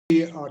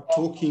are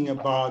talking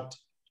about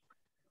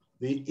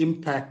the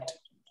impact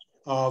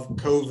of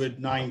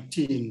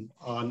COVID-19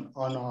 on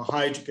our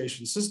higher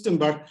education system,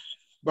 but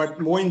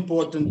more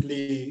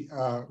importantly,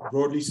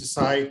 broadly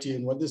society,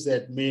 and what does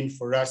that mean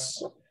for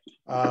us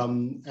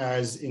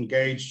as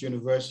engaged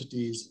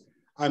universities.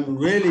 I'm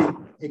really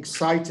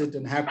excited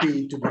and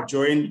happy to be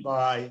joined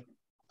by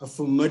a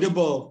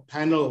formidable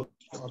panel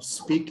of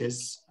speakers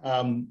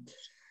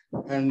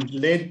and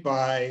led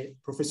by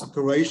Professor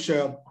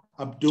Quarraisha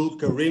Abdool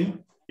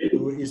Karim,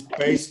 who is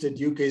based at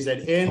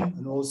UKZN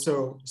and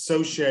also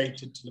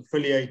associated and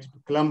affiliated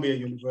with Columbia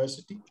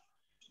University.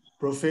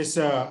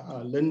 Professor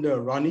Linda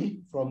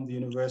Ronnie from the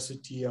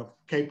University of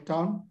Cape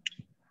Town.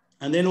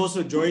 And then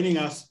also joining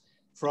us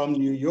from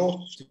New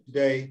York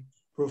today,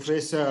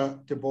 Professor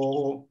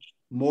Teboho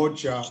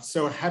Moja.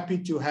 So happy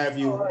to have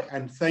you,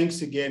 and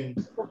thanks again.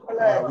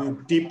 We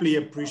deeply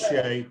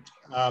appreciate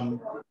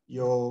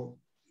your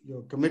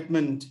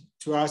commitment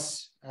to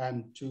us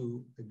and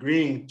to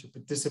agreeing to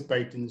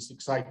participate in this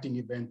exciting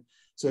event.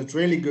 So it's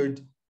really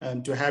good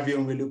to have you,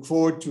 and we look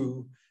forward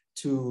to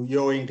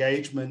your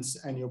engagements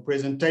and your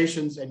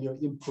presentations and your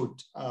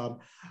input.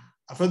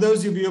 For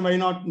those of you who may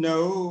not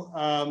know,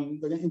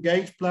 the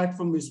Engage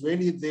platform is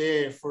really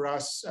there for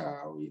us.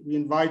 We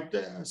invite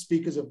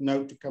speakers of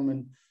note to come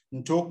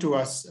and talk to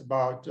us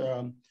about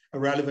a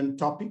relevant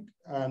topic,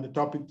 and the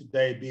topic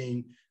today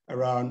being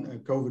around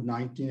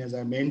COVID-19, as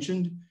I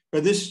mentioned.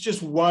 But this is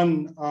just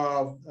one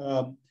of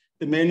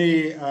the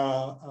many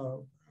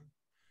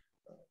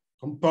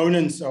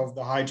components of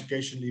the Higher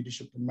Education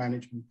Leadership and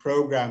Management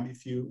Program.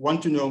 If you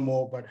want to know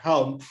more about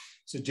HELM,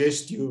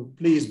 suggest you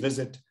please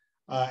visit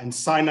and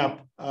sign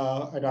up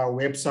at our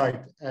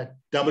website at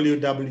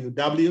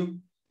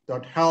www.helm.ac.za.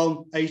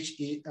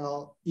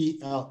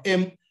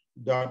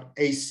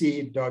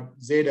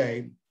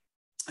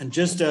 And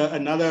just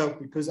another,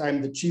 because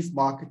I'm the Chief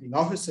Marketing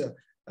Officer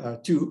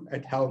too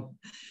at HELM,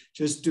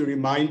 just to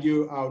remind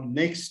you, our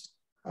next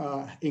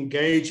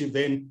Engage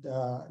event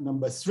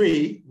number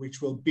 3, which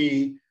will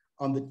be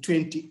on the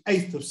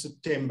 28th of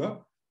September,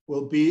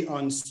 will be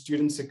on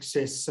student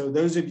success. So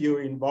those of you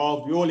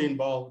involved, you're all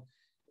involved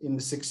in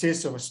the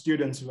success of our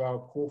students who are our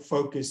core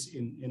focus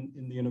in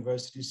the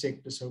university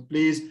sector. So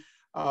please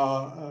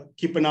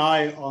keep an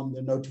eye on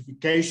the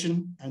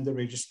notification and the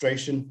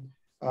registration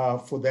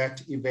for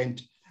that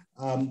event.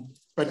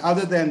 But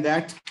other than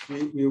that,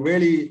 we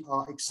really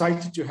are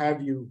excited to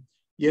have you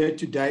here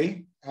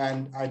today.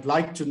 And I'd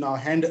like to now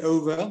hand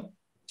over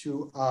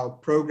to our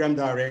program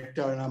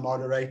director and our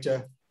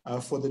moderator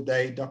for the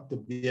day, Dr.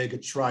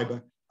 Birgit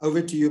Schreiber.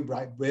 Over to you,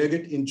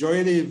 Birgit.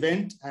 Enjoy the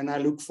event, and I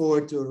look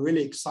forward to a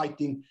really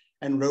exciting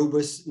and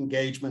robust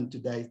engagement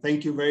today.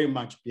 Thank you very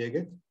much,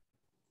 Birgit.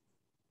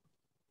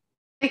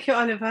 Thank you,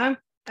 Oliver.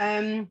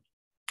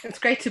 It's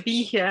great to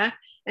be here,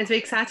 and we're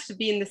excited to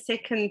be in the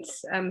second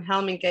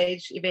HELM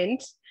Engage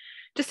event.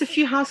 Just a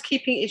few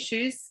housekeeping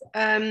issues.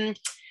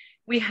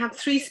 We have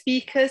 3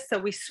 speakers, so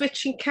we're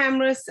switching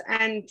cameras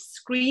and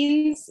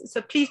screens.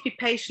 So please be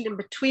patient in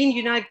between.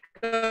 You know,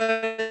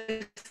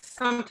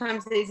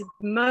 sometimes there's a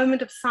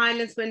moment of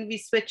silence when we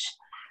switch.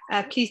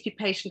 Please be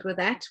patient with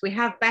that. We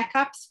have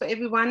backups for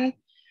everyone,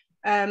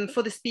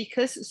 for the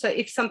speakers. So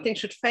if something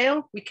should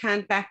fail, we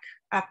can back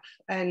up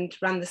and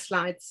run the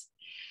slides.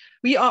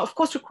 We are, of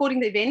course, recording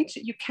the event.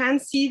 You can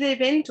see the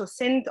event or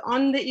send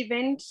on the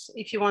event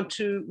if you want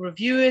to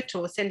review it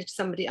or send it to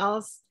somebody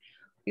else.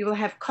 We will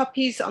have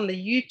copies on the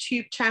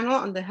YouTube channel,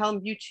 on the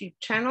HELM YouTube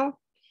channel.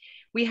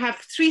 We have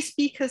 3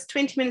 speakers,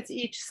 20 minutes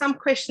each, some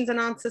questions and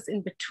answers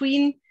in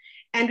between,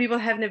 and we will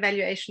have an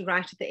evaluation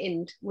right at the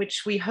end,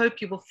 which we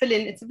hope you will fill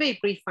in. It's a very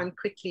brief one,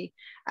 quickly.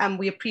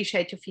 We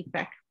appreciate your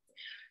feedback.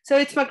 So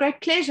it's my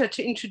great pleasure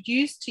to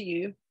introduce to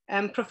you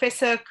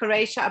Professor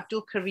Quarraisha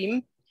Abdool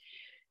Karim,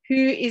 who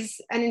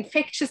is an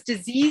infectious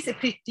disease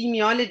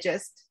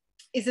epidemiologist,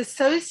 is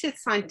Associate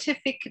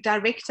Scientific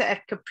Director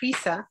at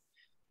CAPRISA,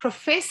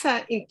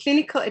 Professor in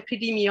Clinical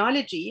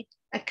Epidemiology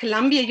at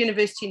Columbia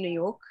University in New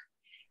York,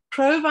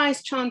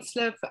 Pro-Vice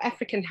Chancellor for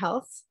African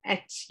Health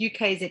at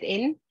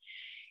UKZN,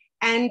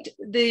 and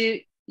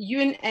the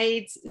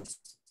UNAIDS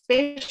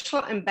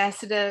Special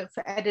Ambassador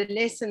for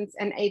Adolescents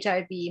and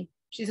HIV.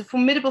 She's a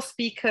formidable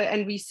speaker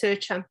and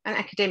researcher and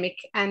academic.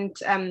 And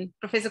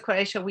Professor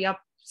Quarraisha, we are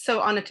so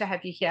honored to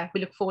have you here.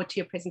 We look forward to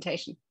your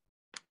presentation.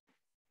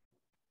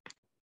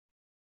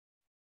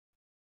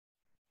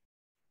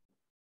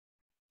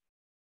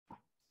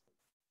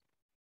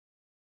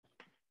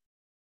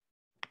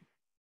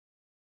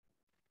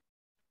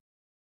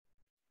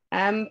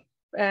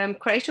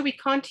 Quarraisha, we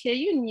can't hear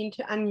you. You need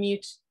to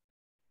unmute.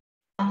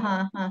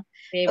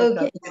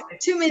 Okay,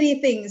 too many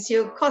things.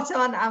 You caught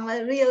on. I'm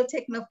a real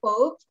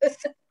technophobe.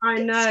 I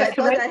know. So I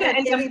thought I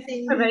had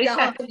everything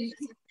down.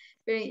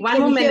 One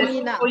more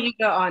minute before you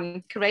go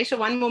on. Quarraisha,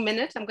 one more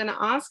minute. I'm going to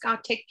ask our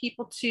tech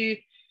people to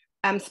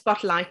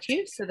spotlight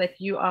you so that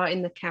you are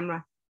in the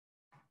camera.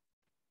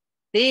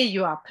 There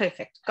you are.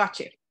 Perfect. Got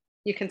you.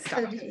 You can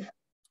start. Okay.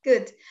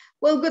 Good.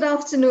 Well, good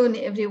afternoon,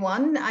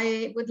 everyone.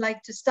 I would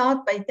like to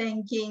start by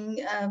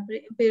thanking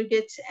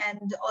Birgit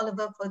and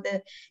Oliver for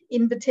the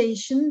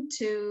invitation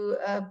to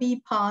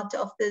be part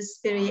of this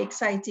very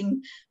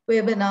exciting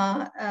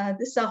webinar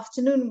this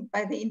afternoon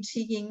by the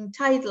intriguing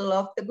title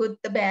of The Good,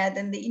 the Bad,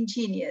 and the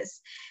Ingenious.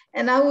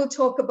 And I will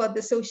talk about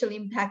the social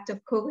impact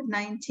of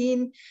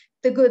COVID-19,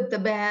 the good, the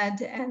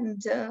bad,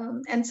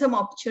 and some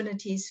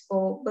opportunities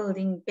for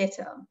building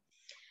better.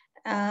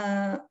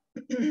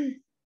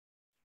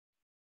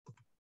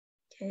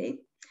 Okay,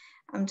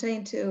 I'm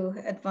trying to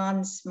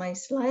advance my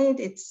slide.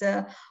 It's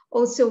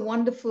also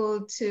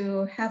wonderful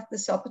to have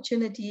this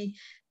opportunity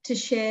to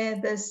share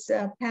this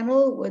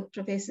panel with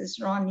Professors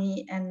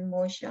Ronnie and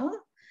Moja.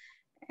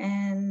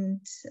 And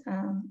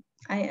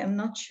I am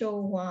not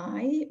sure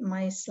why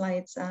my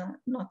slides are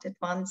not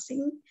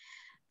advancing.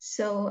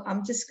 So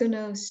I'm just going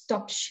to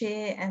stop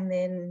share and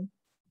then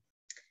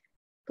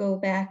go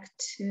back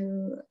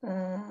to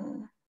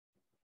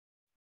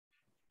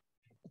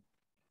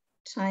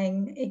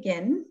trying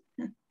again.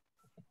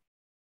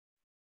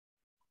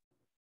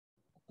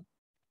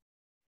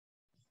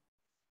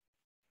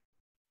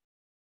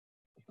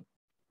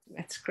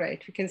 That's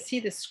great. We can see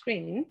the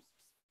screen.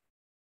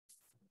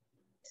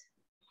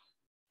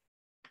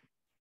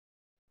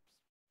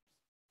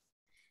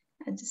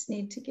 I just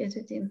need to get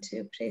it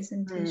into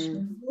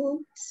presentation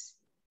mode.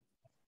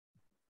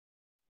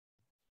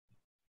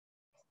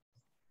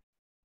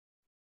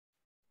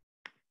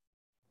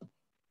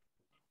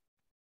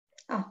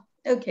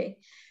 Okay,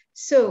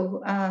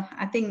 so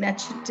I think that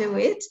should do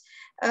it.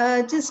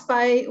 Just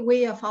by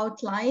way of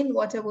outline,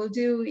 what I will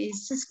do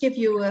is just give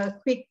you a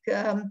quick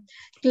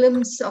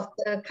glimpse of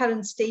the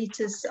current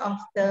status of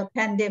the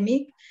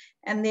pandemic,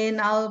 and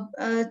then I'll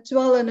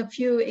dwell on a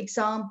few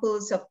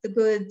examples of the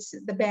good,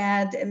 the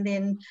bad, and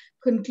then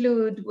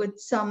conclude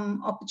with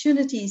some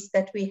opportunities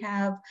that we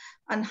have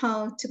on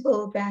how to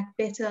build back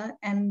better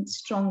and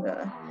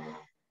stronger.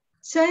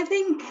 So I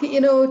think,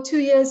 2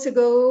 years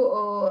ago,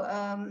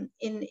 or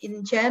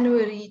in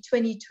January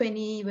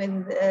 2020,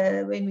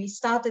 when we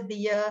started the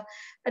year,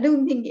 I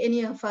don't think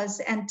any of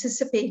us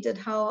anticipated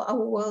how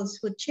our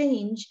worlds would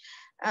change.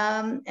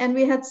 And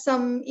we had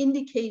some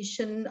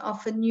indication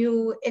of a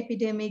new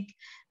epidemic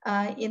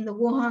in the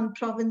Wuhan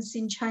province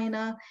in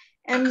China.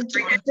 And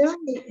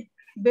very,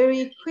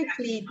 very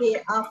quickly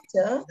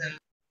thereafter,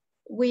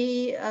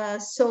 we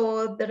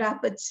saw the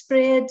rapid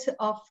spread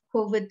of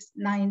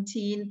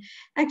COVID-19.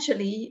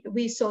 Actually,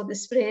 we saw the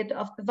spread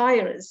of the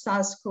virus,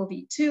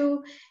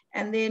 SARS-CoV-2,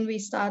 and then we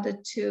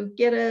started to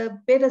get a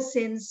better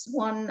sense,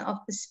 one, of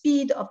the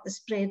speed of the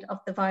spread of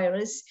the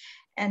virus,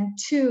 and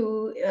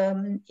two,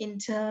 in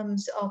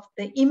terms of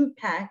the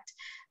impact,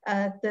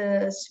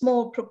 the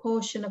small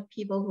proportion of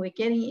people who are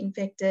getting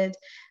infected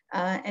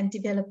and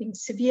developing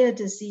severe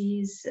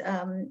disease,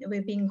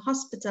 were being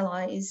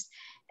hospitalized,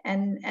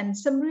 and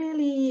some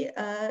really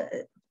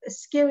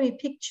scary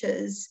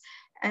pictures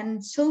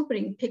and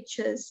sobering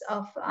pictures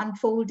of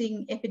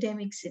unfolding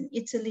epidemics in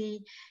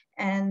Italy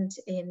and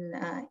in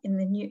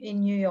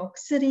New York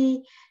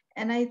City.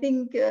 And I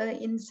think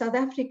in South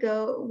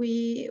Africa,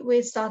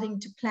 we're starting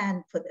to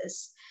plan for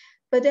this.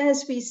 But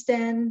as we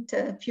stand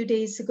a few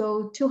days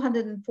ago,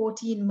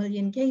 214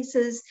 million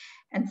cases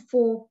and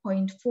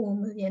 4.4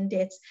 million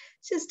deaths.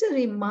 Just a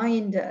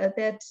reminder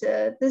that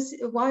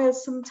while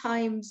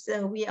sometimes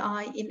we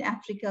are in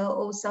Africa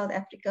or South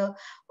Africa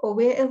or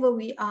wherever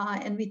we are,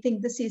 and we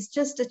think this is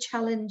just a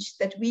challenge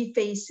that we're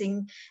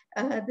facing,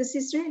 this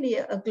is really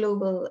a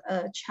global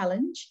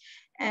challenge.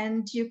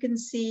 And you can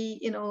see,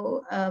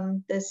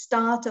 the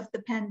start of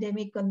the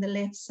pandemic on the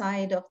left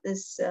side of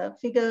this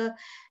figure,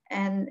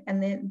 and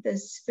then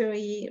this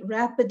very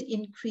rapid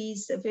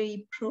increase, a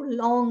very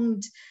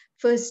prolonged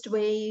first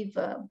wave,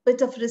 a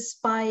bit of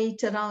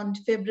respite around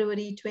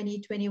February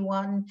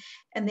 2021,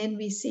 and then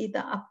we see the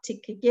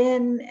uptick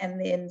again, and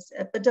then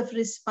a bit of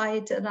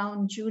respite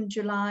around June,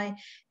 July,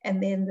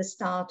 and then the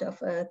start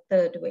of a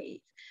third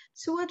wave.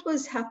 So what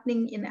was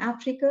happening in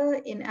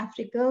Africa? In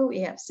Africa, we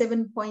have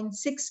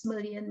 7.6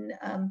 million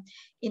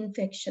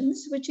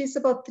infections, which is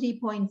about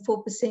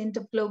 3.4%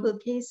 of global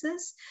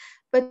cases,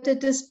 but a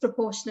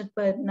disproportionate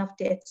burden of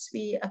deaths.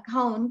 We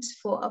account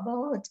for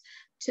about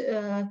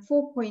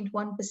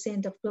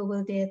 4.1% of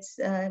global deaths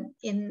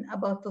in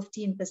about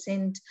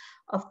 15%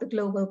 of the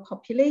global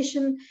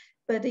population.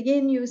 But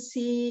again, you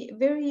see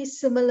very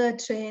similar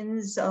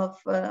trends of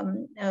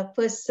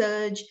first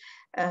surge,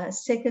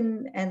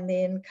 second, and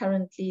then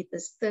currently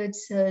this third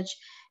surge.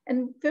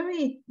 And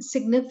very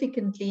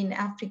significantly in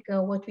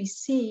Africa, what we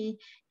see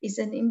is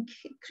an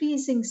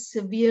increasing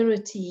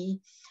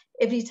severity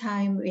every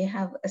time we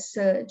have a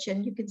surge.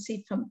 And you can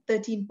see from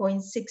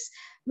 13.6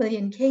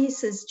 million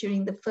cases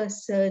during the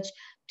first surge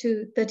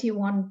to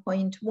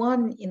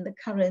 31.1 in the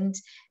current,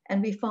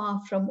 and we're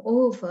far from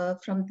over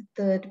from the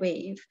third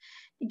wave.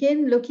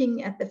 Again,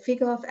 looking at the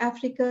figure of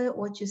Africa,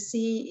 what you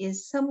see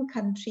is some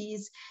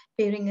countries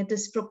bearing a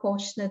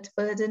disproportionate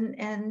burden,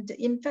 and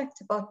in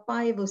fact, about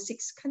 5 or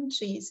 6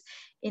 countries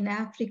in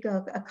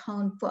Africa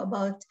account for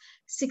about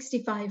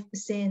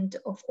 65%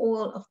 of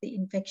all of the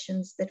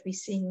infections that we're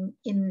seeing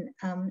in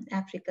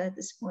Africa at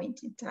this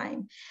point in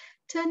time.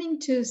 Turning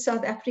to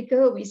South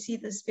Africa, we see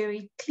this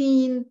very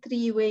clean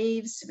 3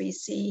 waves. We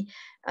see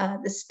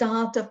the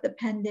start of the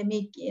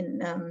pandemic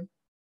in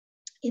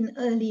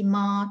early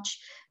March,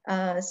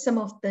 some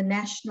of the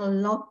national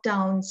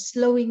lockdowns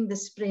slowing the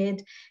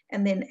spread.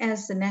 And then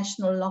as the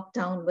national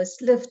lockdown was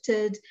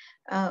lifted,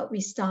 we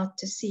start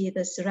to see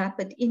this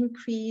rapid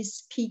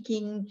increase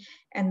peaking,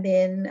 and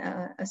then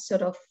a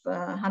sort of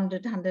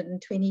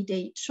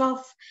 120-day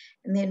trough.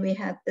 And then we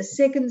have the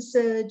second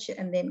surge,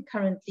 and then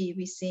currently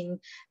we're seeing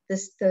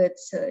this third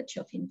surge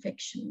of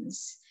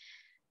infections.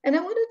 And I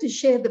wanted to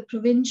share the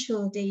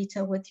provincial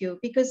data with you,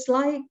 because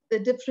like the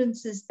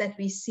differences that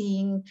we're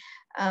seeing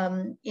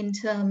in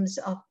terms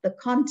of the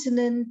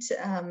continent,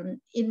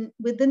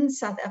 within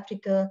South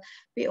Africa,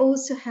 we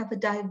also have a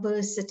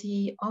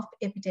diversity of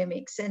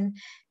epidemics. And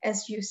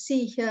as you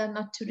see here,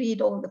 not to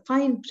read all the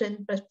fine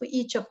print, but for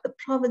each of the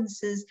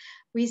provinces,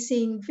 we're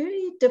seeing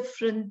very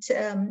different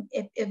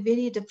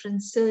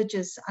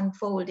surges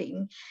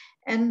unfolding.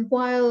 And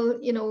while,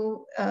 you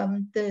know,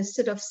 the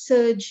sort of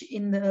surge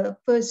in the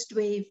first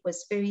wave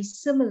was very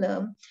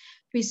similar,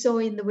 we saw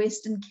in the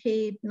Western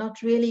Cape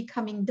not really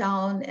coming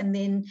down. And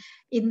then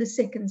in the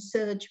second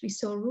surge, we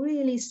saw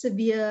really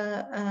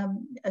severe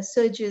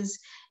surges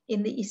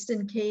in the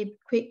Eastern Cape,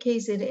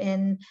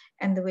 KZN,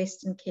 and the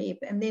Western Cape.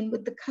 And then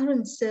with the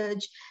current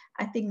surge,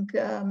 I think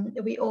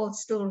we're all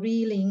still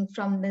reeling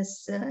from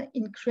this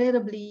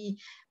incredibly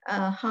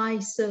high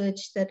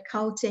surge that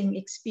Gauteng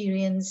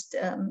experienced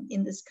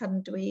in this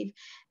current wave.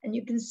 And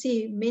you can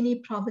see many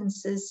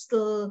provinces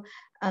still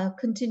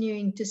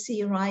continuing to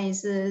see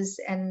rises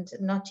and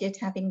not yet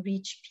having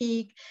reached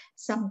peak,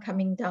 some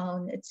coming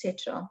down,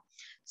 etc.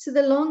 So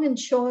the long and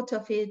short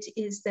of it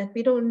is that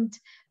we don't,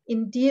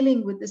 in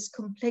dealing with this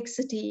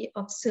complexity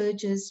of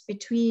surges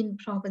between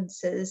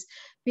provinces,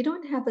 we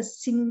don't have a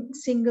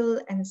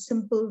single and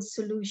simple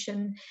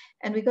solution.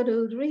 And we got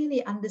to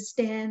really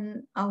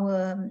understand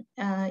our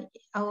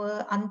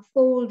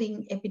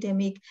unfolding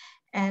epidemic.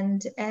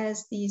 And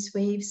as these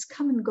waves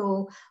come and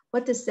go,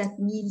 what does that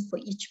mean for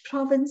each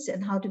province,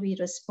 and how do we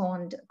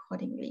respond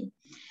accordingly?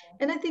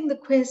 And I think the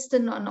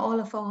question on all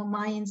of our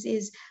minds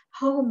is,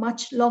 how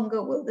much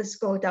longer will this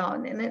go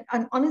down? And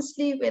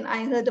honestly, when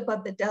I heard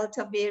about the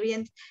Delta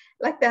variant,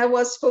 like that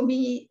was for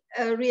me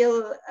a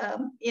real,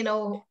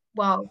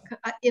 wow,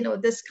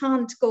 this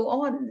can't go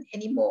on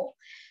anymore.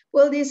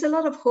 Well, there's a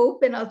lot of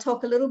hope, and I'll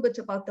talk a little bit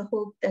about the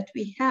hope that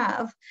we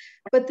have.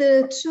 But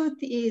the truth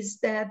is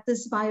that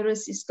this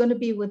virus is going to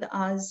be with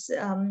us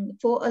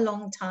for a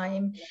long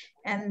time,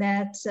 and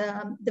that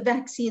the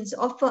vaccines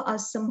offer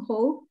us some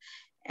hope.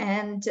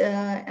 And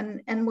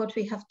what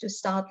we have to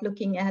start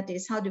looking at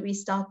is, how do we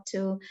start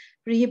to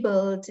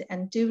rebuild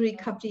and do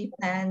recovery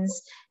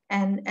plans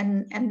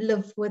and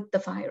live with the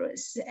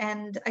virus?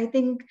 And I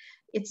think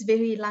it's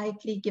very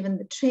likely, given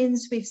the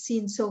trends we've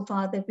seen so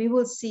far, that we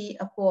will see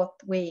a fourth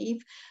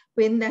wave.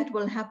 When that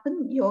will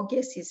happen, your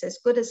guess is as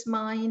good as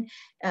mine.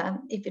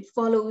 If it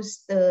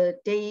follows the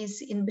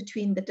days in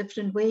between the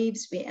different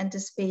waves, we're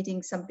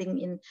anticipating something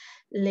in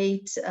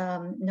late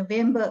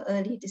November,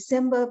 early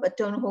December, but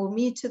don't hold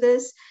me to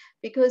this,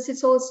 because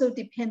it's also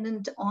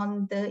dependent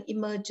on the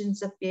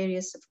emergence of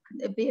various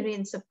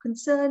variants of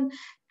concern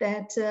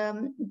that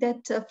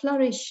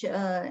flourish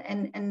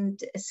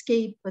and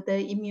escape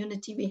the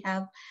immunity we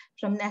have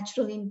from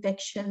natural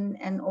infection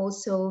and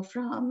also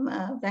from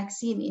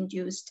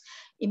vaccine-induced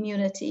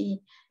immunity.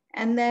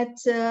 And that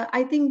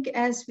I think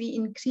as we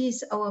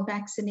increase our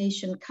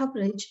vaccination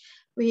coverage,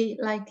 we're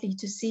likely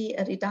to see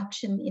a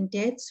reduction in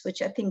deaths,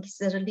 which I think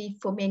is a relief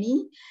for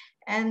many.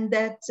 And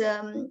that,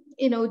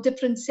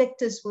 different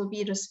sectors will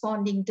be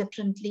responding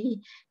differently.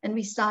 And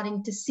we're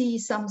starting to see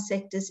some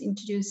sectors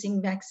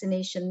introducing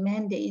vaccination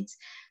mandates.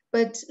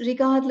 But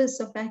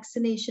regardless of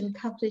vaccination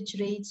coverage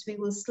rates, we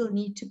will still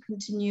need to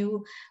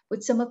continue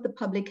with some of the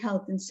public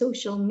health and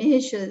social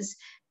measures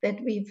that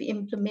we've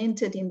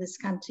implemented in this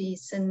country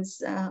since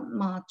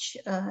March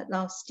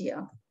last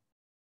year.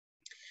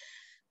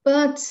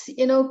 But,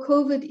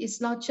 COVID is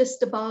not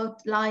just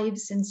about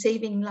lives and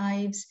saving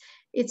lives.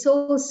 It's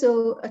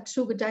also a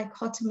true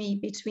dichotomy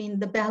between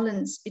the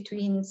balance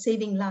between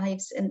saving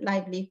lives and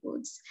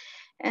livelihoods.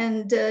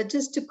 And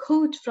just to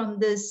quote from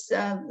this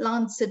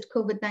Lancet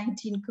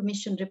COVID-19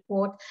 Commission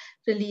report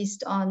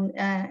released on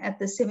at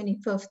the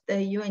 75th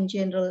UN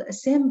General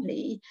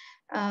Assembly,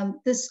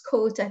 this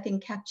quote, I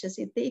think, captures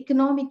it. The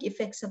economic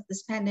effects of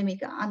this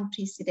pandemic are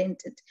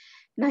unprecedented.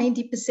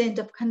 90%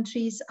 of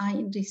countries are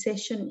in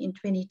recession in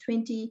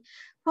 2020,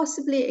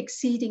 possibly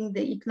exceeding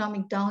the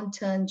economic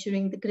downturn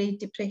during the Great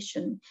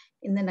Depression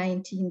in the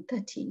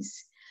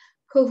 1930s.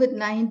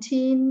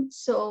 COVID-19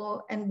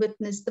 saw and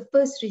witnessed the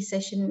first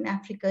recession in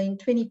Africa in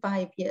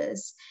 25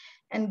 years,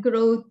 and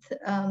growth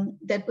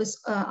that was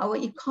our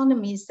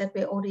economies that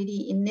were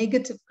already in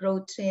negative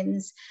growth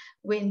trends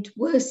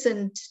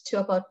worsened to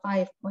about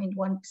 5.1%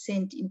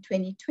 in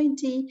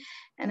 2020.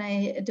 And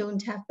I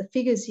don't have the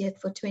figures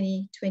yet for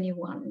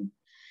 2021.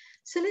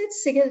 So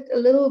let's get a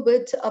little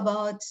bit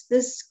about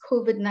this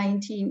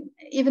COVID-19,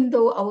 even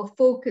though our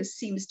focus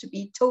seems to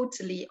be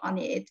totally on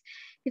it.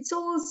 It's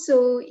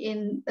also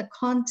in the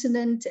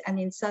continent and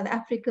in South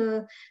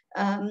Africa,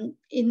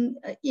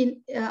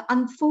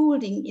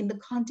 unfolding in the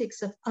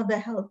context of other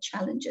health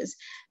challenges.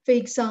 For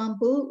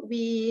example,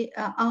 we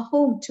are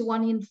home to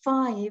 1 in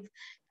 5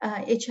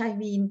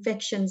 HIV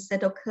infections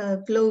that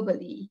occur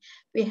globally.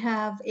 We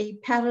have a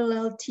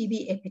parallel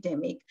TB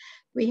epidemic.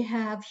 We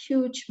have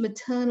huge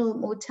maternal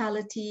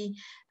mortality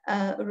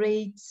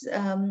rates,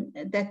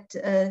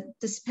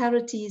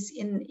 disparities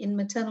in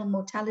maternal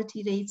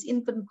mortality rates,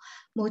 infant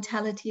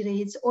mortality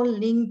rates, all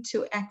linked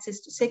to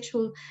access to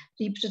sexual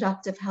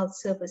reproductive health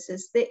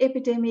services. The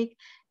epidemic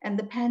and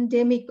the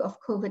pandemic of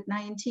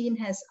COVID-19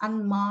 has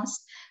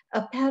unmasked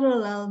a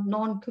parallel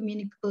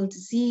non-communicable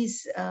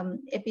disease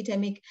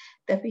epidemic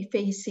that we're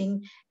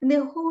facing. And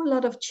there are a whole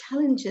lot of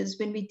challenges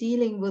when we're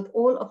dealing with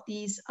all of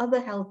these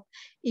other health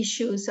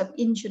issues of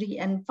injury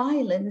and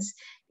violence,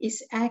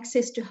 is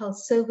access to health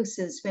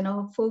services, when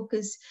our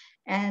focus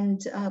and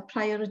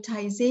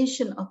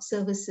prioritization of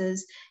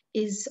services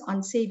is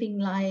on saving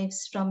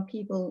lives from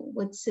people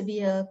with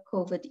severe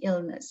COVID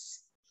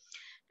illness.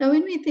 Now,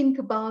 when we think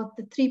about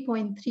the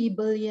 3.3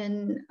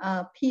 billion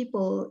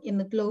people in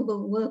the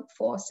global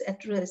workforce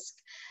at risk,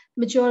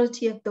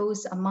 majority of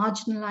those are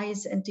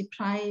marginalized and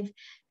deprived.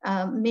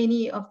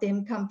 Many of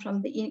them come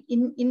from the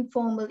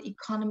informal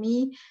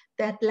economy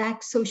that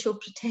lacks social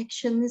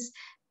protections.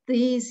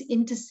 These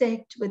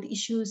intersect with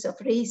issues of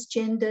race,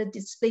 gender,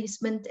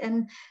 displacement,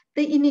 and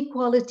the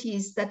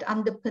inequalities that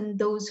underpin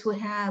those who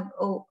have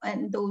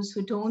and those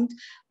who don't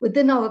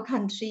within our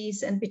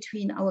countries and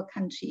between our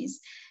countries.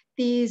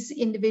 These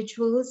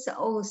individuals are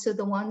also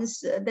the ones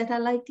that are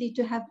likely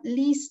to have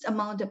least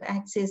amount of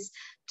access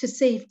to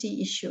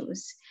safety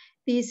issues.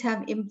 These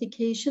have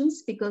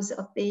implications because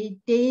of the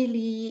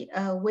daily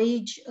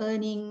wage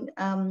earning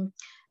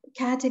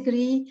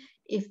category.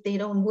 If they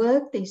don't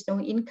work, there's no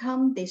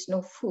income, there's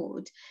no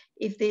food.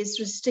 If there's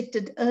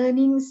restricted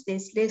earnings,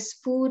 there's less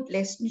food,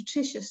 less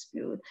nutritious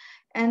food.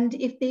 And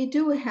if they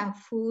do have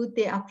food,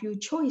 there are few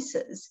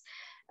choices.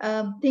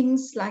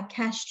 Things like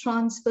cash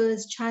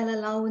transfers, child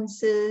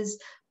allowances,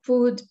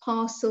 food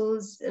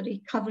parcels,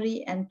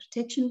 recovery and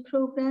protection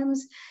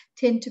programs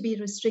tend to be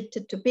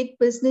restricted to big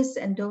business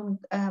and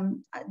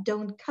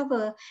don't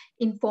cover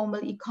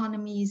informal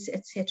economies,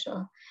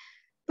 etc.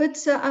 But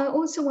I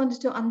also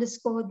wanted to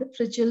underscore the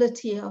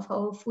fragility of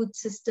our food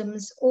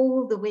systems,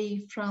 all the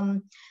way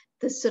from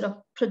the sort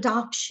of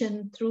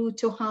production through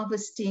to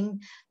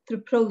harvesting,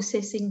 through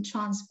processing,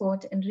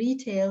 transport, and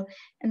retail.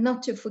 And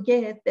not to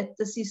forget that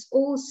this is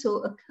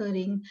also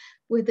occurring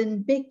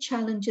within big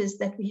challenges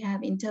that we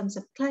have in terms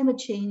of climate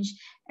change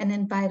and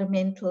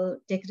environmental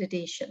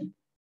degradation.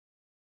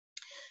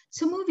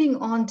 So moving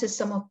on to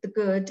some of the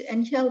good,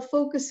 and here I'll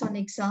focus on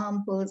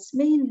examples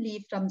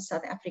mainly from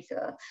South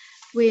Africa,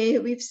 where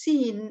we've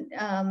seen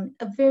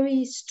a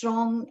very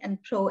strong and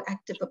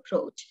proactive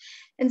approach.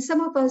 And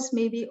some of us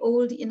may be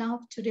old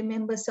enough to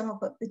remember some of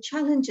the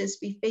challenges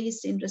we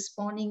faced in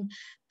responding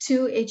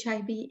to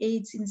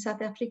HIV/AIDS in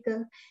South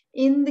Africa.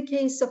 In the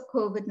case of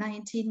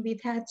COVID-19,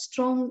 we've had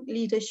strong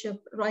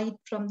leadership right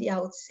from the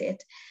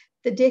outset.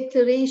 The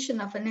declaration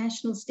of a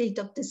national state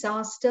of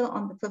disaster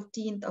on the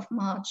 15th of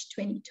March,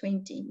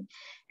 2020.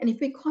 And if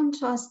we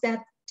contrast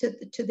that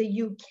to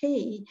the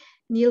UK,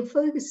 Neil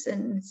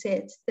Ferguson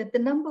said that the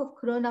number of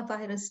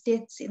coronavirus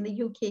deaths in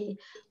the UK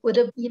would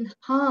have been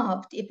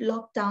halved if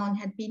lockdown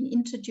had been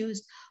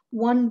introduced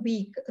 1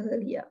 week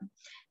earlier.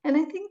 And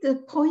I think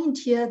the point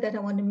here that I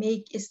want to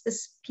make is the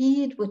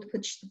speed with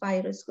which the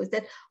virus goes,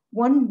 that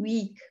 1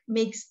 week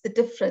makes the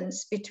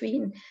difference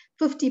between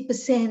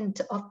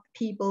 50% of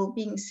people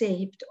being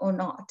saved or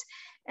not.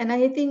 And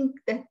I think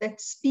that that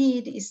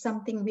speed is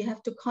something we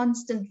have to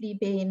constantly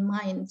bear in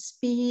mind.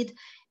 Speed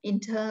in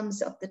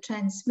terms of the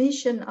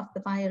transmission of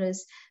the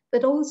virus,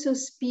 but also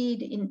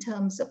speed in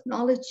terms of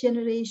knowledge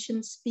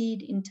generation,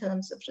 speed in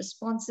terms of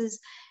responses,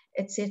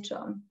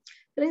 etc.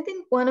 But I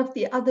think one of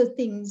the other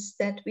things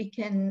that we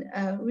can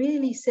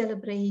really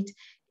celebrate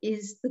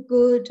is the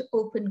good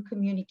open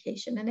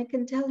communication. And I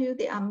can tell you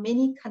there are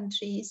many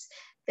countries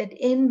that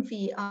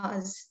envy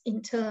us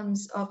in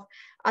terms of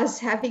us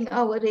having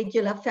our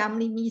regular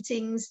family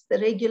meetings, the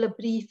regular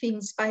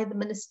briefings by the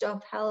Minister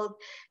of Health,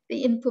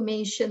 the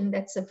information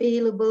that's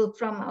available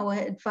from our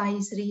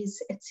advisories,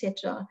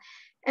 etc.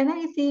 And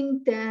I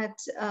think that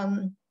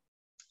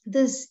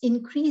this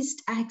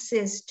increased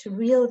access to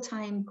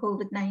real-time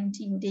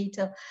COVID-19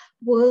 data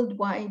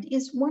worldwide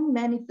is one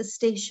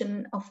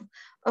manifestation of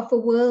a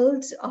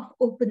world of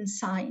open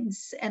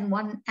science and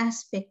one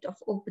aspect of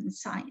open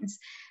science.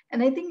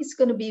 And I think it's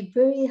going to be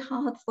very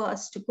hard for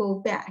us to go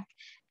back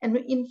And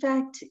in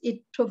fact,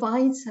 it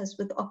provides us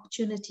with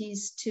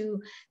opportunities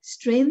to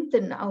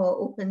strengthen our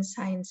open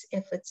science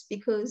efforts,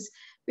 because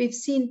we've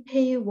seen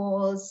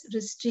paywalls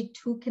restrict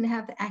who can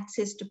have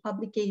access to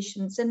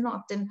publications and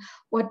not, and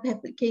what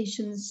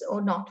publications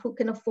or not, who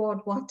can afford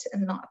what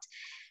and not.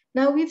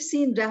 Now we've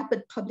seen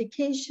rapid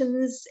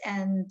publications,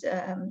 and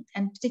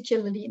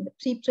particularly in the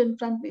preprint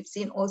front, we've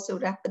seen also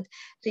rapid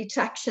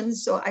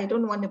retractions. So I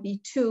don't want to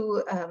be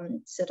too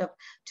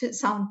to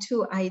sound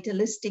too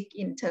idealistic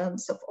in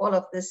terms of all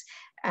of this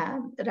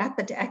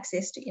rapid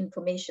access to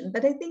information.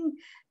 But I think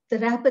the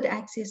rapid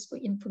access for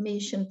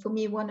information, for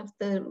me, one of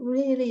the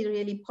really,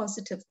 really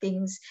positive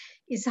things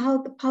is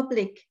how the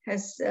public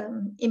has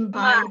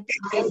imbibed,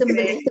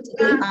 assimilated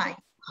AI.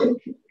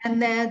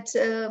 And that,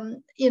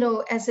 you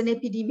know, as an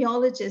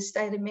epidemiologist,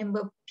 I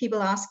remember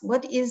people ask,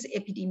 what is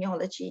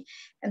epidemiology?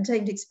 And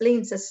trying to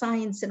explain it's a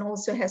science and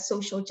also has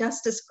social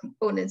justice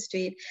components to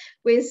it.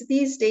 Whereas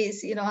these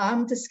days, you know,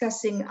 I'm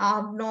discussing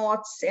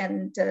R-naughts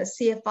and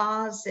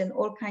CFRs and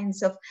all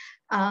kinds of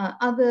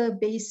other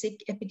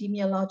basic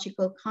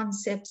epidemiological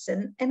concepts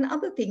and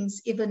other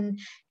things, even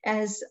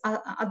as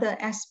other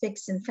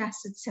aspects and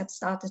facets have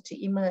started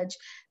to emerge.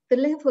 The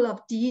level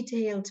of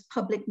detailed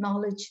public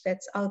knowledge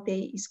that's out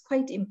there is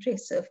quite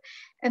impressive.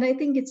 And I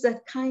think it's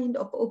that kind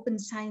of open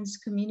science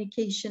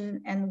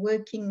communication and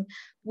working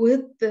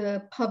with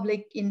the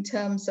public in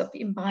terms of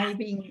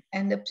imbibing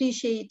and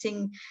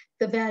appreciating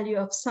the value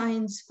of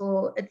science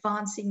for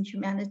advancing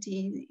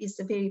humanity is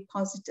a very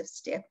positive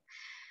step.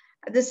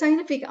 The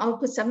scientific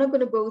outputs, I'm not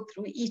going to go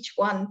through each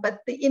one,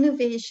 but the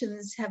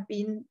innovations have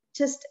been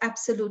just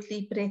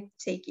absolutely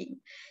breathtaking.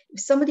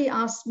 If somebody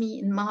asked me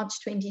in March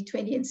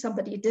 2020, and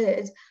somebody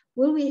did,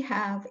 will we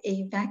have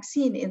a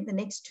vaccine in the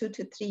next 2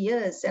 to 3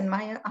 years? And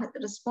my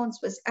response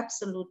was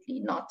absolutely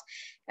not.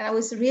 And I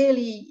was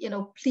really, you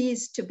know,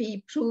 pleased to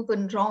be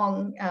proven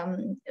wrong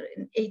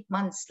 8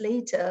 months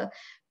later,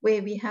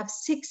 where we have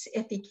 6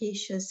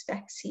 efficacious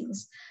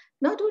vaccines.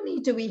 Not only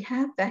do we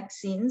have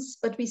vaccines,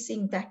 but we're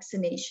seeing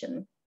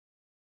vaccination.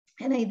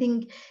 And I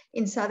think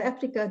in South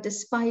Africa,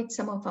 despite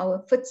some of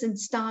our fits and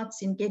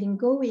starts in getting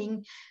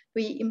going,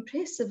 we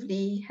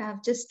impressively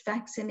have just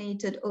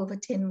vaccinated over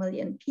 10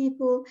 million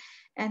people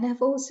and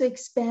have also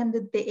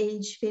expanded the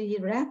age very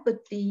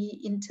rapidly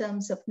in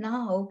terms of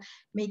now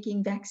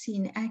making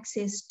vaccine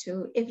access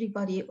to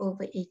everybody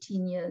over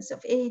 18 years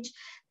of age.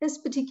 That's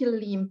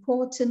particularly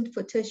important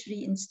for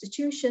tertiary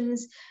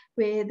institutions,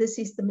 where this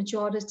is the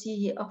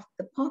majority of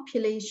the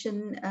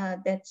population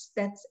that's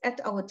at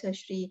our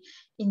tertiary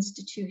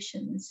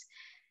institutions.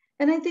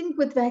 And I think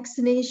with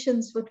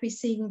vaccinations, what we're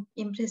seeing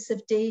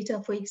impressive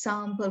data, for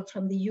example,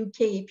 from the UK,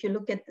 if you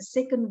look at the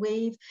second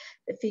wave,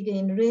 the figure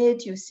in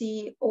red, you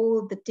see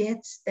all the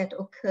deaths that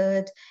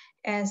occurred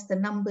as the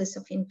numbers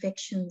of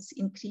infections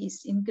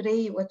increased. In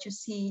gray, what you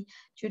see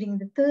during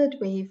the third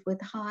wave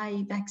with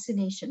high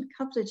vaccination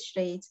coverage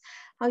rates,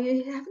 how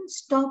you haven't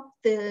stopped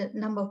the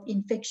number of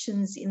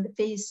infections in the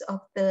face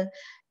of the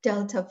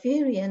Delta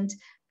variant,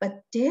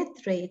 but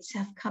death rates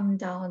have come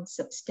down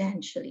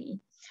substantially.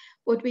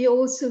 What we're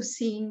also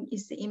seeing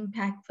is the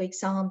impact, for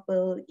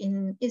example,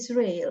 in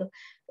Israel,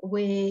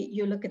 where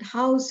you look at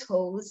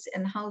households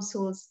and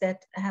households that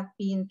have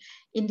been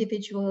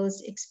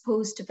individuals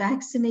exposed to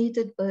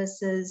vaccinated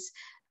versus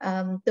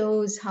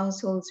those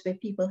households where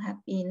people have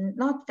been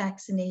not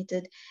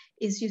vaccinated,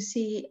 is you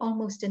see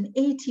almost an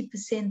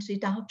 80%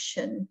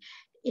 reduction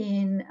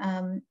in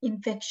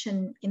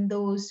infection in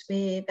those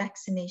where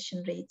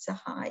vaccination rates are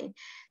high.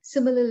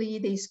 Similarly,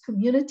 there's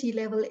community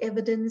level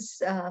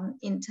evidence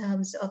in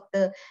terms of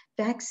the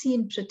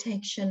vaccine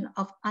protection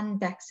of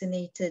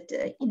unvaccinated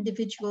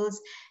individuals.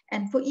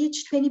 And for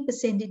each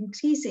 20%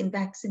 increase in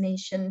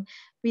vaccination,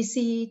 we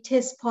see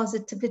test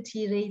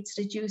positivity rates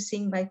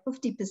reducing by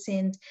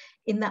 50%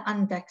 in the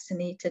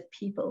unvaccinated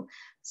people.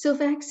 So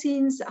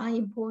vaccines are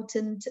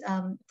important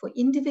for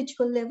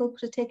individual level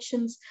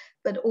protections,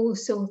 but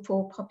also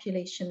for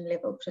population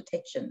level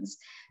protections.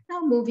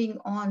 Now moving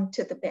on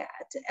to the bad.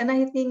 And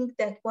I think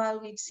that while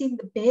we've seen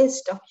the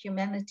best of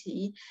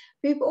humanity,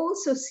 we've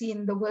also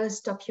seen the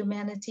worst of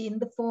humanity in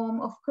the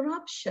form of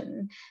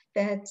corruption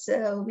that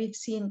we've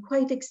seen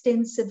quite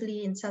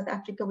extensively in South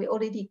Africa. We're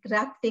already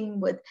grappling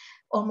with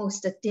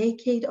almost a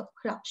decade of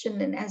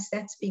corruption, and as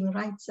that's being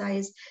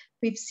right-sized,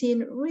 we've seen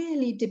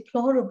really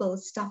deplorable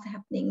stuff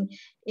happening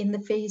in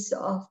the face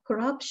of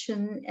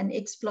corruption and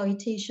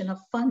exploitation of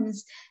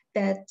funds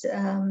that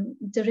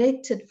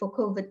directed for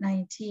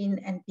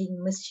COVID-19 and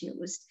being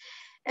misused.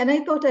 And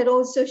I thought I'd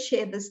also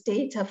share this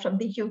data from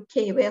the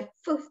UK, where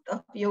 1/5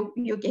 of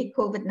UK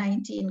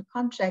COVID-19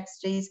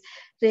 contracts raise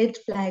red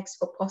flags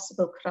for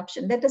possible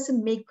corruption. That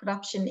doesn't make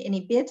corruption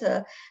any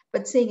better,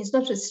 but saying it's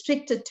not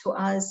restricted to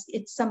us,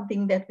 it's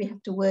something that we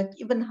have to work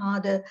even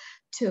harder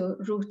to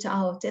root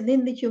out. And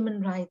then the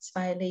human rights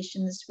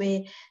violations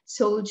where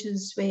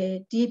soldiers were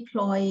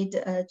deployed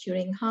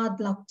during hard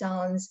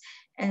lockdowns,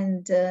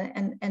 and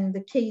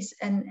the case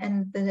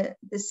and the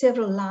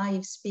several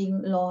lives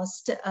being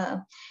lost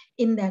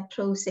in that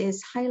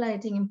process,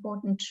 highlighting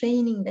important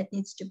training that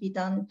needs to be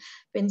done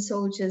when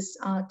soldiers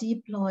are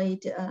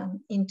deployed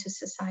into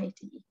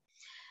society.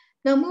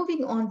 Now,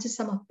 moving on to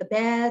some of the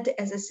bad,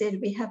 as I said,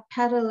 we have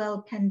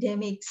parallel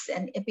pandemics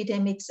and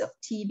epidemics of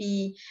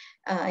TB,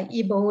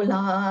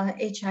 Ebola,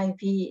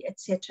 HIV,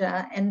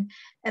 etc. And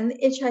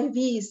HIV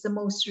is the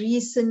most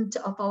recent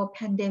of our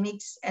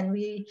pandemics, and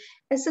we,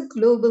 as a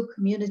global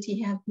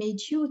community, have made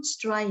huge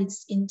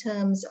strides in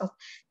terms of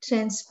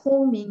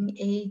transforming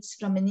AIDS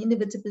from an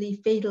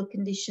inevitably fatal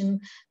condition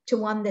to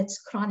one that's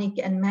chronic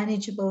and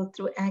manageable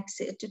through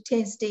access to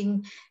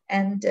testing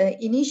and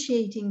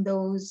initiating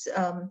those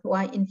who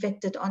are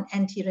infected on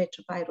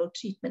antiretroviral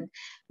treatment.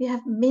 We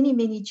have many,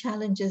 many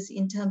challenges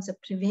in terms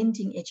of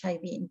preventing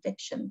HIV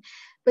infection.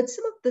 But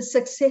some of the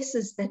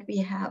successes that we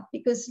have,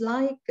 because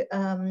like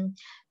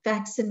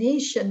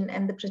vaccination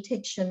and the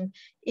protection,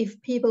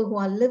 if people who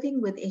are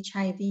living with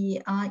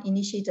HIV are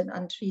initiated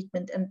on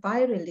treatment and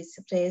virally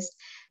suppressed,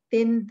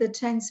 then the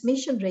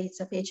transmission rates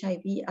of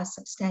HIV are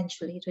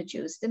substantially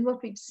reduced. And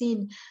what we've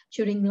seen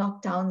during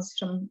lockdowns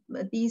from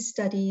these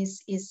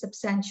studies is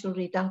substantial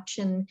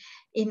reduction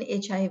in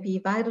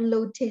HIV viral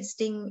load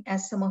testing,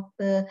 as some of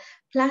the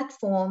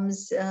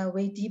platforms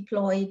were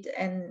deployed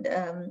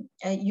and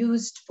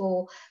used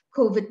for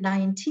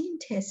COVID-19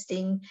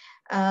 testing.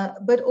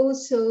 But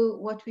also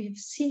what we've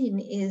seen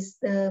is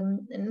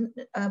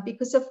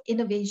because of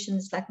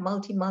innovations like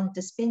multi-month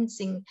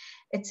dispensing,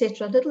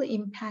 etc., little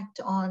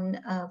impact on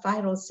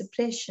viral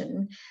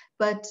suppression,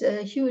 but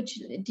huge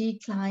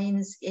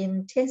declines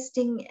in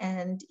testing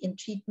and in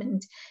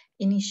treatment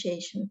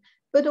initiation.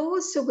 But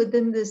also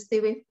within this,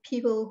 there were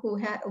people who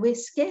were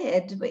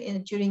scared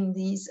during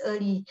these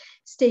early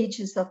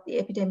stages of the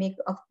epidemic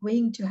of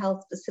going to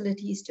health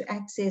facilities to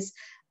access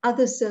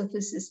other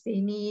services they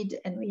need.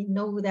 And we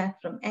know that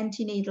from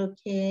antenatal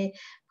care,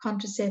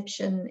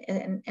 contraception,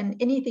 and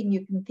anything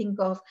you can think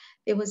of,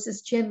 there was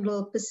this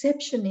general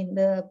perception in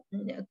the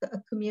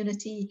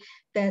community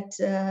that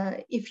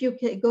if you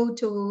go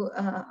to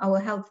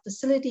our health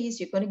facilities,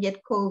 you're going to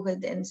get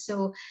COVID. And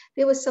so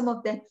there was some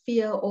of that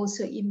fear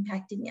also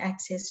impacting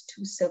access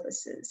to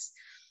services.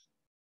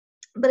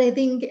 But I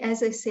think,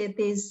 as I said,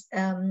 there's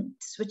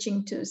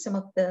switching to some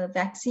of the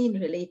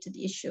vaccine-related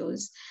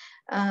issues.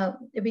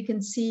 We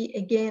can see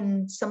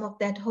again some of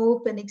that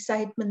hope and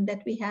excitement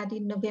that we had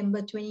in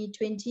November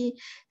 2020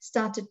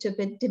 started to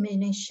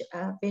diminish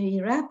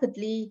very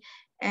rapidly.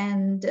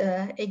 And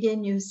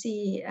again, you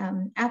see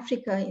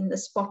Africa in the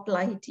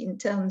spotlight in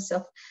terms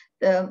of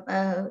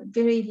the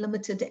very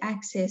limited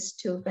access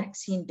to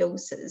vaccine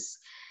doses.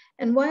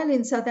 And while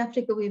in South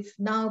Africa, we've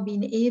now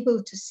been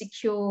able to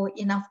secure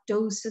enough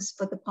doses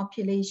for the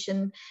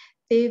population,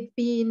 there have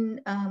been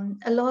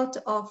a lot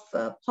of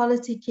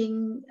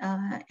politicking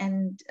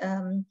and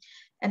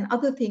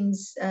other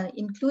things,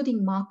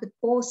 including market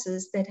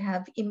forces that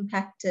have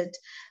impacted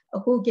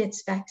who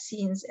gets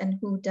vaccines and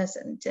who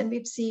doesn't. And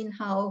we've seen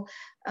how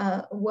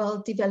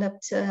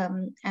well-developed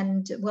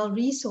and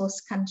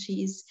well-resourced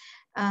countries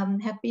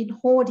have been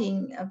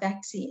hoarding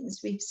vaccines.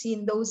 We've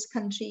seen those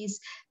countries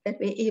that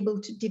were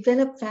able to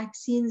develop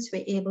vaccines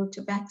were able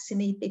to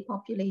vaccinate their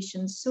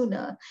population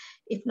sooner,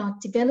 if not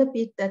develop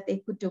it, that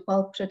they could do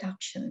bulk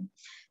production.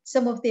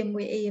 Some of them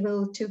were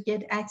able to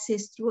get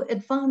access through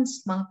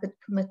advanced market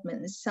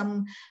commitments.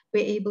 Some were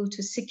able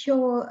to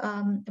secure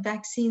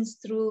vaccines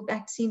through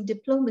vaccine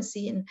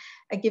diplomacy. And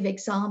I give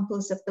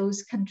examples of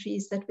those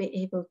countries that were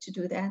able to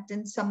do that,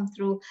 and some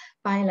through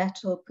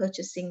bilateral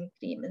purchasing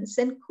agreements.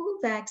 And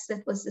COVAX,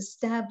 that was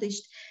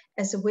established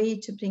as a way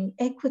to bring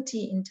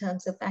equity in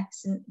terms of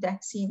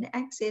vaccine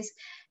access,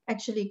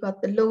 actually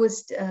got the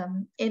lowest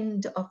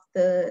end of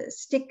the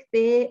stick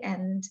there.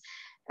 And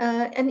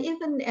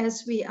even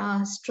as we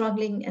are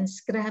struggling and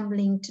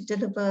scrambling to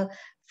deliver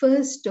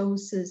first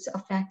doses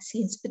of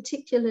vaccines,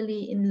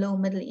 particularly in low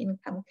middle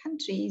income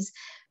countries,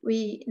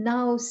 we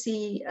now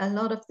see a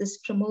lot of this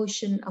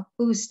promotion of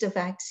booster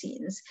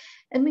vaccines.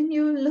 And when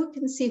you look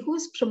and see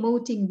who's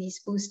promoting these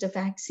booster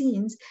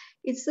vaccines,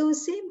 it's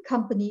those same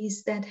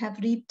companies that have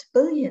reaped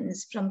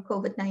billions from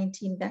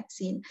COVID-19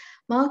 vaccine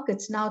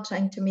markets now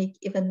trying to make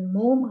even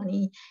more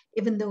money,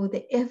 even though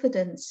the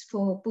evidence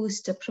for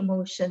booster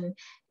promotion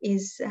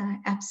is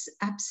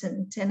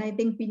absent. And I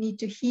think we need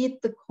to heed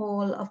the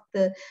call of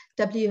the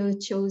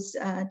WHO's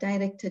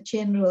Director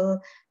General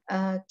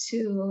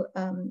to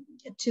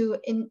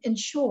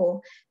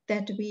ensure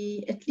that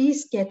we at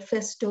least get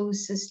first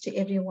doses to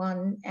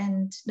everyone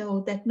and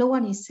know that no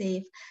one is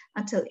safe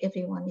until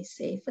everyone is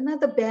safe.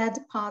 Another bad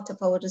part of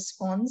our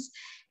response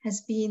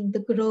has been the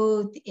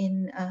growth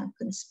in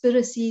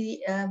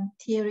conspiracy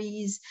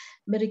theories,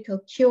 miracle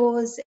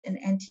cures, and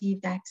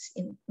anti-vax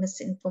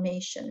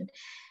misinformation.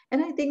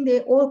 And I think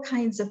there are all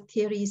kinds of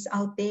theories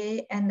out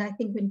there. And I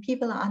think when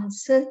people are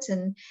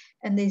uncertain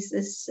and there's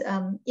this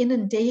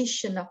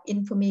inundation of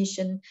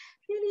information,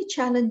 really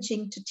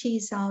challenging to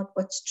tease out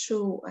what's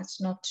true,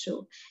 what's not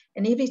true.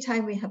 And every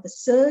time we have a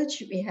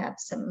surge, we have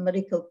some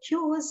miracle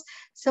cures,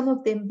 some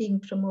of them being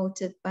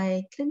promoted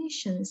by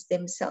clinicians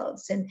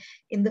themselves. And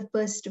in the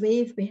first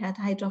wave, we had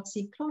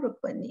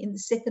hydroxychloroquine. In the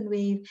second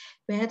wave,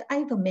 we had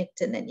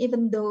ivermectin. And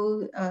even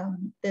though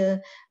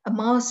a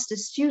master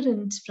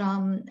student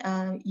from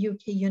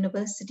UK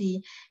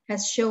University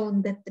has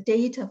shown that the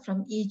data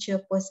from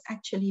Egypt was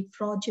actually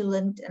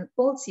fraudulent and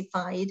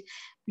falsified,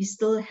 we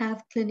still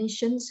have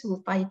clinicians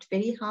who fight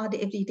very hard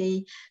every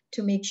day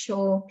to make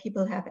sure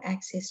people have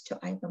access to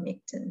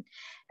ivermectin.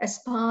 As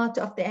part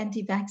of the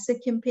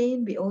anti-vaxxer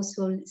campaign, we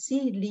also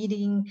see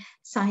leading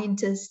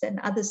scientists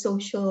and other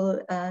social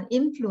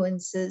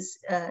influencers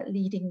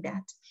leading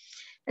that.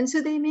 And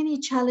so there are many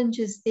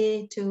challenges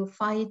there to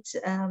fight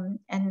and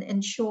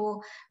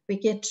ensure we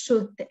get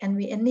truth and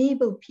we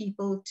enable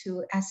people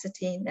to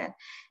ascertain that.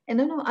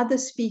 And I know other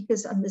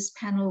speakers on this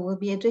panel will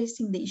be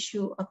addressing the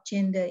issue of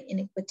gender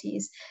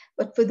inequities.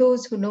 But for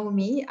those who know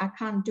me, I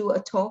can't do a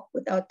talk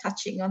without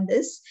touching on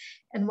this.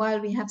 And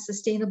while we have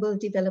Sustainable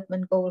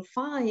Development Goal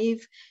 5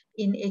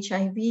 in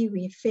HIV,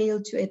 we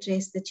failed to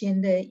address the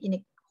gender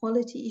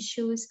inequality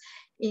issues.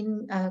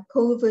 In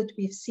COVID,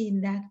 we've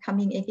seen that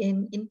coming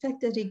again. In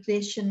fact, a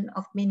regression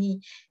of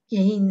many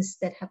gains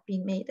that have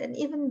been made. And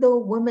even though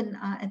women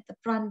are at the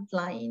front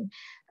line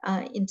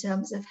in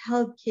terms of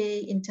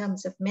healthcare, in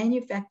terms of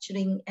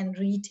manufacturing and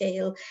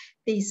retail,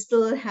 they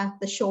still have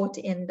the short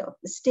end of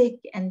the stick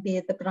and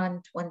bear the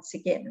brunt once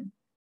again.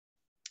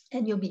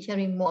 And you'll be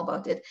hearing more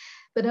about it.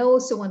 But I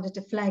also wanted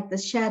to flag the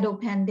shadow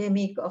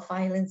pandemic of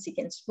violence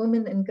against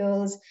women and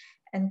girls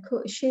and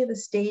share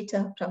this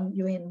data from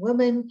UN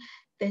Women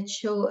that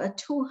show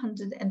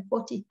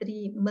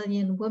 243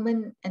 million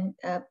women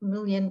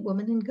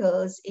and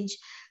girls aged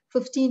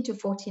 15 to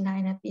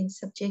 49 have been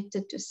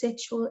subjected to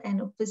sexual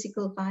and or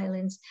physical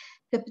violence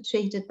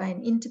perpetrated by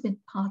an intimate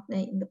partner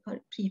in the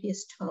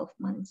previous 12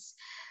 months.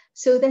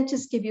 So that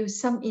just gives you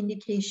some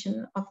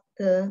indication of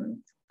the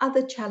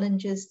other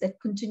challenges that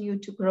continue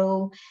to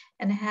grow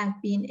and have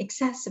been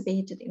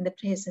exacerbated in the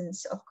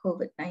presence of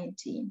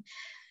COVID-19.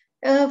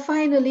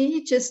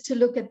 Finally, just to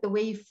look at the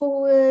way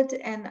forward,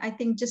 and I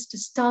think just to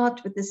start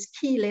with this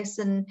key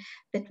lesson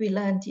that we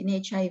learned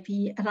in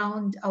HIV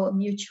around our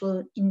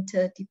mutual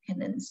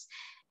interdependence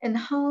and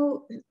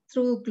how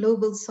through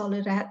global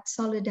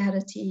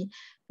solidarity,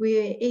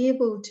 we're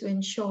able to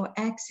ensure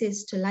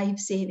access to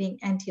life-saving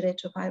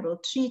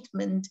antiretroviral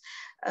treatment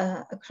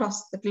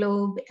across the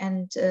globe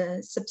and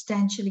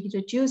substantially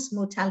reduce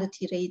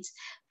mortality rates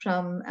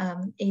from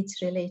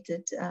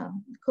AIDS-related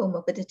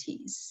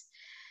comorbidities.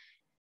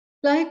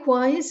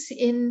 Likewise,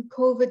 in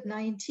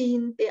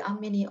COVID-19, there are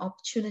many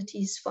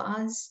opportunities for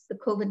us. The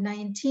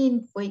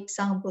COVID-19, for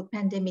example,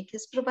 pandemic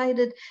has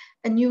provided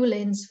a new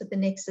lens for the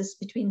nexus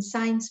between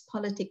science,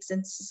 politics,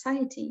 and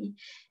society.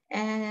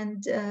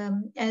 And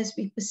as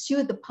we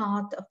pursue the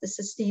path of the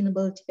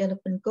Sustainable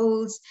Development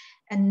Goals,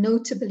 and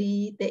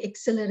notably the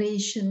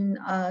acceleration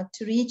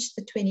to reach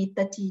the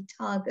 2030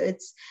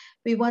 targets,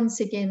 we once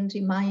again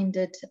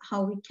reminded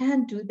how we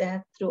can do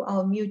that through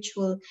our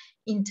mutual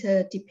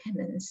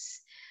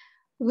interdependence.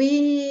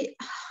 We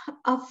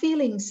are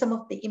feeling some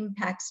of the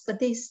impacts, but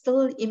there's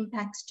still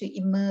impacts to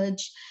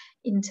emerge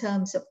in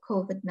terms of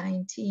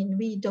COVID-19.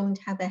 We don't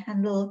have a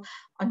handle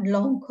on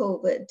long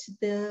COVID.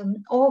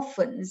 The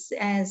orphans,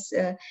 as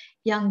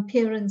young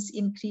parents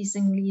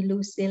increasingly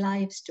lose their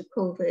lives to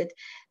COVID,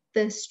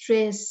 the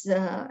stress,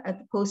 the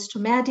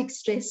post-traumatic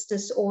stress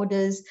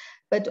disorders,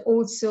 but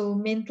also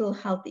mental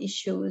health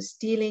issues,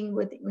 dealing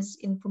with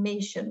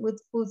misinformation,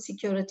 with food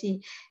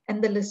security,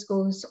 and the list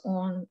goes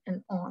on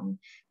and on.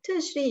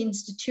 Tertiary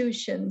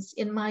institutions,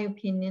 in my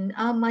opinion,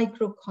 are a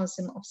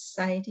microcosm of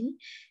society,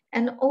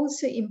 and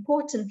also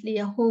importantly,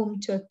 a home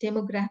to a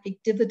demographic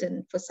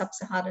dividend for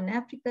sub-Saharan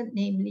Africa,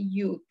 namely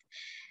youth.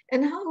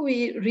 And how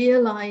we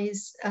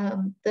realize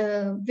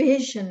the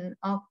vision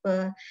of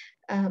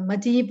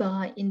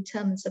Madiba in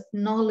terms of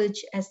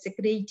knowledge as the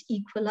great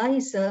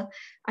equalizer,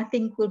 I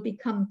think will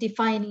become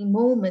defining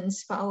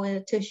moments for our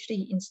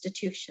tertiary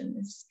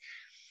institutions.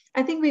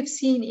 I think we've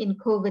seen in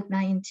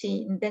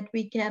COVID-19 that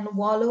we can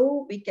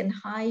wallow, we can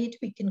hide,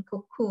 we can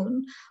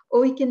cocoon,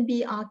 or we can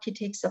be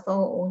architects of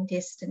our own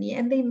destiny.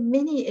 And there are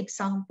many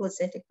examples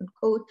that I could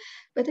quote,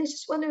 but I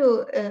just want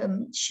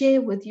to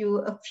share with you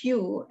a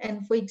few.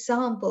 And for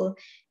example,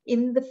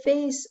 in the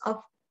face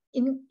of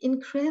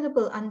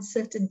incredible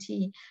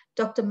uncertainty,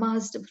 Dr.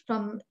 Mazda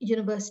from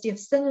University of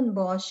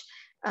Stellenbosch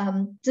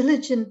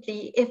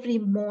diligently every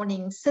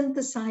morning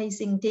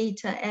synthesizing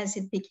data as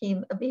it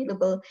became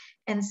available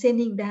and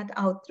sending that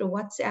out through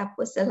WhatsApp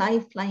was a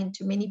lifeline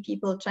to many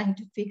people trying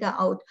to figure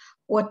out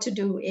what to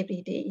do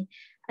every day.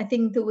 I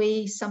think the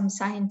way some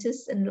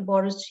scientists and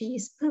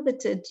laboratories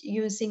pivoted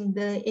using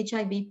the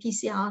HIV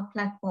PCR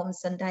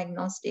platforms and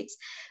diagnostics,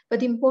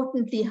 but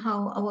importantly,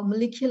 how our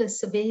molecular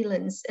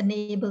surveillance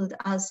enabled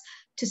us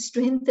to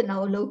strengthen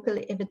our local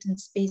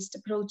evidence-based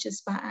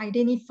approaches by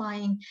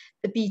identifying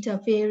the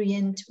beta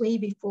variant way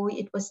before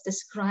it was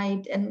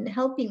described and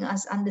helping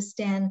us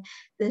understand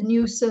the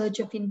new surge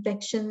of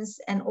infections,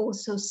 and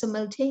also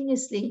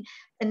simultaneously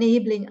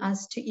enabling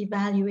us to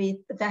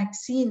evaluate the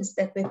vaccines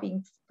that were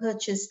being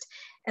purchased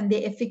and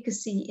their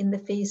efficacy in the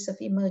face of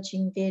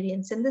emerging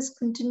variants. And this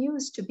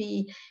continues to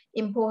be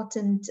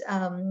important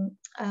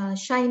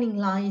shining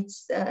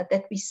lights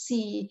that we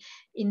see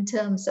in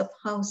terms of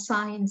how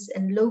science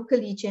and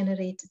locally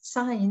generated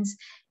science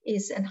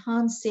is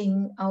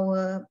enhancing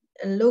our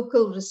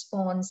local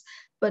response,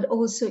 but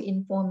also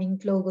informing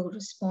global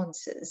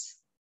responses.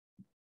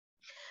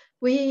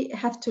 We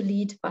have to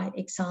lead by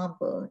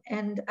example.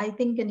 And I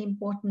think an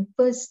important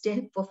first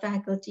step for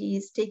faculty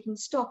is taking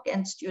stock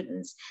and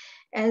students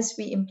as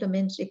we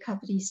implement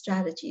recovery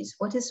strategies.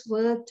 What has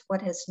worked,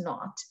 what has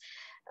not?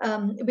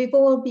 We've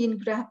all been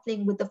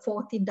grappling with the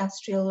fourth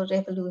industrial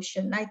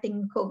revolution. I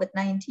think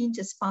COVID-19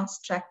 just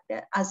fast-tracked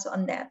us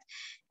on that.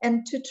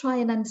 And to try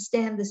and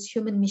understand this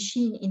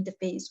human-machine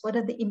interface, what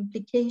are the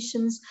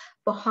implications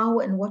for how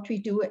and what we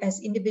do as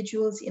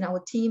individuals in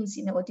our teams,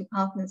 in our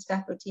departments,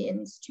 faculty, and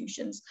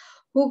institutions?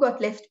 Who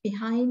got left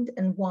behind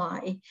and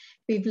why?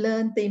 We've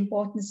learned the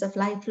importance of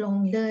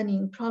lifelong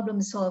learning,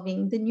 problem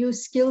solving, the new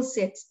skill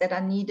sets that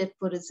are needed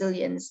for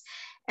resilience.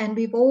 And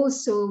we've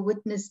also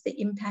witnessed the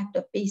impact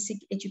of basic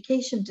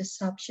education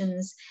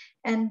disruptions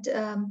and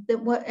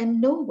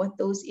know what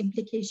those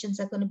implications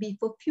are going to be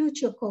for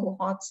future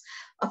cohorts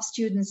of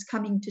students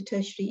coming to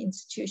tertiary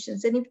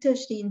institutions. And if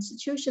tertiary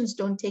institutions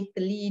don't take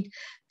the lead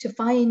to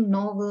find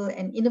novel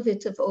and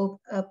innovative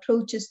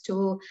approaches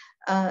to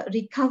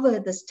recover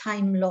this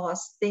time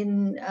lost,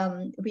 then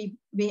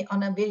we're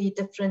on a very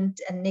different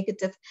and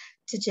negative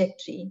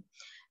trajectory.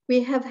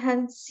 We have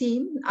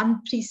seen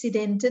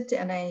unprecedented,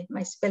 and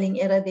my spelling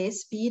error there,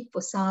 speed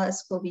for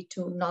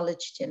SARS-CoV-2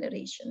 knowledge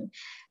generation.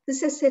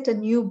 This has set a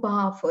new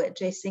bar for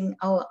addressing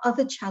our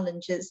other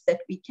challenges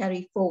that we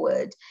carry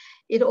forward.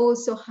 It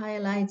also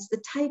highlights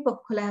the type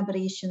of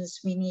collaborations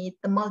we need,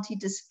 the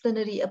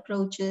multidisciplinary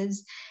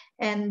approaches,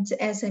 and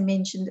as I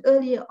mentioned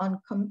earlier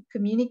on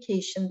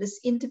communication, this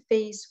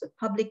interface with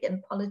public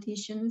and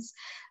politicians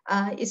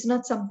is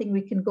not something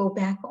we can go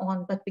back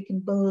on, but we can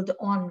build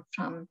on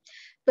from.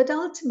 But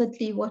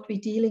ultimately, what we're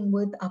dealing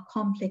with are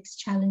complex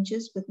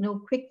challenges with no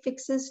quick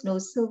fixes, no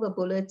silver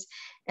bullets,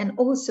 and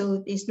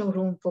also there's no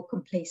room for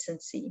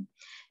complacency.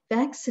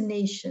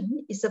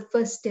 Vaccination is the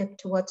first step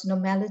towards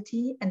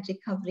normality and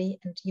recovery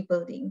and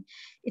rebuilding.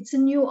 It's a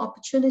new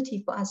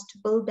opportunity for us to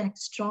build back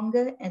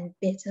stronger and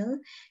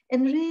better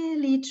and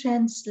really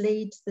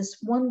translate this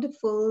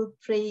wonderful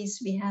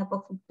phrase we have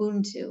of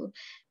Ubuntu,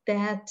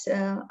 that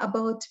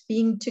about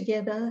being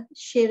together,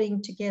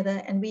 sharing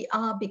together, and we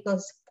are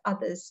because of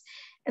others.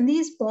 And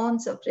these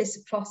bonds of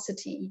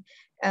reciprocity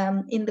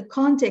in the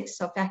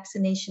context of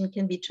vaccination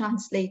can be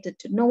translated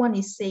to no one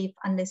is safe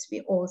unless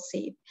we're all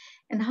safe.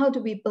 And how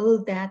do we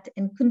build that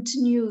and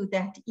continue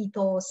that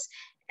ethos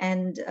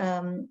and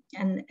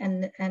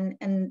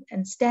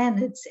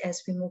standards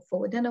as we move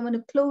forward? And I want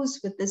to close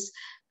with this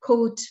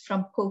quote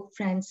from Pope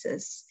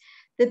Francis,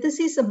 that this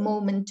is a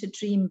moment to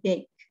dream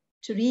big,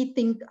 to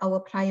rethink our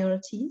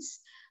priorities,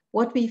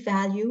 what we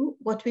value,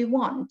 what we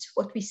want,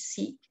 what we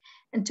seek,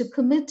 and to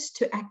commit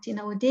to act in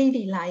our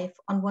daily life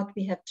on what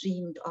we have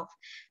dreamed of.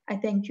 I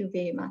thank you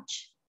very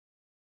much.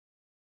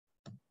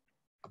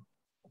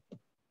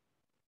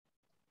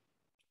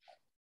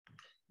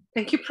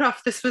 Thank you,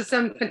 Prof. This was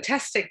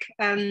fantastic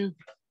and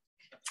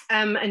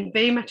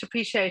very much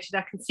appreciated.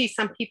 I can see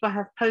some people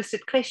have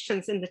posted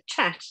questions in the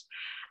chat.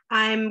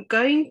 I'm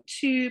going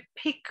to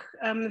pick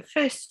the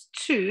first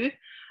two.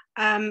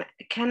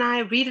 Can I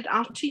read it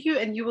out to you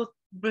and you will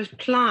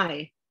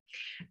reply?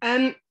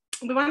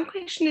 The one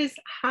question is,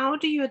 how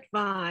do you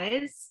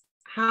advise,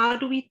 how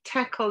do we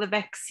tackle the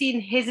vaccine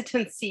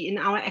hesitancy in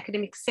our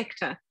academic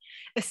sector?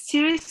 A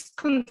serious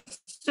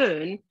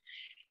concern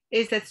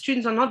is that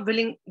students are not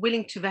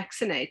willing to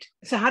vaccinate.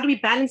 So how do we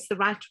balance the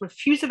right to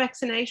refuse a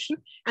vaccination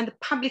and the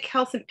public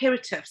health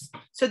imperatives?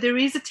 So there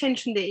is a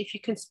tension there, if you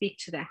can speak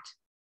to that.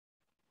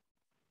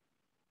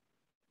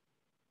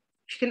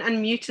 If you can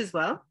unmute as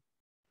well.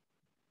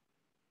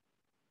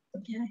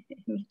 Okay,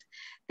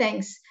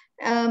 thanks.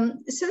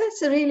 So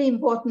that's a really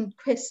important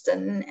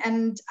question.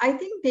 And I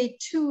think there are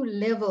two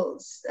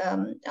levels,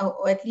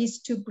 or at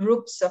least two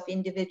groups of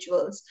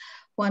individuals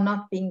who are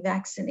not being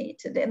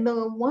vaccinated. And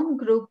the one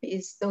group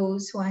is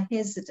those who are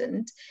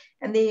hesitant,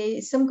 and there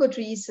are some good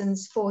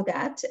reasons for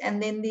that.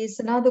 And then there's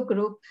another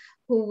group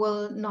who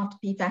will not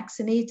be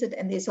vaccinated,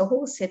 and there's a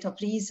whole set of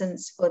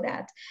reasons for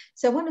that.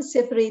 So I want to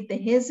separate the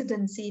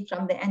hesitancy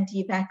from the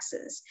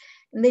anti-vaxxers.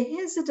 And the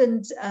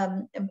hesitant,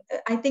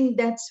 I think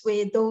that's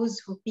where those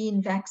who've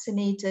been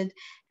vaccinated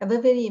have a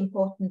very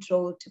important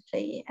role to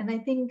play. And I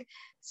think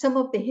some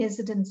of the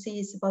hesitancy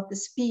is about the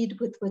speed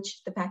with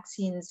which the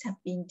vaccines have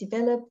been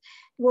developed,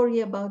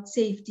 worry about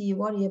safety,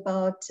 worry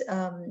about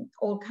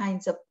all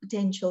kinds of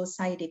potential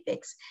side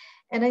effects.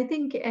 And I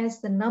think as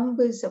the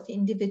numbers of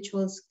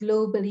individuals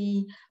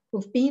globally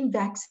who've been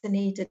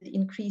vaccinated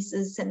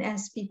increases, and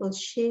as people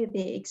share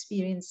their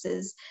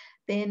experiences,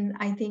 then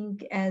I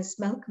think, as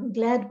Malcolm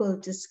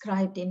Gladwell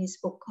described in his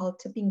book called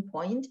Tipping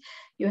Point,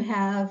 you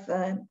have,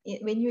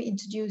 when you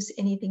introduce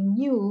anything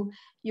new,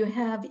 you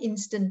have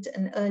instant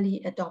and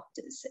early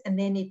adopters, and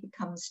then it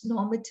becomes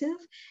normative,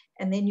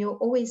 and then you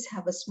always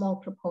have a small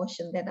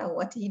proportion that are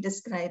what he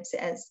describes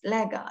as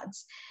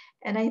laggards.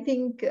 And I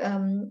think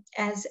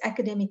as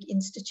academic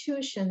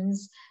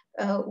institutions,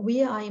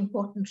 we are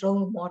important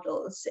role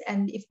models.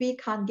 And if we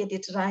can't get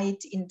it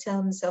right in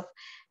terms of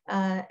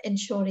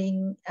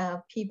ensuring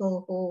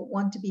people who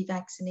want to be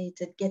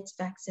vaccinated gets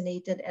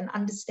vaccinated and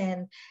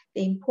understand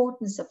the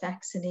importance of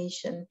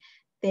vaccination,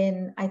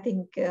 then I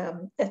think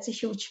that's a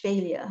huge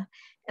failure.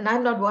 And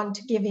I'm not one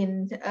to give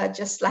in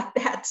just like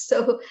that.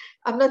 So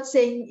I'm not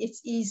saying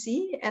it's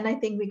easy, and I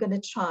think we're going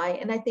to try.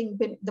 And I think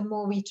the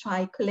more we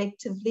try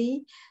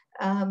collectively,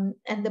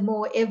 and the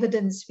more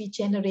evidence we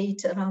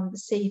generate around the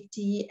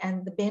safety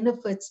and the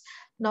benefits,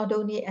 not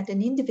only at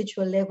an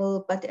individual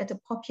level, but at a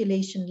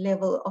population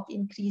level of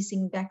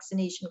increasing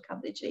vaccination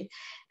coverage rate.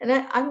 And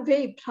I'm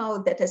very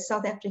proud that as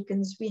South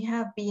Africans, we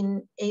have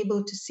been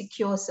able to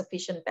secure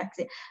sufficient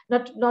vaccine.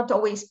 Not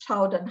always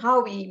proud on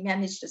how we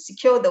managed to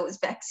secure those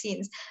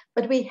vaccines,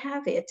 but we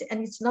have it.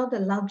 And it's not a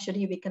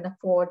luxury we can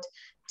afford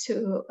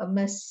to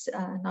miss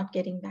not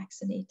getting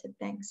vaccinated.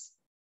 Thanks.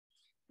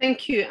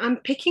 Thank you. I'm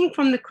picking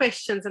from the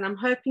questions, and I'm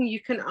hoping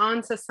you can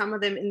answer some of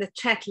them in the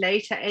chat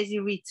later as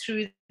you read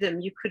through them.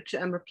 You could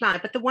reply.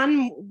 But the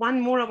one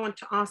more I want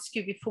to ask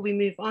you before we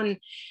move on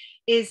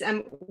is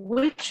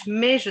which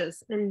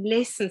measures and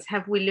lessons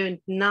have we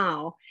learned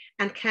now,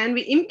 and can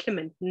we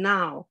implement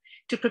now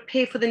to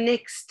prepare for the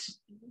next,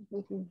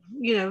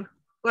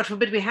 God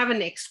forbid we have a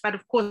next, but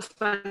of course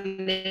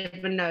one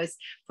never knows,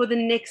 for the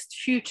next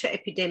future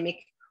epidemic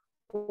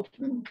or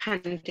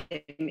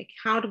pandemic?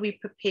 How do we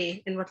prepare,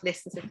 and what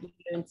lessons have we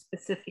learned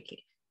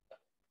specifically?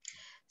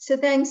 So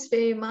thanks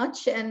very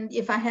much. And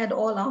if I had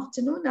all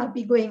afternoon, I'll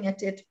be going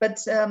at it. But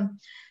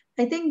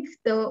I think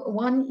the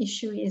one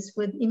issue is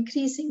with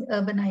increasing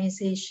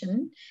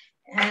urbanization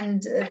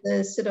and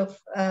the sort of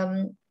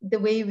the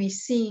way we're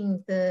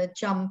seeing the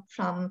jump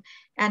from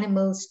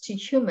animals to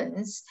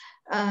humans,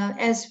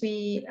 as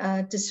we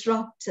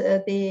disrupt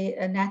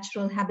their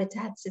natural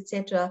habitats,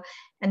 etc.,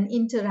 and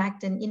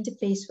interact and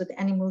interface with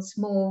animals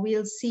more,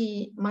 we'll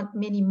see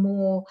many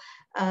more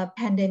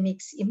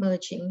pandemics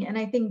emerging. And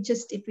I think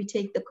just if we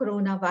take the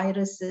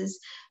coronaviruses,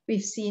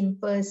 we've seen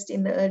first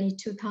in the early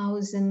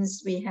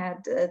 2000s, we had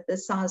the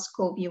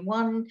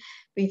SARS-CoV-1.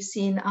 We've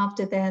seen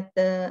after that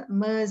the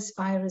MERS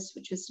virus,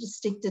 which was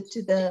restricted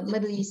to the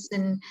Middle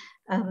Eastern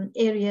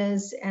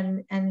areas,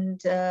 and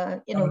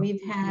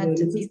we've had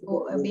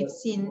we've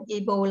seen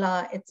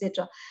Ebola,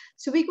 etc.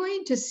 So we're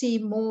going to see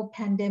more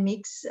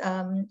pandemics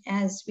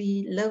as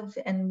we live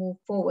and move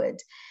forward.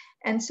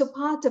 And so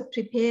part of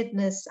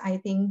preparedness, I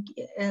think,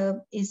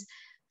 is,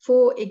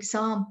 for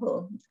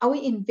example, our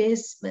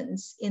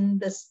investments in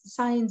the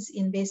science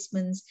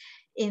investments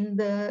in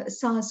the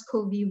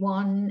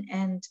SARS-CoV-1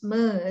 and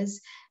MERS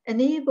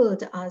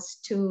enabled us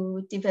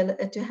to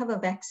have a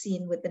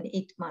vaccine within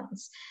 8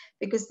 months,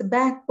 because the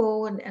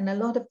backbone and a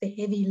lot of the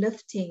heavy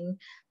lifting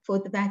for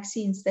the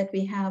vaccines that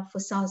we have for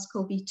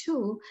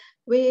SARS-CoV-2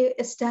 were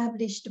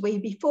established way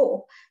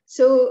before.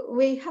 So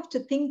we have to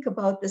think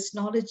about this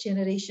knowledge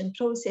generation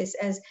process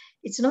as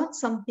it's not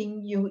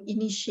something you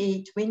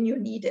initiate when you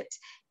need it.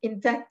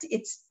 In fact,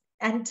 it's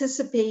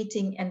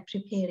anticipating and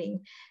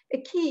preparing.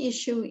 A key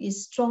issue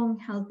is strong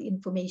health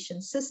information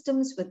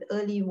systems with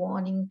early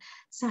warning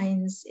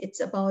signs. It's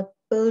about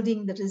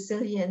building the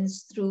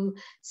resilience through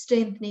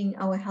strengthening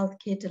our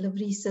healthcare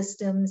delivery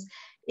systems.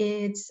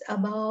 It's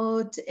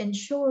about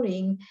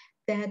ensuring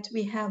that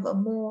we have a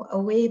more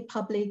aware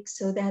public,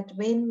 so that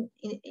when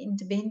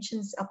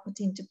interventions are put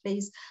into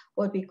place,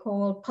 what we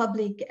call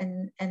public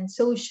and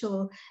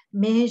social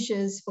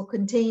measures for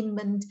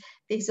containment,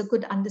 there's a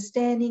good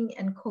understanding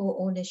and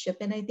co-ownership.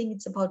 And I think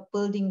it's about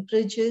building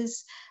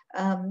bridges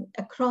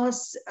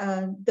across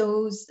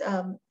those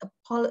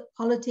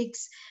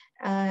politics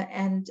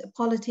and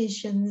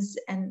politicians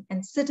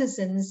and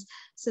citizens,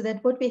 so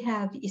that what we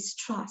have is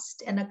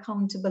trust and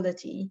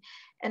accountability.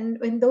 And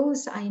when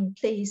those are in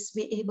place,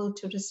 we're able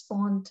to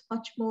respond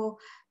much more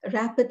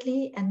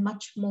rapidly and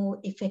much more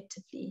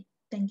effectively.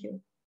 Thank you.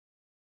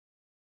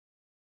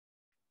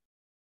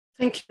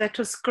 Thank you, that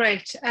was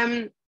great.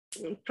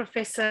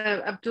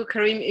 Professor Abdool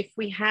Karim, if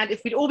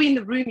we'd all be in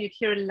the room, you'd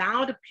hear a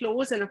loud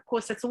applause. And of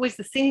course, that's always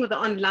the thing with the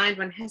online,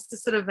 one has to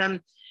sort of,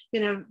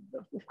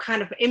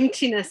 kind of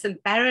emptiness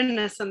and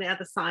barrenness on the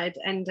other side.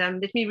 And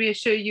let me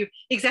reassure you,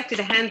 exactly,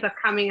 the hands are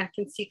coming, I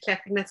can see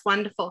clapping, that's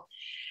wonderful.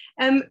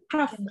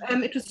 Prof,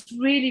 it was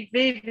really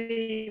very,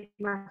 very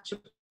much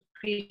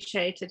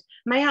appreciated.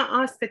 May I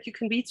ask that you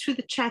can read through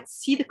the chat,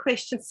 see the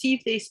questions, see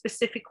if there's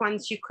specific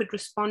ones you could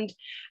respond.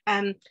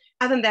 Other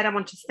than that, I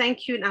want to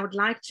thank you, and I would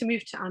like to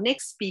move to our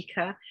next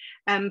speaker,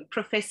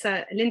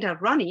 Professor Linda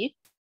Ronnie,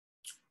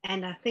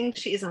 and I think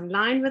she is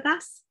online with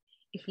us.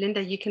 If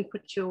Linda, you can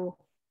put your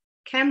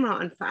camera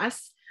on for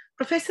us.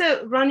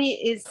 Professor Ronnie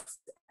is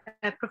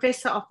a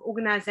Professor of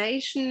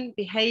Organization,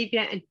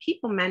 Behavior and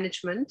People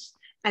Management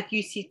at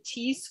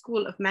UCT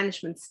School of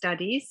Management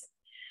Studies.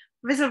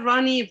 Professor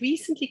Ronnie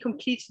recently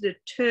completed a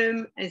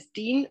term as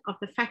Dean of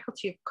the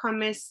Faculty of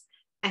Commerce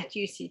at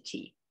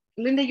UCT.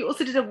 Linda, you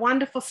also did a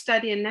wonderful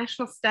study, a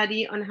national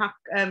study on how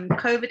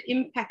COVID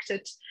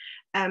impacted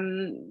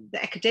the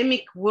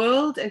academic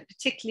world, and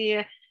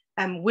particularly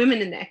women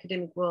in the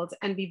academic world.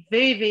 And we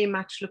very, very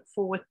much look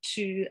forward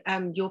to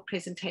your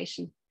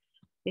presentation.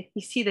 Let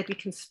me see that we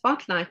can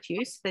spotlight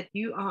you so that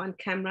you are on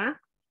camera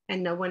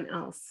and no one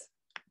else.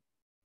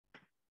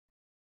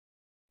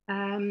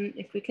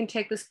 If we can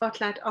take the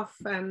spotlight off,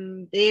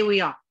 there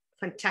we are.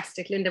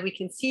 Fantastic, Linda, we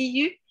can see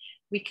you.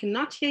 We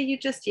cannot hear you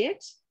just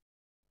yet.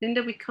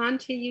 Linda, we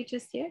can't hear you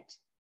just yet.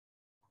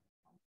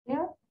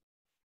 Yeah.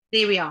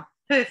 There we are,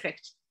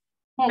 perfect.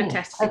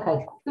 Fantastic.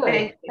 Okay,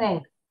 good,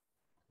 thanks.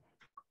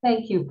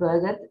 Thank you,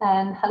 Birgit,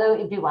 and hello,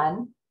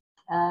 everyone.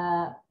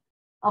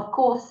 Of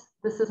course,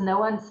 this is no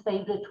one's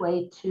favorite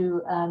way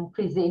to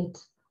present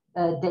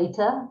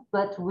data,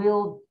 but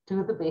we'll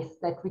do the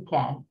best that we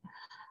can.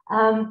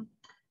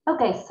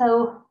 Okay,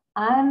 so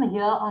I'm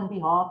here on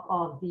behalf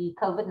of the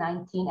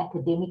COVID-19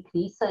 Academic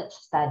Research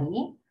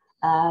Study,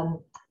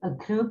 a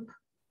group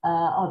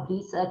of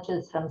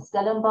researchers from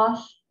Stellenbosch,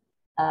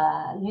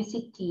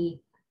 UCT,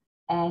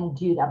 and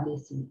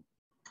UWC,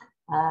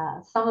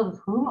 some of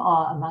whom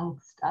are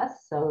amongst us,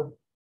 so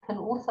can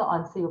also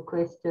answer your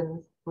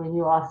questions when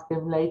you ask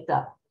them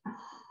later.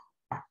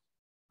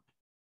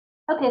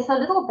 Okay, so a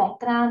little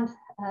background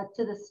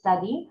to the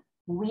study.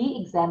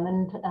 We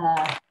examined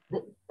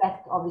the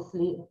impact,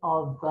 obviously,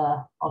 of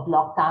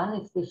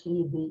lockdown,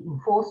 especially the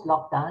enforced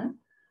lockdown,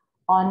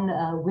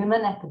 on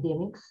women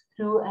academics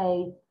through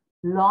a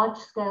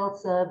large-scale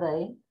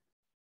survey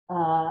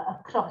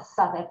across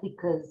South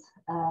Africa's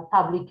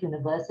public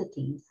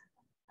universities.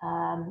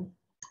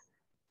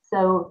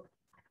 So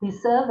the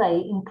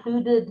survey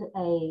included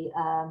a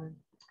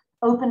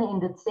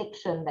open-ended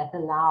section that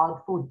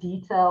allowed for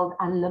detailed,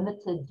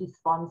 unlimited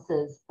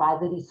responses by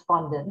the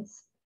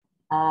respondents,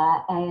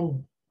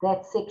 and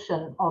that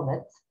section of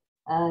it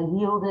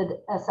yielded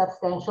a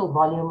substantial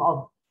volume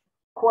of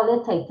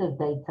qualitative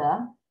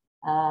data,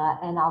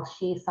 and I'll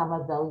share some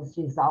of those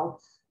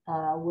results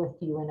with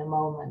you in a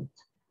moment.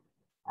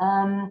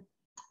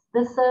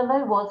 The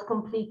survey was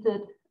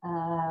completed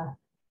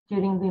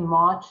during the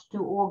March to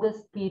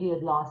August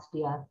period last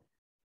year,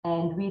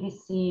 and we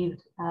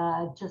received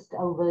just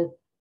over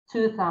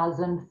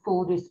 2,000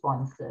 full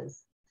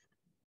responses.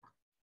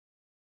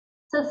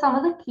 So some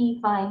of the key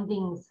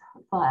findings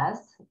for us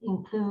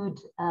include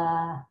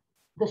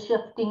the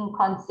shifting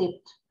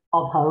concept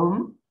of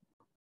home,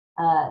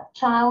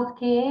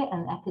 childcare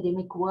and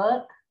academic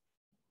work,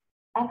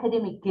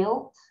 academic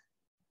guilt,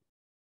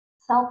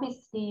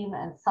 self-esteem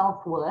and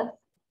self-worth,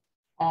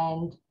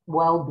 and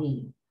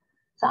well-being.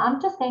 So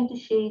I'm just going to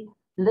share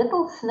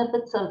little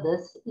snippets of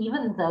this,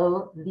 even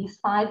though these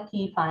 5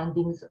 key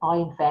findings are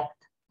in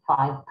fact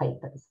 5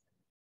 papers.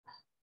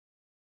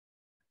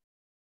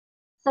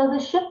 So the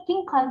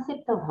shifting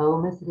concept of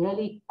home is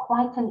really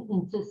quite an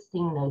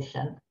interesting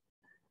notion,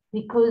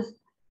 because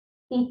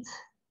it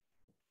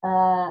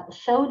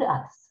showed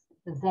us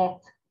that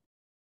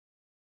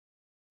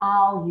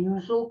our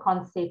usual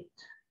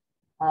concept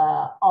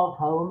of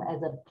home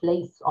as a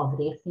place of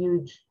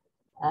refuge,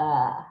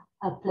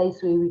 a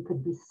place where we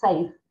could be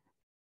safe,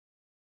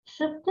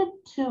 shifted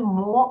to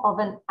more of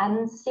an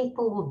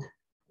unsettled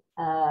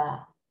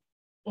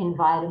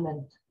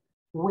environment,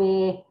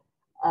 where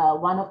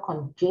one of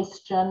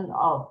congestion,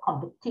 of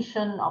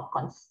competition, of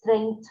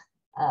constraint,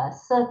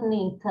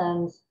 certainly in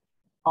terms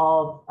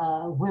of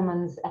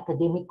women's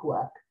academic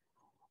work.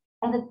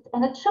 And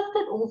it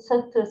shifted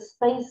also to a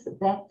space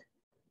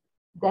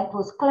that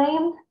was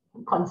claimed,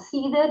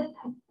 conceded,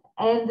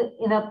 and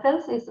in a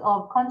process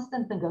of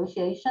constant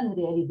negotiation,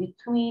 really,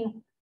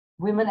 between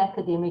women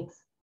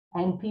academics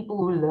and people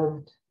who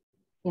lived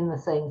in the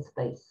same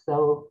space,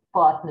 so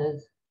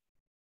partners,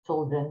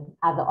 children,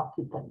 other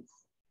occupants.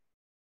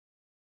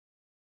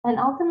 And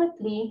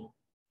ultimately,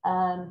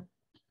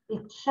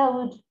 it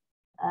showed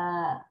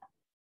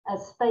a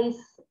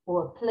space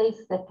or a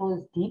place that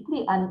was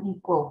deeply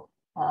unequal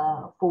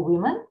for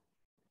women,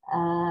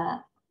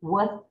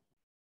 with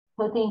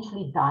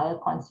potentially dire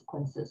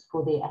consequences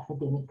for their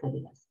academic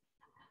careers.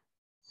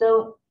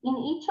 So in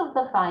each of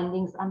the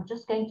findings, I'm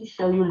just going to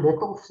show you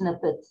little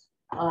snippets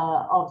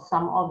of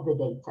some of the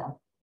data.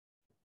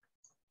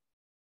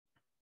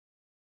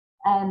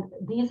 And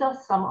these are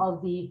some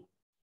of the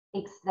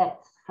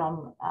extracts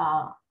from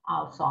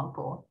our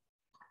sample.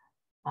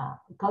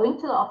 Going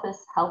to the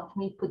office helped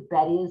me put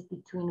barriers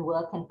between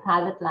work and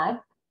private life.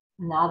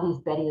 Now these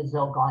barriers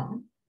are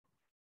gone.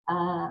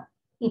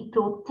 It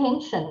brought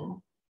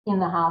tension in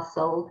the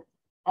household,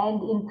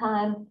 and in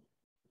time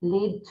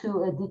led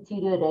to a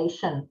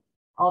deterioration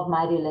of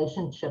my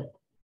relationship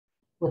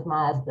with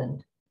my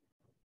husband,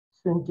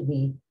 soon to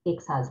be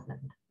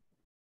ex-husband.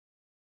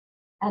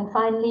 And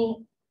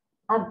finally,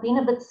 I've been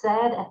a bit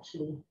sad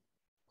actually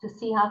to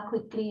see how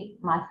quickly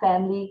my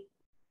family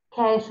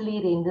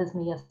casually renders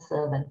me a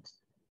servant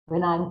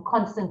when I'm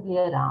constantly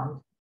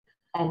around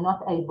and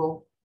not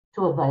able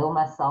to avail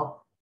myself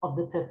of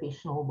the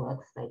professional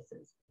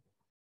workspaces.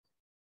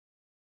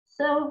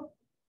 So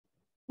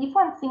if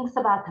one thinks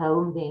about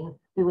home, then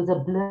there was a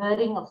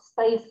blurring of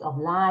space, of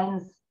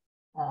lines,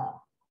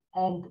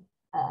 and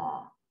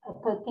a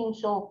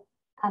potential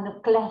kind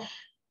of clash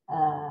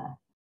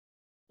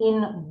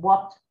in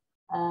what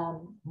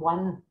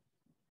one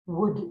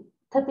would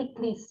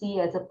typically see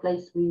as a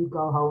place where you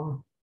go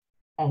home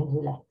and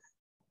relax.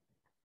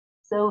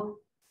 So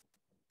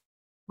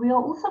we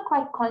are also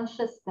quite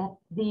conscious that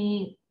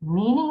the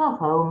meaning of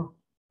home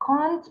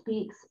can't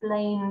be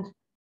explained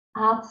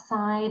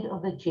outside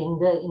of the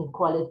gender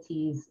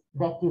inequalities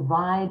that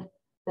divide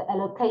the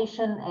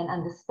allocation and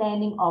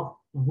understanding of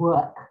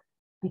work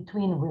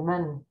between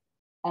women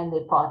and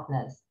their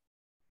partners.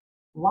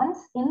 Once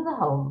in the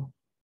home,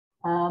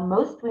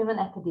 most women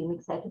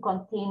academics had to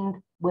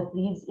contend with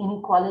these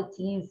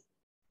inequalities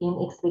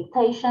in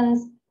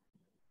expectations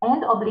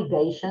and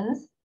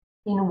obligations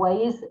in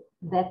ways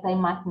that they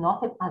might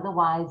not have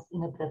otherwise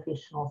in a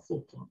professional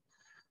setting.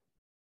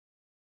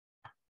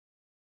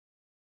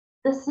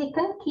 The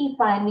second key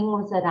finding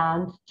was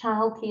around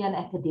childcare and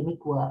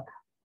academic work.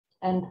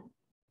 And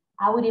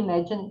I would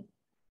imagine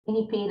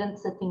any parent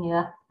sitting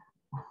here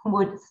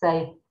would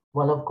say,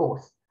 well, of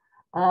course.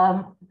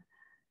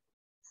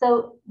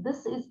 So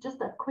this is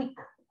just a quick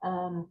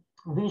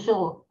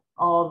visual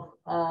of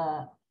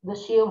the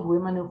share of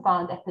women who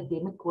found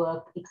academic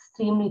work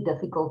extremely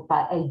difficult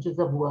by ages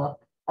of work,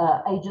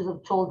 ages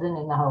of children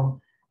in the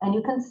home. And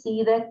you can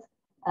see that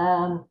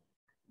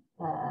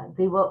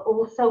there were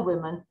also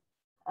women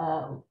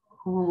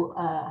who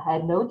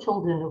had no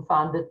children who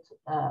found it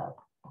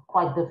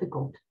quite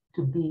difficult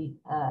to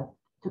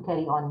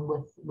carry on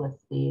with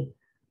the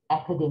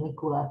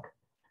academic work.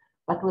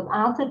 But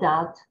without a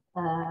doubt,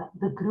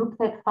 the group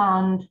that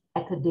found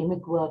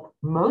academic work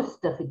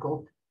most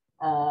difficult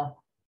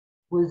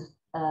was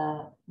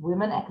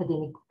women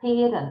academic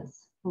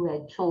parents who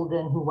had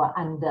children who were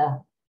under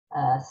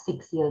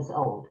 6 years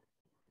old.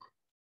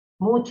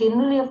 More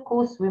generally, of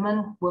course,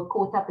 women were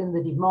caught up in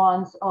the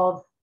demands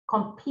of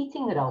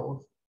competing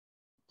roles: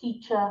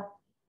 teacher,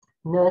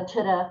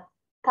 nurturer,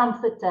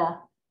 comforter,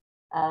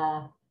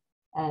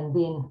 and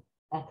then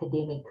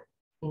academic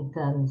in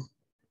terms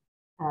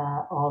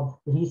of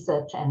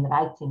research and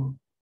writing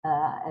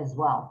as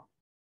well.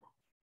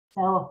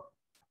 So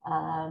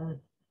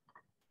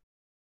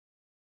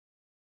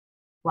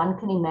one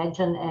can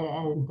imagine,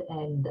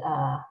 and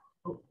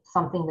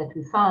something that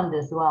we found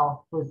as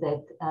well was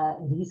that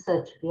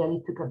research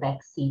really took a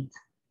back seat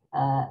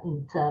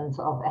in terms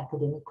of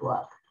academic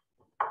work.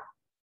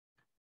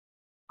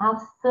 Our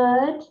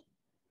third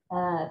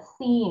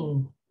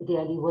theme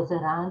really was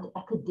around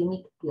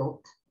academic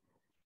guilt.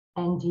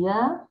 And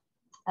here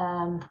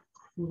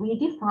we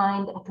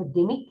defined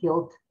academic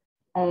guilt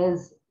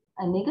as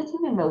a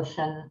negative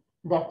emotion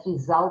that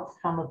results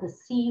from a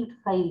perceived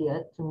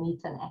failure to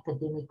meet an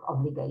academic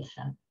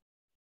obligation.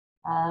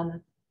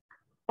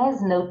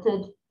 As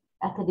noted,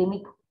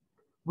 academic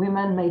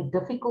women made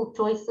difficult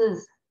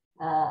choices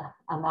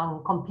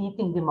among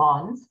competing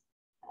demands,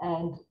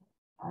 and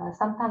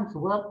sometimes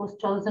work was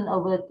chosen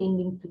over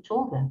attending to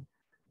children,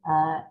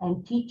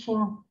 and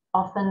teaching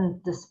often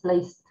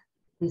displaced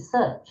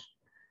research.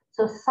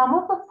 So some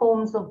of the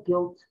forms of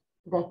guilt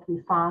that we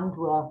found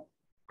were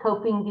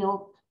coping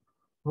guilt,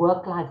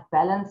 work-life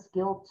balance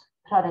guilt,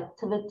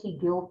 productivity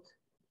guilt,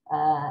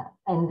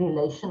 and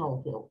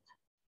relational guilt.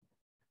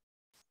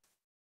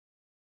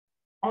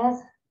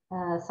 As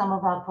some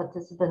of our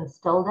participants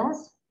told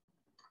us,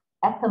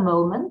 at the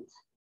moment,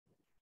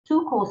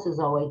 2 courses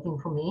are waiting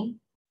for me,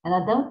 and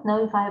I don't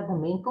know if I have the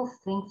mental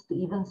strength to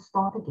even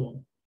start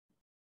again.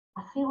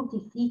 I feel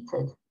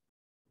defeated,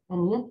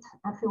 and yet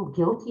I feel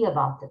guilty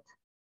about it,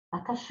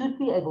 like I should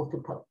be able to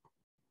cope.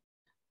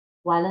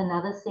 While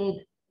another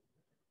said,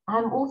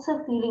 I'm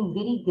also feeling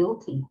very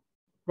guilty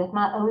that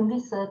my own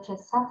research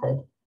has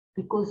suffered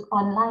because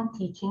online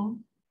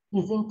teaching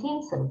is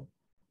intensive.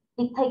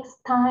 It takes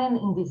time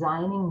in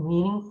designing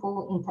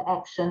meaningful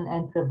interaction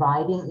and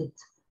providing it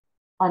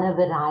on a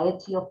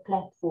variety of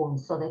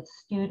platforms so that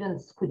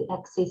students could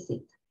access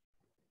it,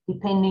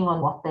 depending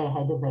on what they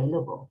had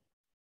available.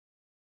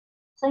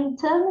 So in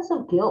terms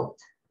of guilt,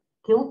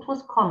 guilt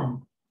was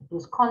common, it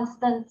was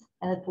constant,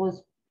 and it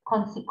was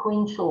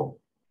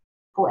consequential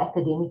for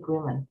academic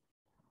women.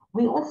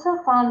 We also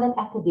found that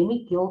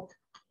academic guilt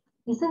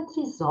isn't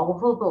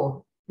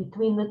resolvable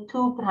between the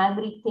 2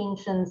 primary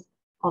tensions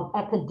of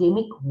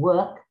academic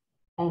work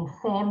and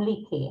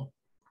family care.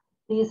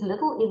 There is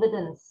little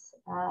evidence,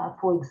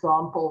 for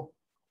example,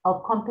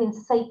 of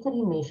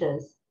compensatory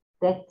measures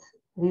that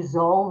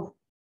resolve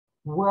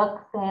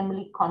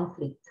work-family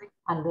conflict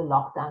under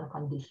lockdown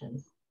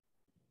conditions.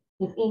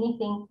 If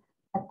anything,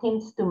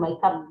 attempts to make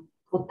up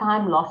for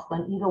time lost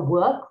on either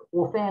work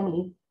or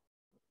family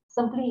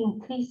simply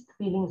increased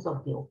feelings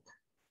of guilt.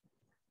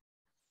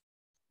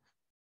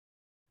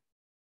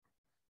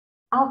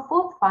 Our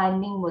 4th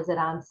finding was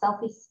around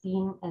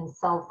self-esteem and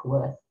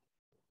self-worth.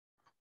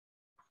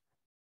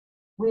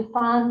 We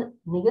found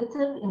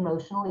negative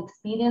emotional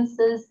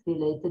experiences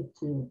related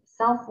to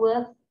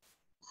self-worth,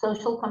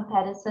 social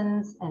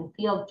comparisons, and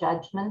fear of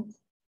judgment,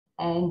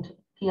 and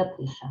peer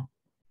pressure.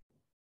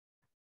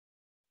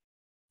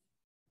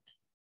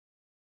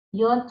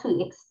 Here are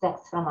two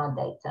extracts from our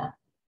data.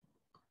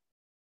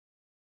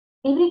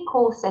 Every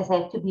course has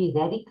had to be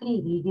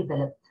radically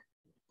redeveloped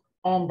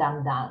and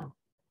dumbed down,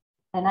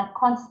 and I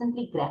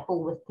constantly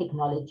grapple with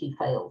technology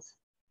fails.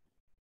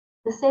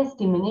 This has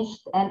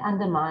diminished and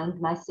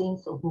undermined my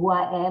sense of who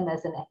I am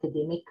as an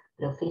academic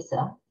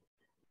professor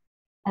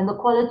and the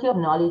quality of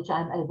knowledge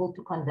I'm able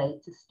to convey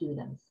to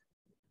students.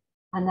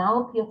 I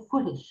now appear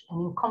foolish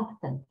and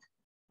incompetent,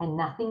 and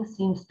nothing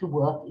seems to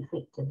work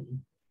effectively.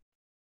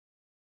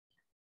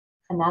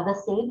 Another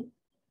said,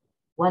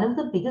 one of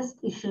the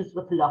biggest issues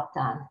with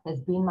lockdown has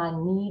been my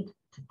need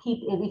to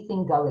keep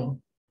everything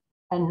going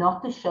and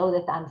not to show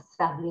that I'm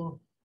struggling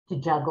to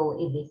juggle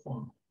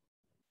everything.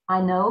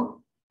 I know,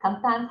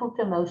 come time for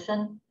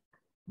promotion,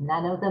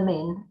 none of the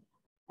men,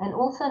 and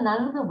also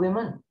none of the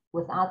women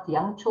without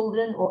young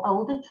children or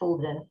older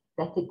children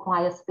that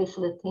require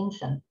special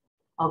attention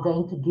are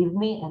going to give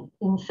me an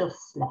inch of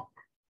slack.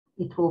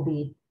 It will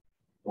be,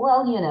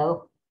 well, you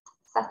know,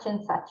 such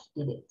and such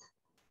did it.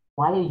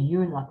 Why are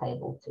you not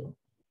able to?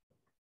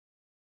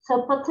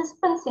 So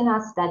participants in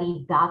our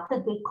study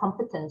doubted their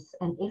competence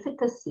and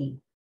efficacy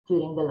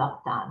during the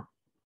lockdown.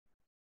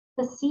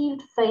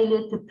 Perceived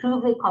failure to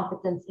prove their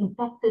competence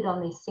impacted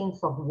on their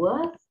sense of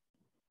worth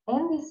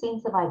and their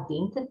sense of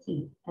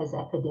identity as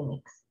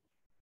academics.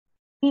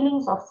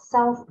 Feelings of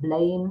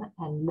self-blame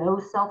and low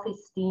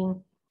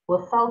self-esteem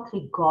were felt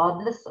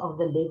regardless of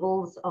the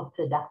levels of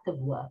productive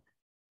work,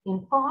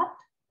 in part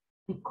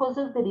because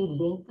of the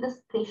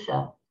relentless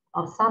pressure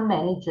of some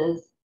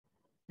managers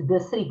to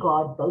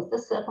disregard both the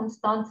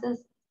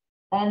circumstances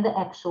and the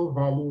actual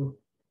value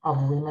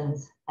of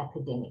women's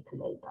academic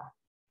labor.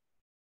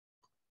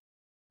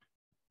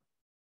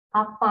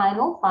 Our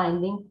final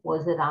finding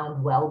was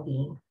around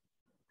well-being.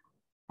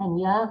 And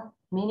here,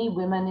 many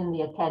women in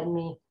the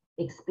academy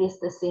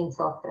expressed a sense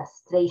of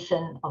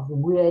frustration, of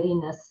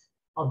weariness,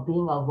 of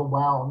being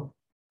overwhelmed,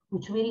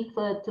 which we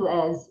refer to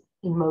as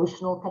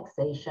emotional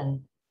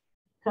taxation,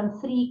 from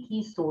three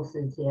key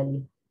sources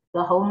really: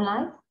 the home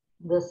life,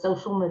 the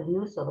social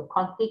milieu, so the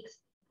context,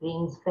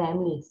 friends,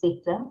 family,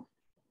 etc.,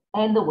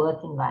 and the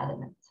work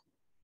environment.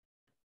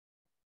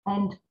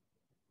 And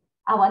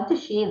I want to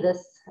share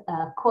this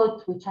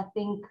quote, which I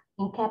think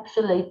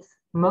encapsulates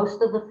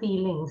most of the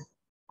feelings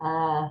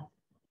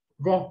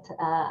that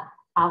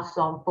our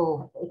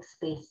sample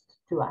expressed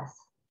to us.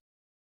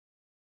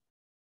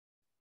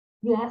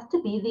 You have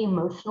to be the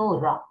emotional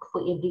rock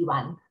for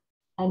everyone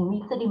and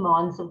meet the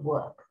demands of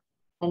work.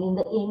 And in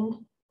the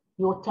end,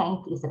 your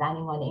tank is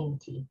running on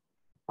empty.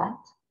 But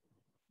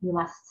you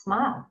must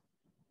smile.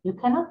 You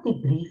cannot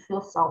debrief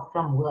yourself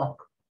from work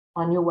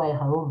on your way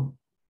home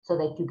so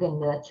that you can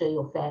nurture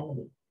your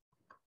family.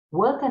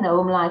 Work and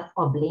home life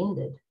are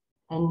blended,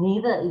 and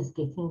neither is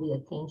getting the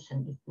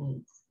attention it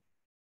needs.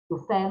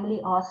 Your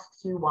family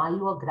asks you why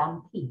you are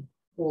grumpy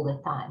all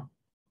the time,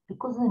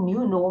 because the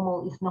new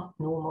normal is not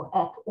normal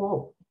at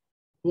all.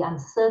 The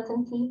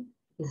uncertainty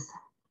is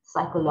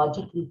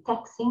psychologically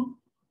taxing,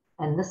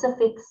 and this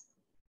affects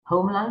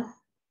home life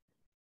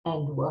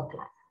and work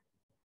life.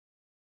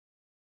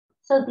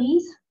 So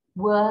these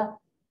were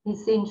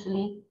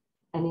essentially,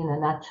 and in a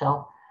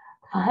nutshell,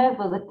 5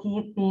 of the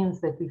key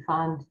themes that we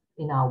found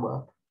in our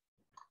work.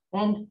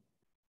 And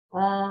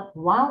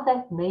while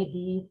that may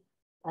be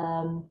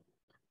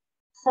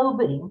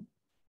sobering,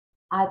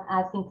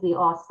 I think there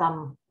are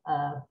some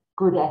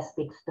good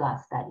aspects to our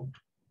study.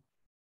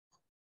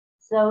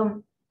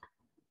 So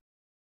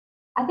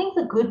I think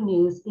the good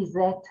news is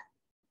that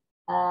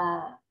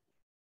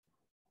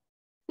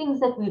things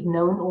that we've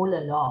known all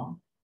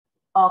along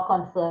are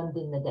confirmed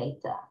in the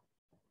data.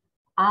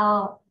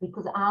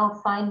 Because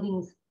our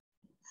findings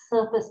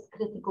surfaced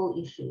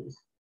critical issues.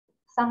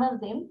 Some of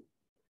them,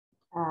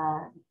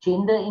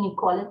 gender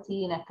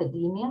inequality in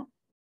academia,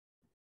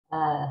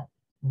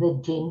 the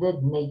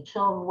gendered nature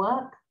of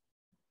work,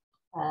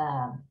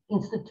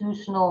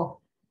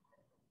 institutional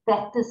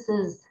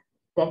practices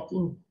that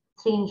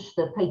entrench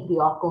the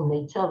patriarchal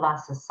nature of our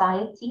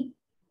society,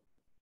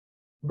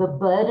 the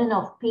burden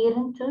of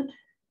parenthood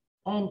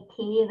and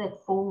care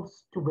that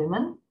falls to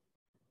women.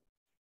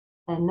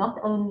 And not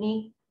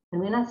only,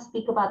 and when I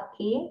speak about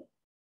care,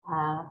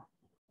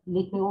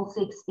 let me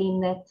also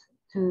extend that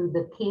to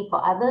the care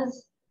for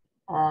others,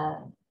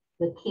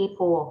 the care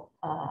for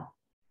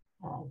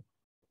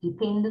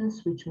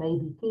dependents, which may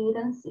be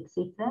parents,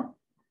 etc.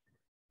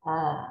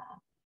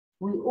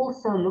 We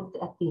also looked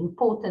at the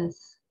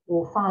importance,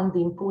 or found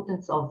the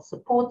importance of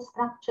support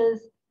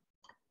structures.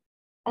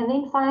 And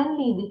then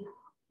finally,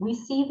 we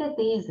see that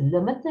there is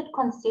limited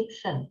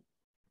conception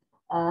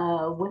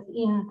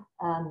within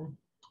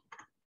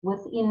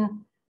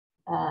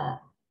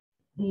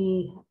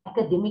the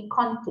academic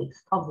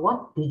context of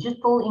what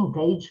digital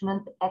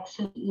engagement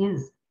actually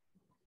is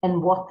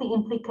and what the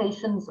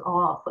implications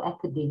are for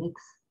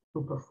academics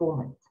who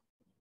perform it.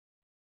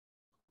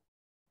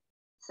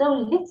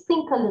 So let's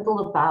think a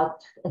little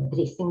about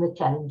addressing the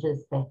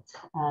challenges that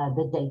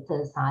the data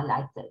has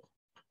highlighted.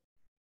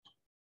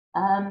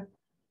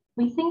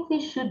 We think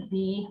there should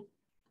be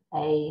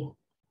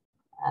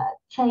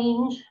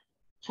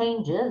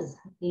changes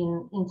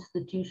in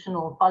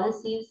institutional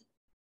policies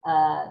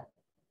to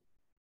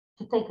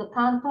take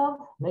account of,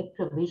 make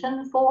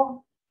provision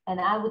for, and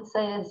I would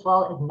say as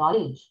well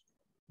acknowledge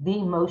the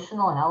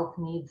emotional health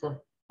needs of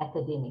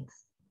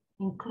academics,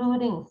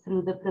 including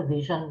through the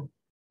provision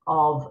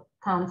of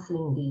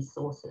counseling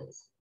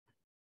resources.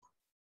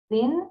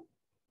 Then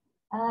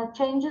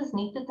changes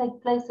need to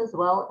take place as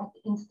well at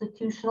the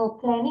institutional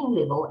planning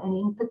level, and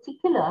in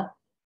particular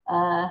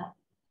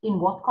in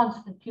what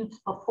constitutes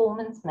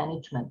performance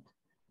management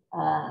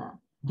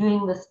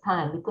during this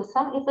time, because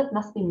some effort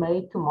must be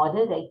made to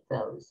moderate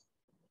those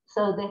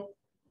so that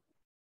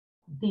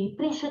the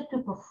pressure to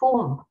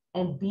perform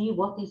and be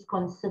what is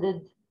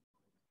considered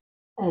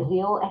a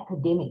real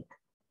academic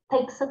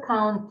takes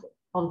account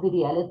of the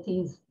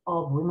realities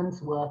of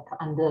women's work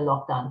under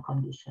lockdown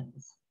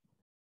conditions.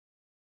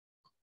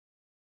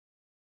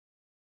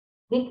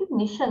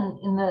 Recognition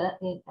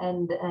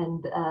and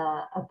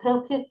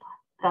appropriate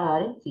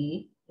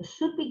priority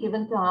should be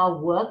given to how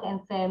work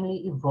and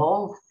family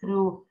evolve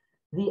through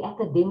the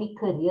academic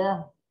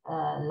career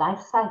life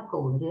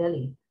cycle,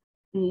 really.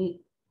 The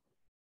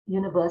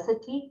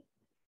university,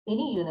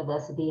 any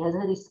university, has a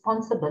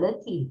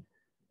responsibility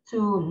to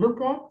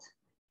look at,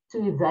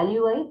 to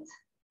evaluate,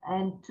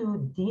 and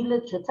to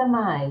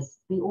delegitimize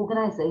the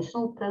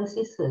organizational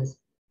processes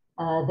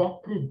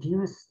that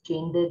produce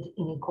gendered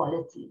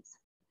inequalities.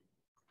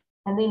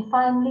 And then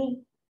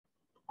finally,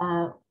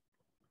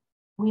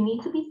 we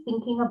need to be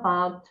thinking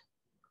about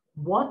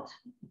what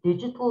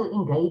digital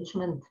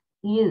engagement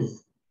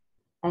is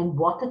and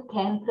what it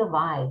can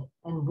provide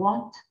and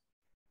what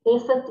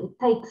effort it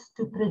takes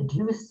to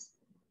produce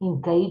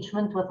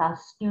engagement with our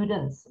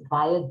students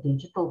via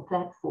digital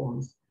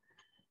platforms,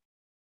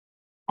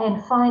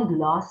 and find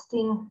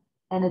lasting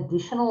and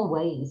additional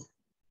ways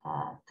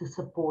to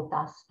support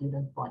our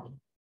student body.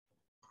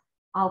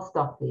 I'll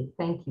stop there.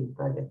 Thank you,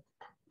 Birgit.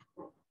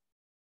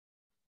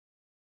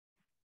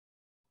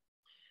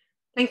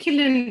 Thank you,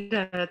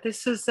 Linda.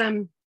 This was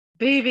very,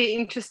 very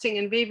interesting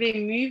and very,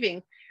 very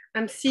moving.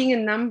 I'm seeing a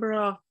number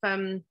of,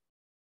 let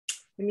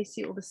me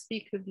see all the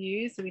speaker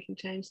views so we can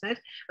change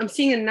that. I'm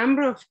seeing a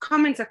number of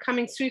comments are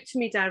coming through to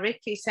me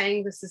directly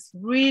saying this is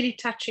really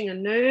touching a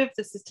nerve,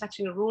 this is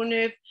touching a raw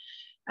nerve.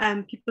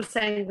 People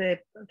saying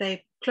they're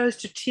close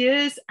to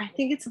tears. I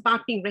think it's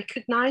about being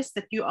recognized,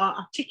 that you are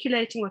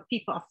articulating what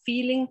people are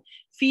feeling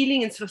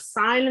in sort of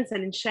silence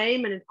and in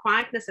shame and in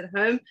quietness at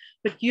home,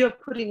 but you're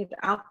putting it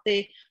out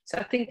there. So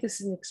I think this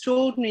is an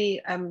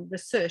extraordinary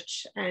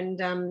research, and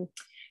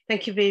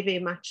thank you very, very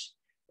much.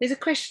 There's a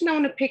question I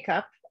want to pick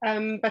up,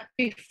 but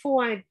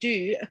before I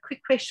do, a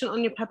quick question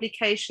on your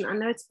publication. I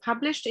know it's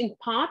published in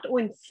part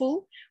or in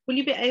full. Will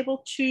you be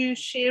able to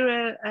share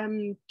a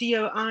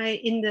DOI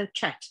in the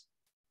chat?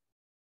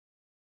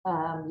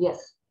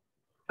 Yes.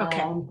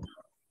 Okay.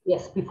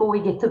 Yes, before we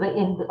get to the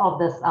end of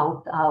this,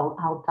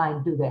 I'll try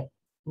and do that.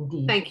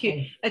 Indeed. Thank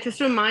you. Just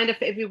a reminder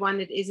for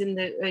everyone, it is in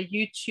the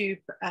YouTube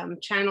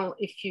channel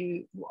if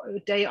you,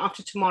 day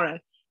after tomorrow,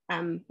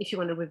 if you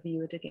want to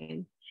review it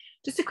again.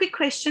 Just a quick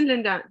question,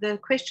 Linda. The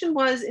question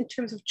was in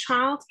terms of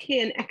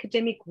childcare and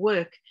academic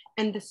work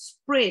and the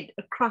spread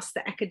across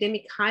the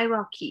academic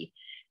hierarchy.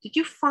 Did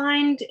you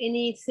find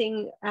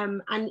anything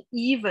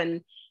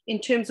uneven in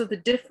terms of the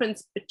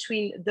difference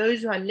between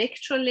those who are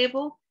lecturer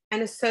level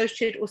and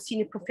associate or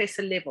senior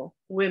professor level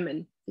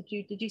women?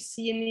 Did you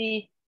see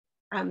any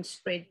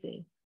spread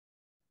there?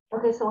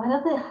 Okay, so one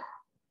of the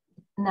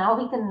now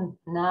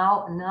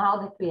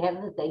that we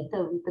have the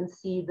data, we can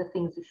see the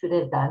things we should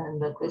have done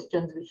and the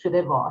questions we should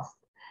have asked.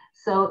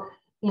 So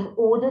in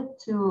order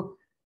to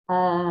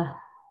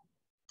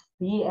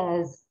be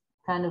as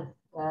kind of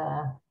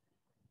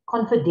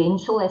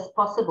confidential as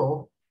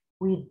possible,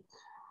 we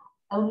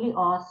only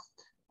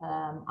asked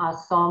our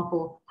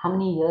sample how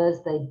many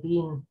years they'd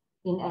been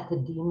in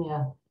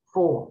academia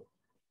for,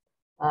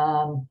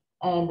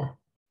 and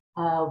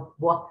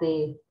what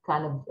their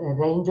kind of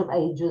range of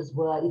ages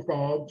were if they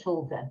had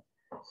children.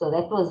 So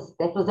that was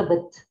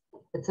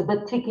it's a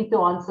bit tricky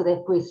to answer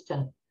that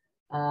question,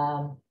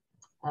 Birgit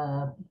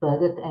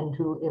and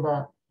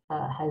whoever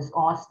has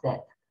asked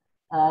that.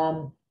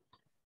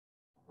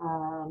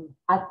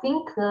 I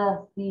think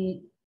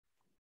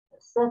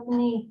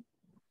certainly,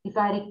 if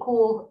I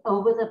recall,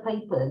 over the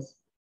papers,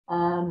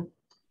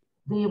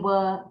 there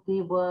were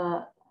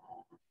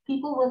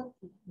people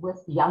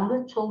with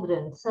younger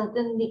children,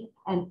 certainly,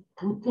 and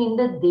who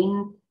tended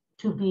then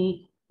to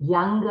be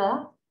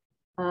younger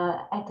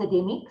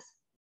academics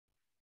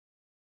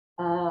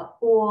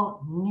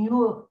or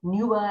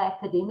newer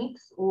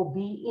academics, or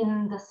be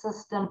in the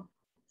system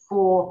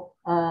for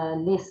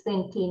less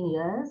than 10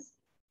 years.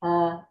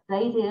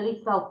 They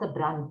really felt the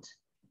brunt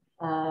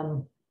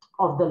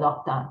of the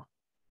lockdown.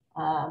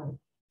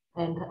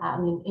 And I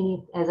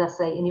mean, as I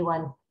say,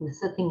 anyone who's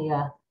sitting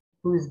here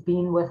who's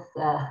been with,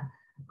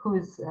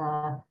 who's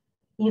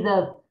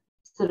either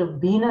sort of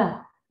been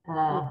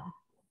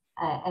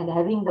and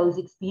having those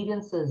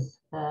experiences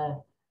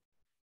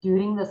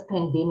during this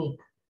pandemic,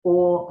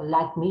 or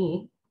like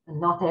me,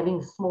 not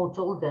having small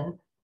children,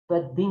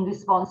 but being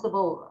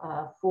responsible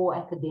for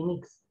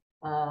academics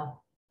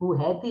who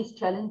had these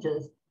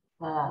challenges,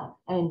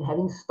 and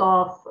having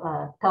staff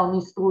tell me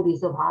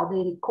stories of how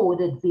they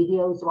recorded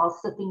videos while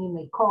sitting in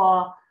their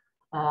car,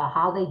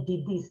 how they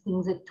did these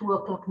things at 2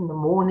 o'clock in the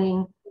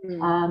morning.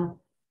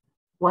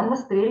 One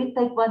must really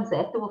take one's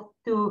hat off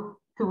to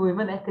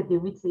women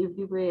academics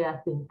everywhere, I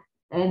think.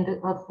 And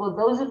for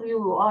those of you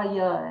who are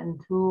here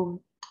and who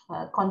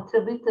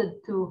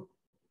contributed to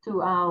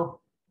our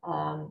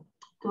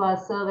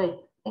survey,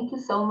 thank you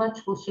so much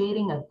for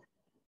sharing it.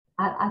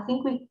 I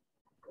think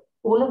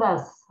all of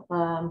us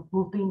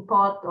who've been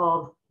part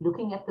of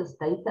looking at this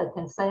data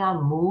can say how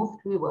moved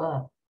we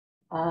were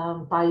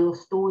by your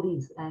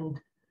stories. And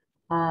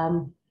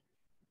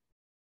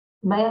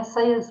may I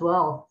say as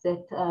well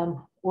that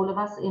all of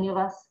us, any of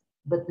us,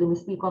 but let me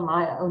speak on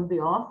my own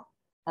behalf,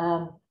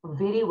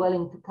 very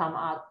willing to come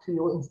out to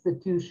your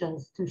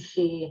institutions to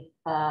share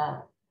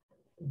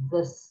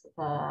this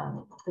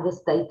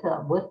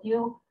data with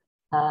you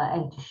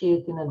and to share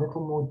it in a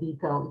little more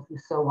detail if you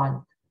so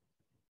want.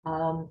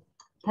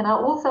 Can I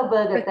also,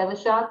 Birgit, have a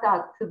shout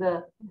out to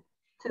the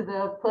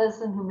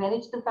person who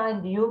managed to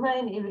find humor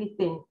in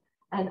everything,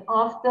 and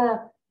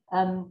after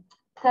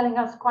telling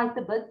us quite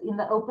a bit in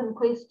the open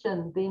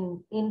question,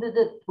 then ended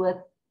it with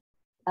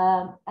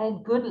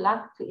and good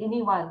luck to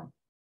anyone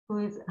who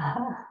is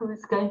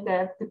going to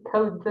have to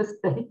code this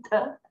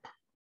data.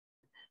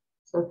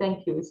 So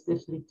thank you,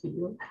 especially to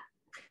you.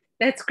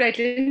 That's great,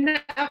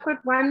 Linda. I've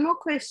got one more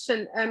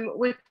question,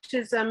 which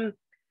is, sorry,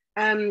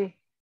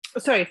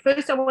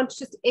 first I want to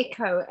just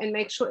echo and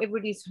make sure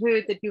everybody's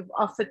heard that you've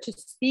offered to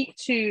speak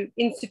to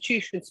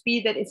institutions,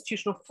 be that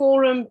institutional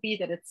forum, be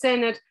that at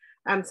Senate.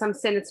 Some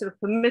Senates sort of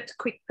permit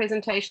quick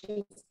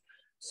presentations.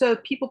 So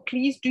people,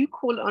 please do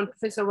call on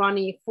Professor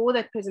Ronnie for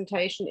that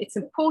presentation. It's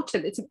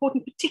important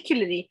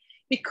particularly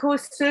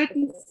because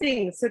certain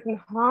things, certain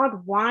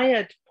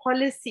hardwired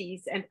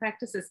policies and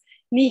practices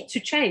need to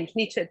change,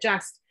 need to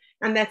adjust.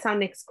 And that's our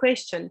next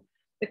question.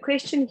 The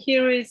question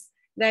here is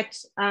that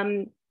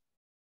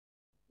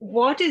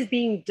what is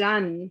being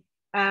done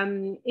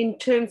in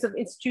terms of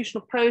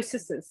institutional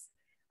processes?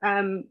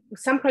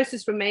 Some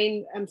processes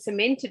remain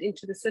cemented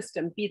into the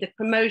system, be the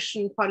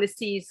promotion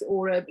policies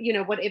or,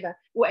 whatever,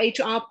 or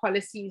HR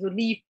policies or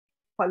leave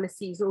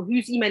policies or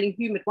who's emailing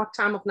whom at what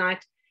time of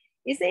night.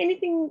 Is there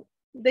anything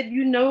that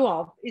you know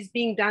of is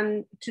being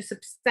done to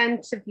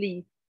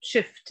substantively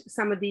shift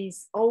some of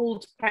these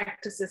old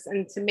practices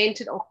and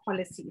cemented old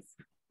policies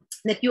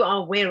that you are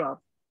aware of?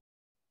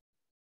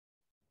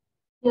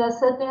 Yeah,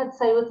 certainly I'd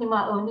say within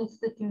my own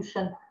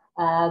institution,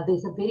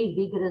 there's a very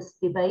vigorous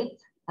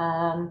debate.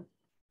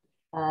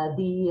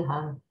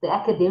 The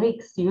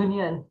academics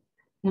union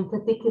in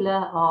particular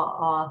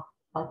are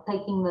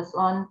taking this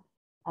on.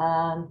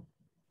 And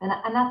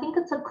I think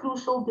it's a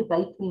crucial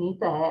debate we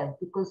need to have,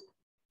 because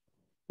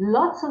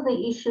lots of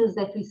the issues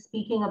that we're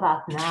speaking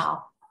about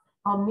now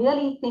are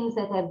merely things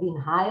that have been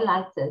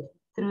highlighted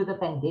through the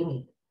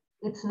pandemic.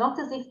 It's not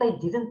as if they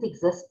didn't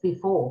exist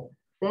before.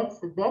 That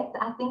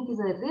I think is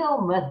a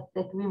real myth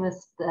that we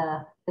must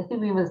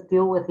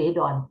deal with head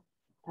on.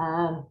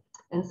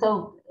 And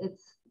so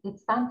it's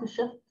time to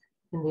shift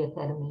in the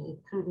academy. It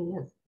truly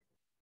is.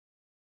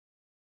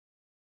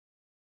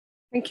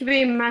 Thank you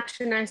very much.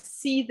 And I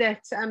see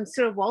that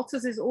Cyril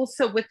Walters is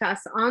also with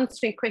us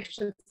answering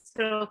questions.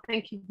 Cyril,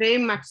 thank you very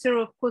much.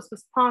 Cyril, of course,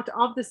 was part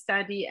of the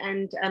study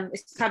and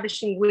is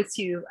publishing with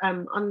you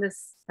on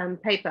this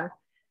paper.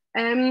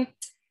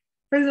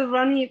 Professor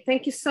Ronnie,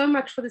 thank you so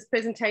much for this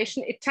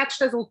presentation. It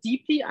touched us all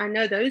deeply. I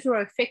know those who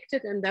are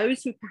affected and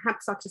those who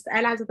perhaps are just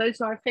allies of those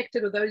who are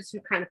affected, or those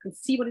who kind of can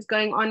see what is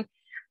going on.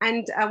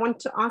 And I want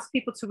to ask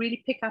people to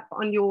really pick up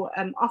on your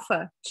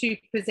offer to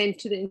present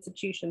to the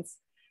institutions.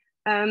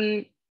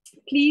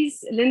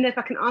 Please, Linda, if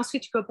I can ask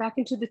you to go back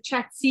into the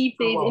chat, see if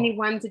there's any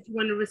ones that you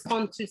want to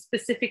respond to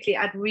specifically,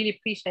 I'd really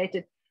appreciate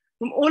it.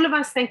 From all of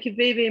us, thank you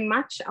very, very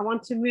much. I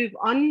want to move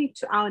on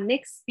to our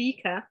next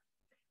speaker.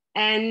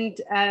 And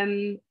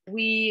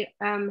we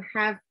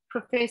have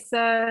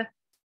Professor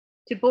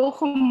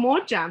Teboho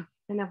Moja.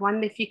 And I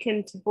wonder if you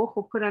can,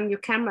 Teboho, put on your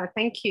camera.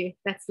 Thank you.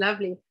 That's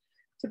lovely.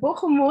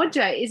 Teboho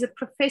Moja is a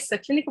professor,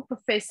 clinical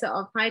professor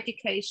of higher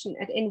education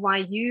at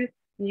NYU,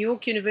 New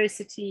York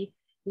University,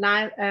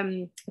 at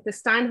the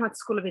Steinhardt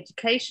School of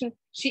Education.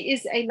 She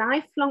is a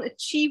Lifelong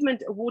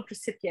Achievement Award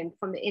recipient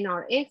from the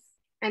NRF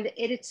and the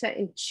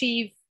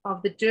editor-in-chief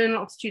of the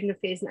Journal of Student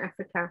Affairs in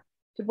Africa.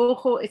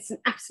 Teboho, it's an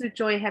absolute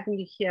joy having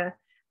you here,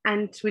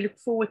 and we look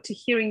forward to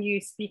hearing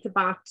you speak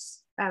about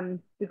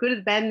the good,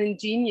 the bad, and the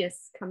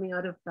ingenious coming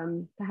out of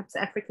perhaps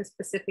Africa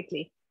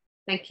specifically.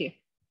 Thank you.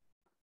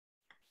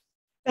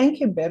 Thank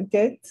you,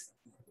 Birgit.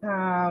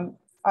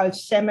 I'll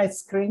share my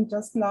screen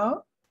just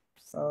now.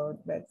 So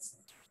let's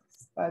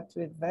start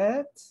with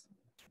that.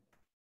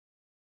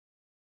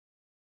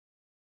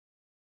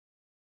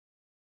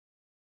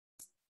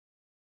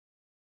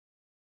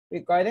 We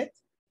got it?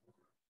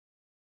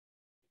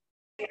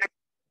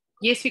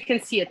 Yes, we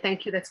can see it.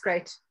 Thank you. That's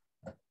great.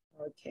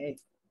 Okay.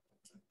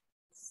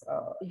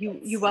 So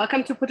you're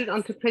welcome to put it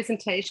onto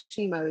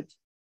presentation mode,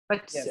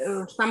 but yes.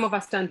 Some of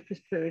us don't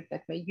prefer it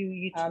that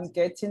way. I'm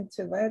getting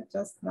to that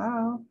just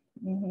now.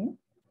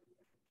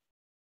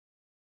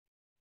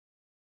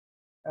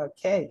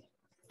 Okay,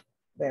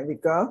 there we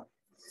go.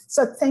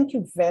 So thank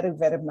you very,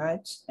 very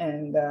much.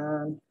 And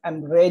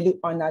I'm really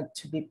honored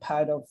to be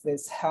part of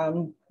this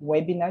HELM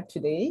webinar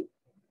today.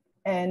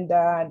 And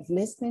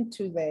listening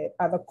to the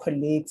other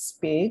colleagues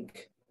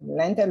speak,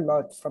 learned a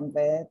lot from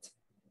that.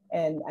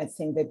 And I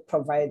think they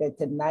provided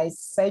a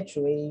nice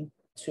segue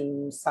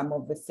to some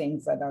of the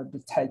things that I'll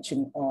be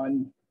touching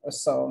on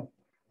also.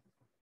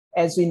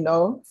 As we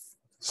know,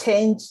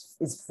 change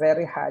is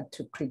very hard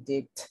to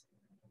predict.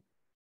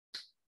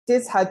 It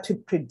is hard to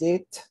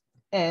predict.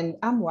 And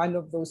I'm one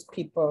of those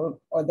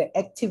people, or the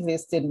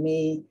activist in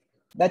me,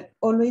 that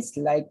always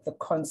liked the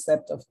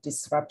concept of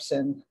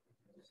disruption.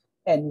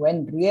 And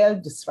when real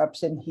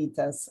disruption hit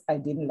us, I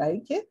didn't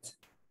like it,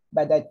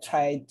 but I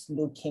tried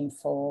looking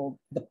for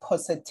the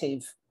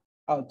positive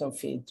out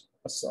of it.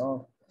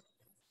 So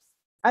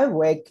I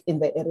work in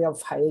the area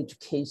of higher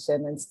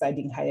education and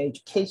studying higher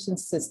education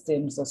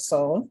systems or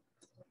so.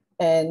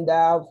 And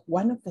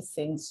one of the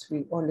things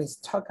we always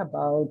talk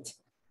about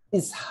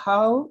is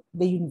how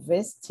the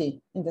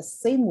university, in the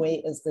same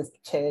way as the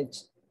church,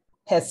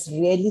 has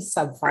really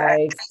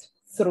survived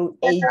through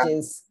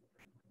ages.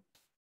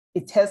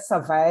 It has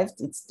survived,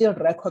 it's still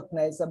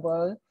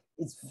recognizable,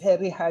 it's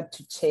very hard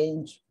to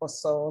change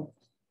also.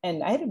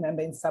 And I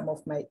remember in some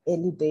of my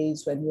early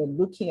days when we were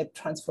looking at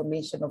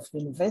transformation of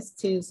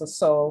universities or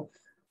so,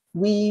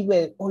 we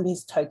were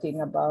always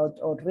talking about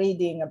or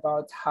reading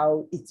about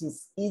how it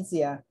is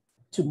easier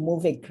to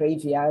move a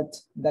graveyard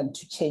than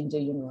to change a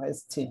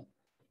university.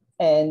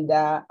 And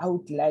I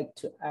would like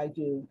to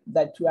argue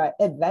that we are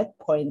at that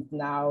point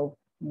now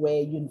where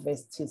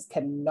universities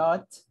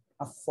cannot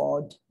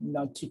afford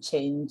not to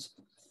change.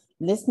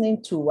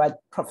 Listening to what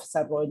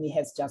Professor Ronnie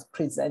has just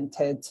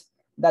presented,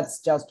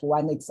 that's just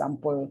one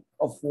example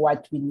of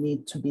what we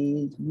need to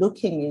be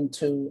looking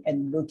into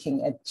and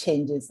looking at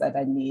changes that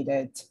are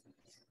needed.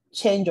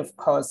 Change, of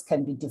course,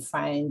 can be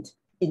defined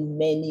in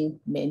many,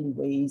 many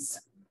ways.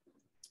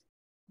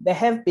 There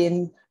have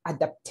been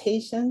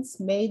adaptations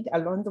made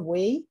along the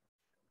way,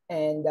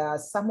 and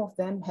some of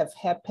them have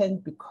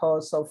happened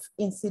because of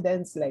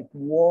incidents like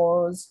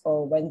wars,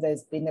 or when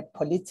there's been a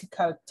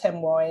political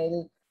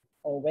turmoil,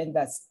 or when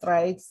there's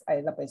strikes,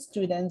 either by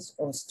students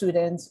or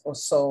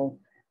so.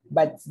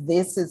 But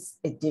this is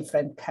a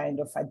different kind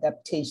of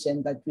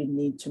adaptation that we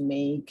need to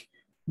make,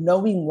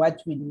 knowing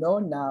what we know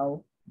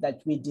now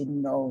that we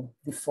didn't know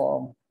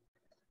before.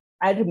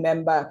 I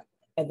remember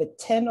at the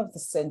turn of the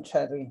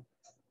century,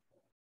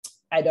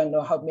 I don't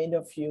know how many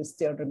of you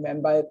still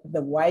remember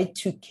the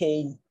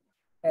Y2K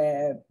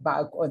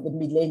bug, or the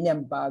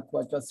millennium bug,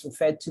 what was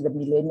referred to the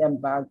millennium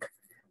bug.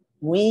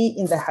 We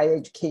in the higher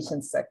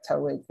education sector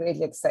were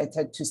really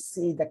excited to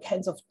see the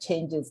kinds of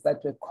changes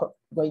that were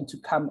going to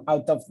come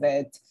out of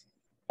that.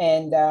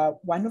 And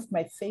one of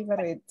my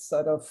favorite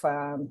sort of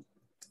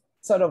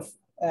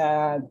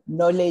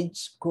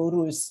knowledge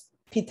gurus,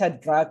 Peter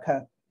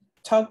Drucker,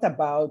 talked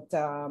about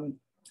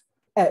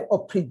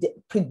or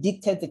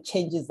predicted the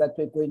changes that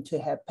were going to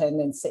happen,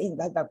 and saying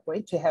that they're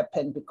going to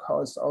happen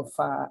because of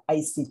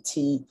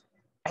ICT.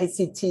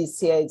 ICT is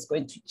here, it's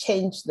going to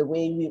change the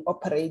way we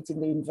operate in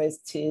the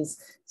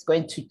universities. It's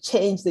going to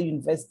change the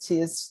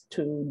universities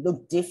to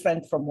look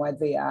different from what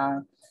they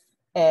are.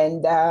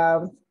 And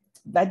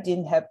that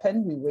didn't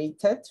happen. We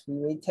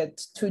waited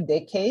 2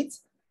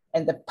 decades,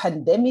 and the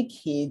pandemic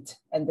hit,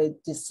 and the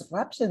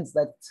disruptions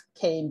that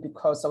came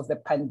because of the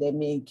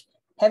pandemic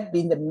have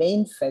been the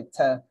main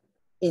factor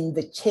in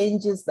the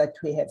changes that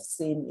we have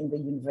seen in the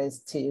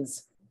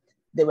universities.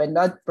 They were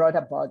not brought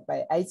about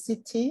by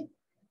ICT,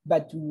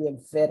 but we were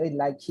very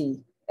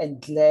lucky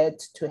and glad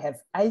to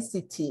have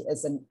ICT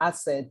as an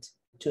asset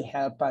to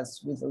help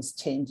us with those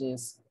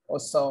changes.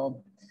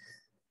 Also,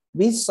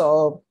 we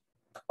saw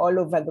all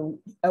over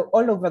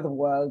the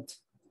world,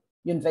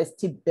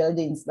 university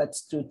buildings that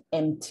stood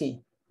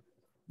empty,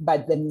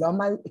 but the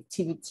normal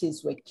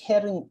activities were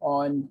carrying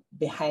on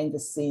behind the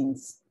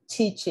scenes,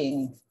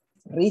 teaching,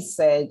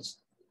 research,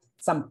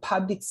 some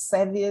public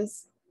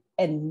service,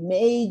 and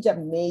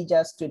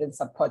major student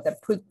support. I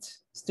put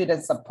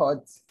student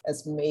support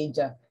as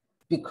major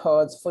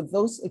because for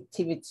those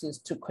activities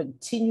to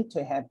continue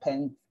to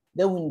happen,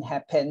 they wouldn't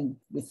happen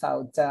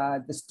without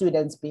the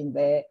students being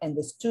there and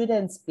the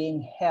students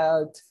being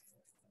held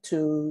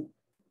to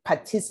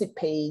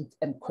participate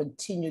and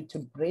continue to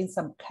bring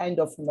some kind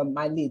of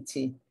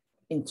normality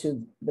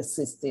into the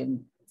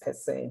system per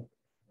se.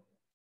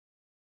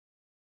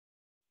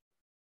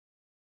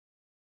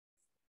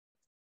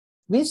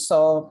 We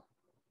saw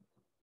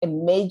a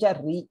major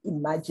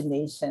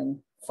reimagination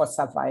for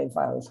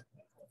survival,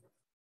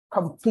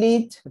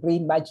 complete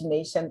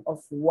reimagination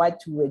of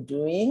what we were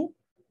doing.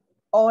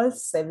 All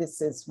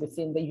services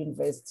within the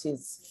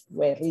universities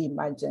were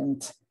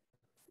reimagined.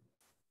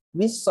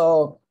 we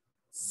saw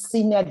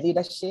senior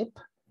leadership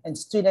and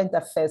student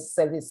affairs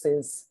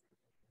services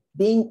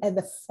being at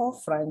the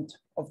forefront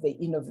of the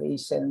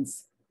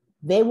innovations.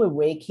 They were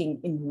working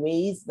in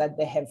ways that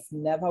they have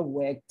never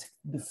worked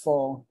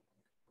before.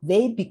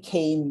 They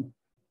became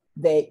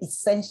the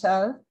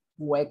essential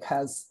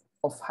workers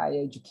of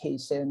higher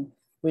education.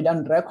 We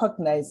don't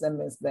recognize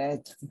them as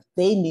that.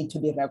 They need to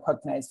be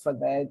recognized for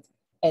that.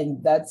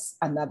 And that's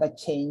another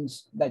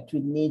change that we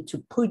need to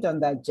put on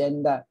the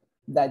agenda,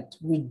 that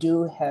we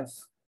do have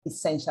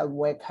essential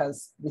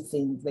workers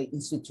within the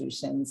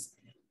institutions.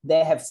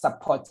 They have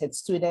supported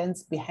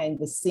students behind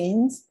the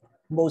scenes.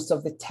 Most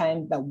of the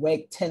time, the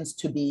work tends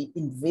to be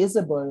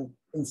invisible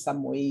in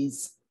some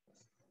ways.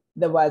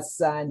 There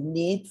was a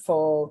need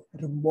for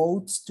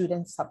remote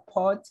student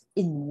support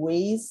in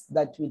ways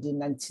that we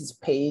didn't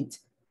anticipate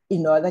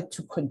in order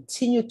to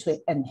continue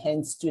to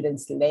enhance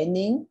students'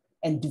 learning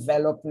and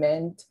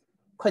development,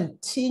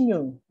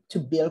 continue to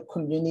build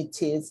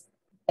communities,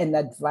 and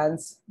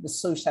advance the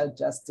social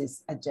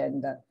justice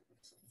agenda.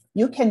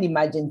 You can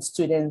imagine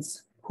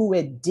students who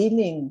were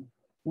dealing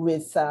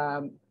with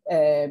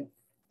the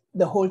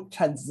whole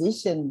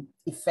transition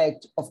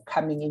effect of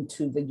coming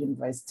into the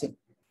university.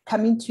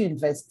 Coming to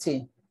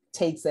university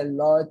takes a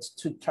lot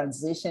to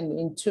transition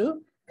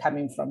into,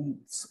 coming from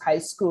high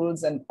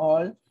schools and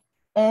all.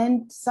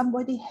 And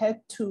somebody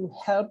had to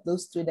help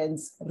those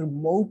students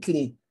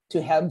remotely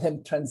to help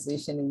them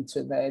transition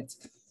into that.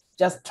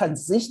 Just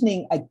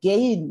transitioning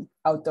again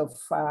out of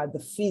the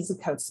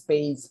physical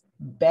space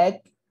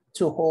back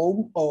to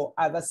home or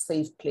other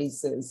safe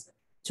places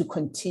to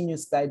continue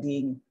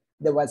studying.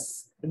 There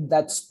was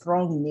that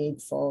strong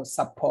need for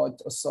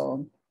support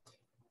also.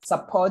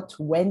 Support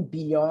went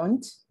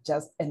beyond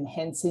just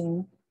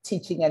enhancing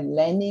teaching and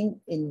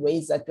learning in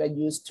ways that we're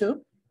used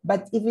to,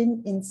 but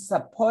even in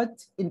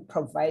support in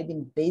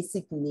providing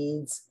basic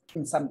needs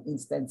in some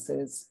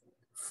instances.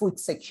 Food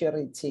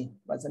security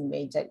was a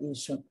major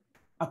issue.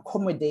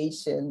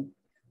 Accommodation,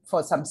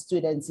 for some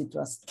students, it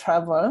was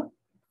travel,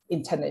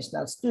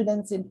 international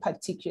students in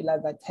particular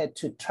that had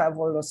to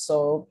travel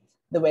also.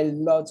 There were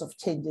lots of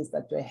changes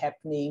that were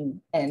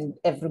happening and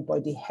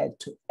everybody had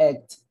to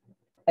act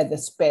at the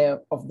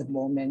spur of the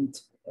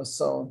moment or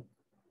so.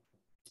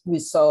 We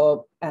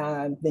saw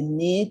the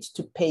need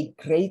to pay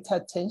greater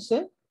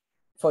attention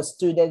for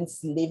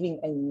students living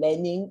and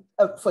learning,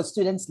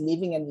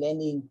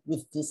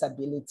 with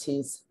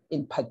disabilities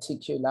in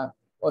particular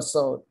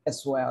also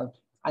as well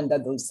under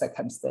those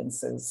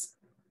circumstances.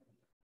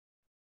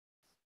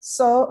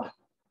 So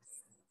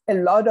a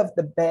lot of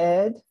the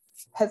bad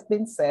has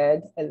been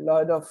said, a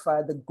lot of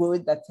the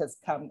good that has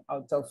come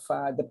out of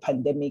the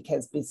pandemic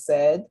has been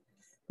said,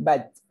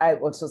 but I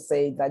also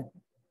say that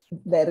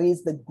there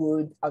is the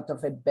good out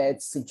of a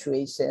bad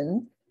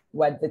situation,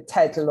 what the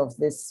title of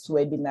this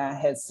webinar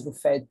has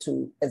referred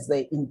to as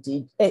the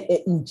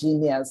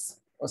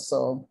ingenious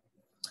also.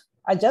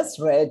 I just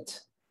read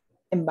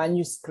a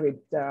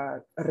manuscript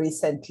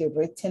recently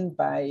written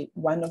by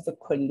one of the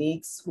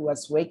colleagues who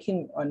was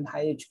working on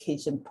higher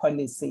education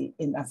policy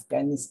in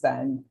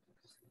Afghanistan.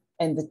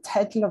 And the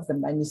title of the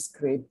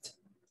manuscript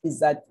is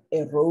that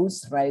A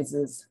Rose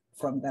Rises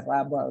from the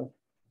Rubble.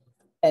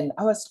 And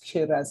I was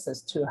curious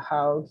as to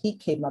how he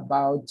came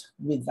about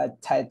with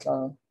that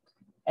title.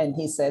 And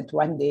he said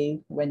one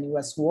day when he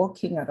was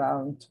walking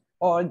around,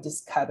 all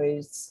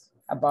discouraged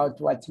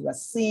about what he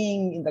was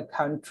seeing in the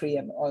country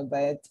and all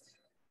that,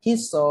 he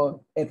saw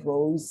a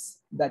rose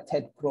that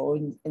had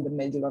grown in the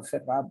middle of a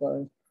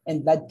rubble,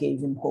 and that gave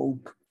him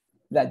hope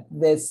that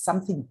there's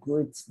something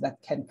good that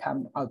can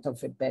come out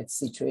of a bad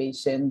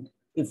situation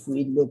if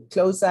we look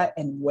closer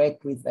and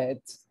work with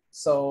it.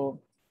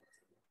 So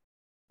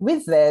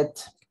with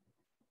that,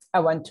 I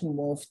want to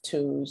move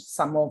to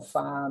some of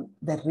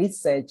the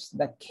research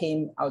that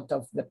came out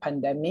of the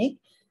pandemic.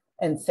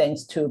 And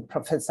thanks to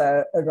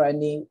Professor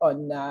Ronnie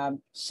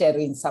on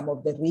sharing some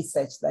of the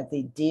research that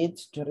they did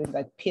during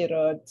that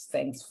period.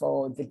 Thanks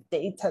for the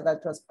data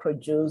that was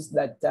produced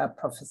that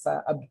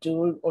Professor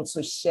Abdool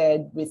also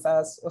shared with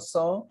us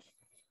also.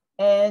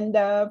 And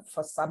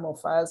for some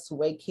of us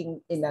working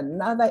in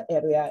another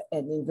area,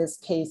 and in this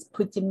case,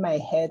 putting my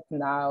head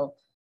now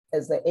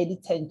as the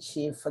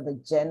editor-in-chief for the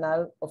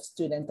Journal of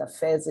Student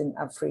Affairs in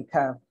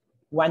Africa,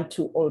 want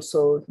to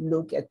also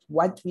look at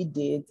what we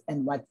did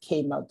and what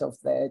came out of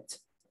that.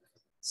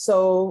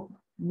 So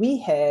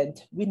we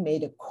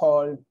made a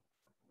call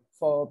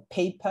for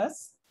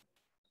papers,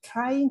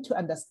 trying to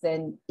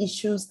understand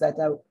issues that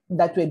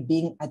were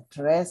being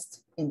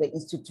addressed in the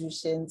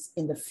institutions,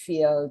 in the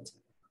field,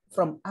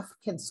 from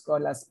African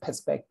scholars'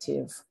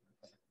 perspective.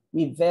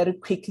 We very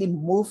quickly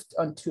moved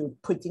on to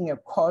putting a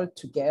call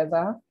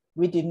together.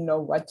 We didn't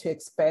know what to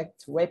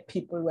expect, where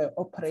people were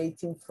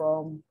operating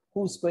from,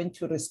 who's going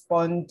to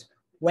respond,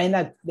 when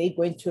are they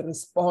going to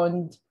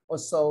respond or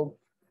so.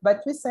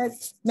 But we said,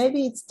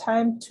 maybe it's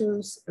time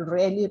to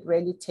really,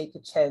 really take a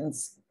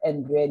chance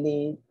and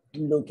really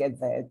look at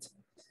that.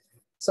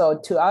 So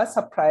to our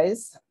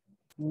surprise,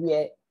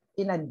 we're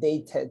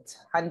inundated,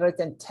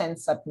 110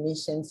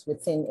 submissions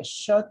within a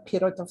short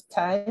period of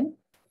time.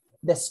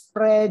 the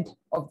spread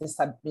of the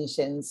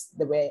submissions,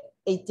 there were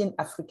 18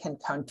 African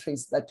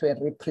countries that were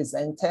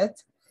represented,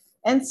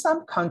 and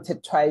some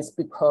counted twice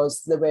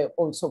because they were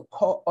also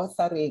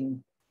co-authoring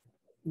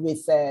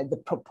with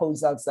the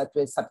proposals that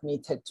were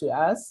submitted to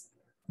us.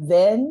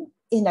 Then,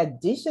 in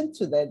addition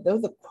to that, though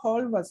the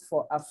call was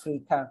for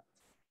Africa,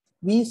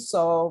 we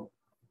saw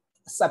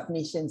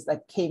submissions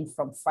that came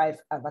from 5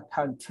 other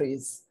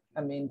countries.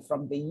 I mean,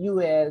 from the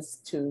US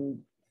to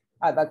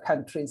other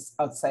countries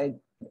outside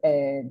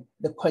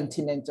the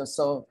continent or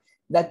so,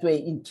 that were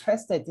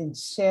interested in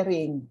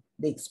sharing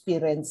the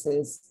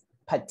experiences,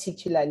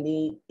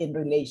 particularly in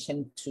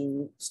relation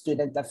to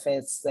student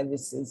affairs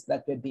services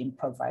that were being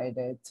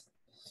provided.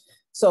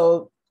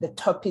 So the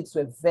topics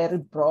were very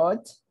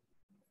broad,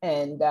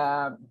 and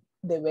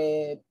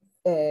they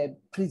were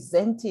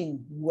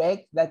presenting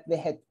work that they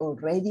had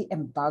already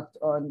embarked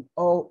on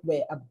or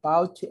were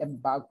about to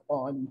embark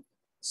on.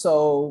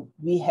 So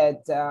we had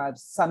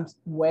some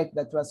work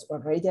that was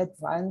already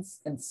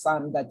advanced and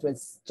some that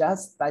was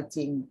just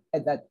starting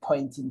at that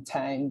point in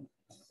time.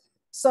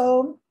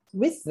 So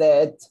with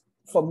that,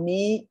 for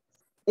me,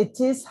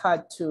 it is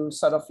hard to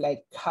sort of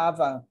like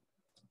cover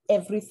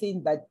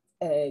everything that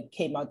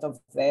came out of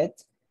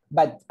that.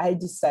 But I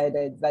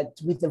decided that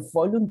with the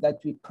volume that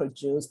we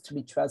produced,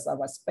 which was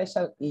our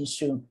special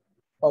issue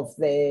of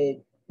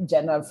the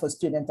Journal for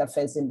Student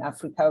Affairs in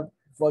Africa,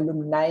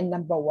 volume 9,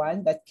 number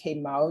 1, that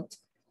came out,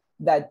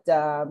 that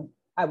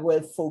I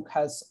will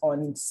focus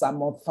on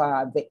some of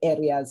the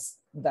areas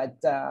that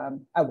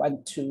I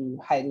want to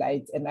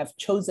highlight. And I've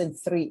chosen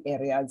 3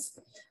 areas.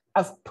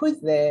 I've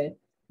put the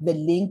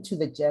link to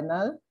the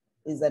journal.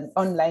 It's an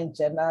online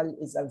journal,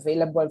 is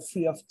available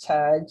free of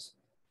charge.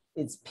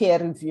 It's peer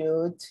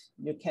reviewed.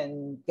 You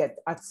can get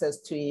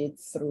access to it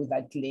through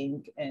that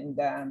link. And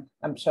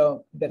I'm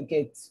sure,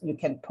 Birgit, you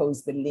can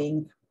post the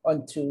link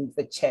onto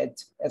the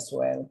chat as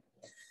well.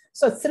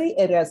 So 3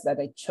 areas that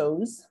I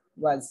chose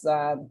was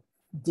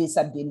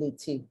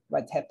disability,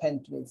 what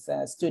happened with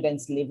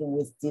students living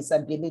with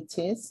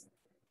disabilities,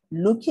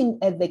 looking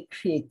at the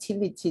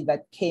creativity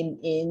that came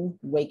in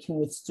working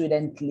with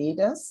student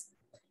leaders,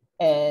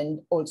 and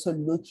also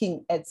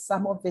looking at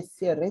some of the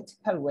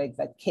theoretical work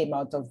that came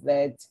out of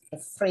that, a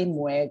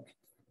framework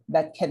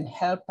that can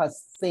help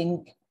us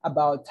think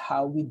about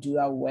how we do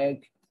our work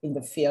in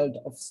the field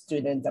of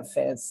student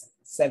affairs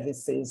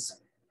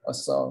services or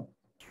so.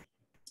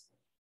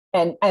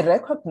 And I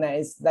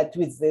recognize that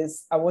with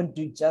this, I won't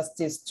do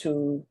justice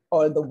to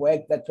all the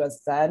work that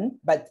was done,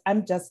 but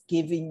I'm just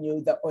giving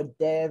you the hors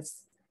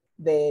d'oeuvres,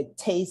 the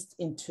taste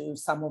into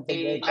some of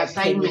the work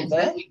that came in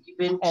there,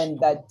 and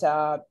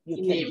that you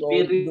can go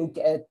look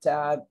at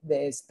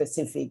the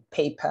specific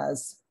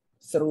papers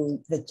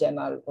through the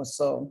journal or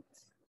so.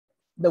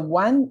 The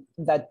one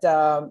that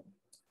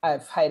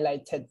I've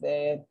highlighted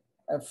there,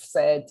 I've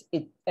said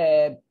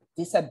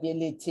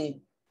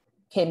disability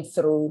came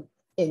through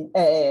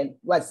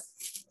was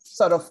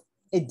sort of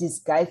a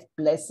disguised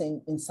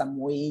blessing in some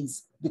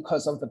ways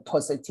because of the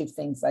positive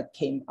things that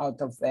came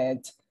out of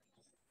that.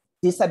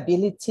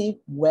 Disability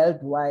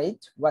worldwide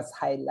was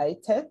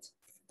highlighted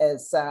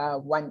as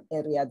one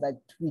area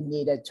that we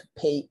needed to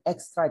pay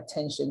extra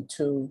attention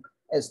to,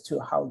 as to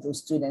how those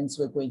students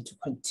were going to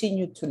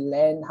continue to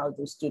learn, how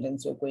those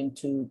students were going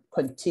to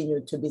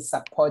continue to be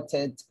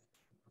supported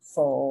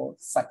for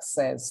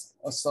success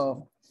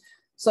also.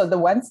 So the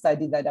one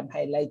study that I'm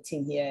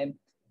highlighting here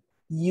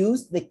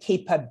used the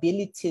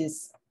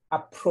capabilities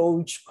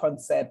approach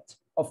concept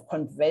of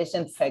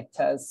conversion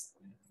factors,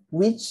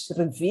 which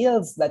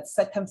reveals that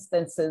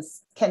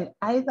circumstances can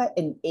either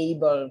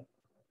enable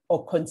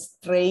or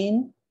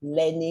constrain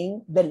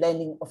the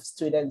learning of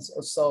students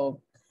or so.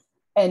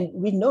 And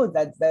we know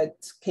that that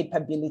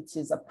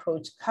capabilities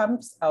approach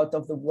comes out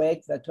of the work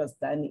that was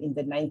done in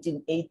the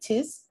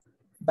 1980s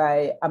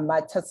by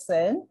Amartya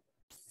Sen,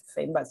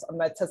 famous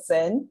Amartya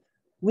Sen,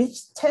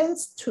 which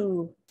tends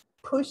to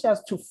push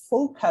us to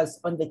focus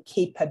on the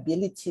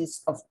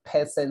capabilities of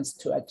persons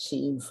to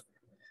achieve.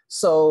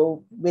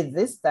 So with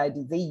this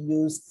study, they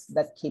used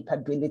that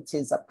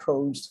capabilities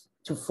approach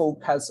to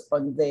focus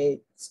on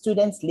the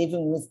students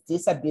living with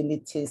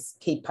disabilities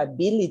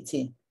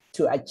capability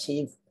to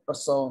achieve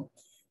also.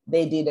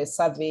 They did a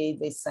survey,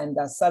 they sent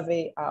a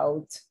survey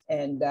out,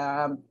 and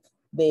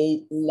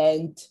they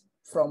learned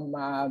from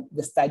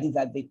the study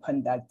that they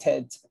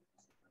conducted.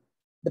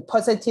 The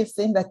positive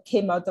thing that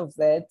came out of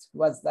that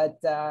was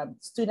that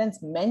students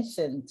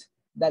mentioned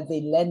that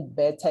they learned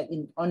better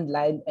in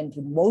online and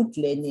remote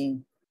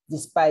learning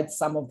despite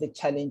some of the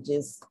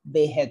challenges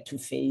they had to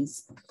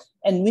face.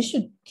 And we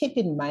should keep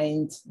in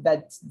mind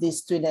that these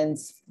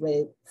students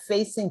were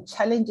facing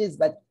challenges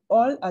that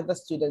all other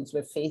students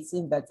were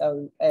facing that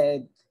I'll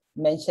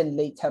mention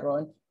later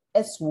on,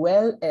 as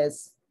well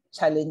as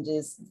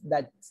challenges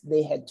that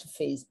they had to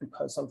face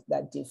because of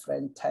that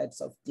different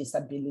types of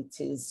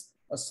disabilities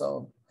or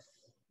so.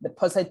 The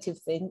positive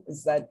thing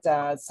is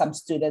that some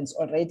students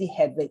already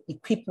had the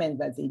equipment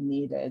that they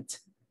needed.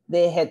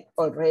 They had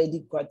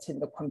already gotten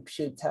the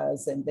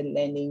computers and the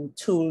learning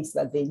tools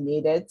that they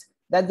needed.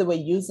 that they were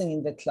using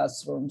in the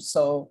classroom.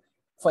 So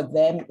for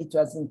them, it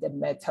wasn't a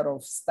matter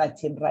of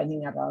starting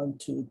running around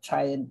to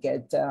try and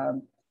get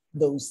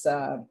those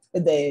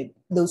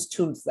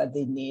tools that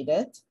they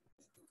needed.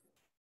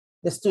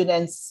 The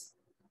students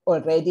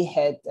already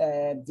had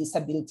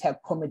disability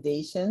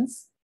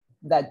accommodations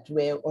that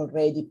were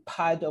already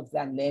part of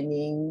their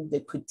learning.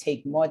 They could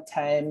take more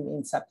time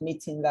in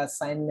submitting the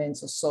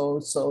assignments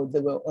or so they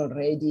were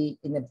already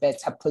in a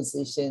better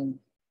position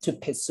to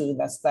pursue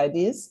their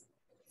studies.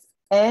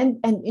 And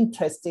an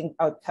interesting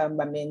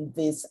outcome, I mean,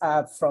 these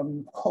are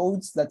from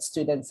codes that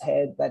students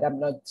had, but I'm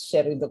not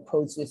sharing the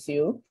codes with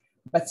you,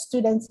 but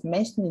students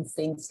mentioning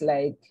things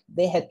like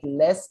they had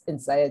less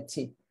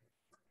anxiety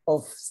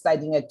of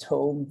studying at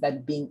home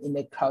than being in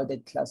a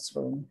crowded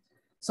classroom.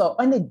 So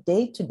on a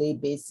day-to-day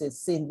basis,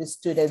 seeing the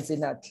students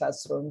in our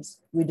classrooms,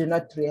 we do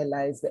not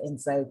realize the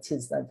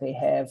anxieties that they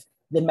have.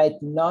 They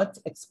might not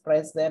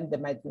express them, they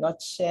might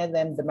not share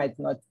them, they might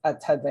not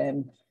utter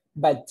them,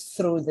 but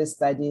through the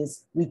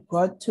studies, we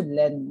got to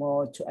learn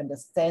more, to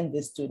understand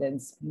the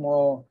students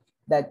more,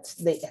 that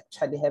they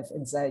actually have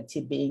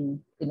anxiety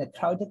being in a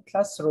crowded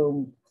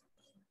classroom.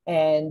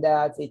 And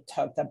they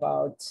talked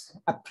about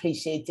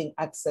appreciating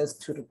access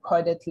to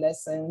recorded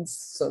lessons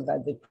so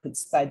that they could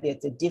study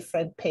at a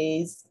different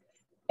pace.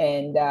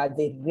 And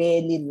they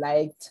really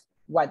liked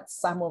what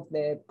some of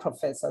the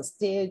professors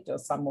did or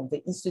some of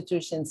the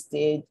institutions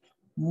did,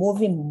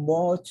 moving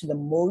more to the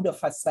mode of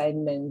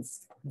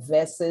assignments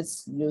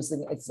versus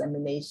using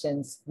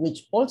examinations,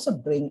 which also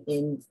bring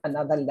in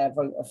another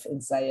level of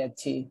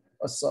anxiety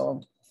or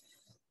so.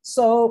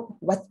 So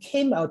what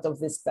came out of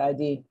this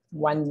study,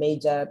 one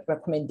major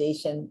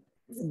recommendation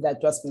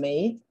that was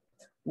made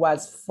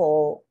was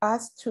for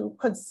us to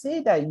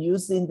consider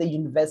using the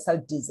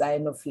universal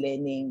design of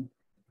learning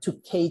to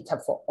cater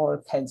for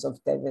all kinds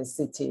of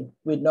diversity.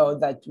 We know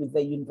that with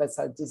the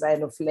universal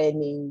design of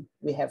learning,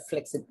 we have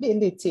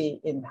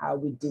flexibility in how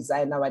we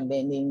design our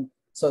learning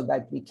so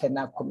that we can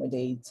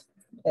accommodate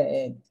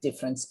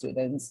different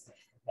students.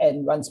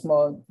 And once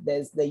more,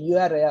 there's the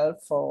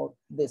URL for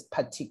this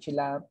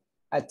particular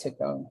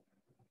article.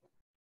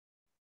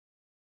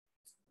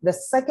 The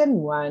second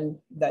one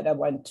that I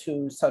want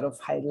to sort of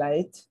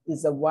highlight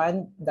is the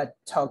one that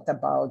talked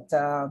about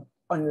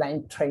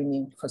online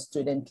training for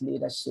student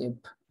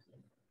leadership,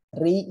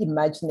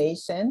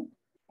 reimagination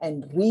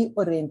and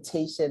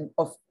reorientation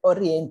of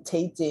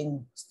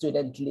orientating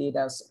student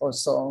leaders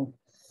also.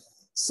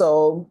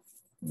 So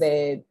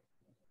the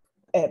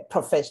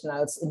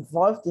professionals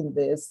involved in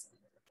this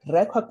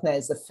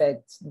recognize the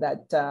fact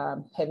that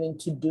having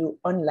to do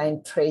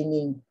online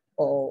training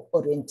or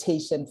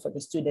orientation for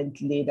the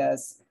student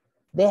leaders,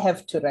 they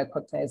have to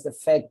recognize the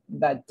fact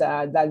that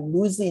they're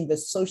losing the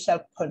social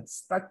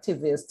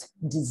constructivist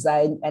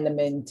design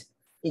element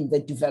in the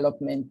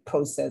development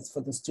process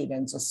for the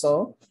students or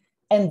so.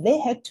 And they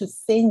had to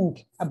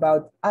think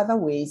about other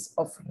ways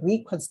of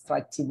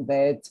reconstructing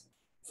that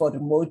for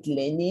remote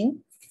learning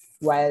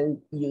while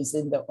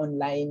using the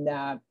online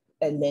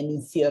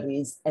learning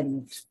theories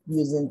and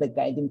using the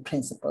guiding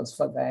principles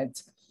for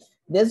that.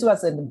 This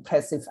was an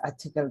impressive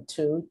article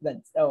too,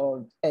 that,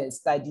 or a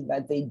study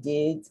that they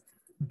did,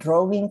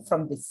 drawing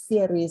from the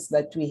theories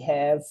that we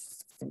have,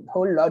 a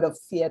whole lot of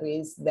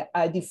theories, the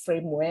ADI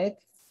framework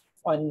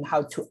on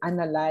how to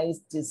analyze,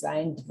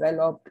 design,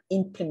 develop,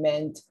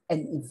 implement,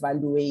 and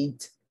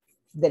evaluate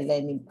the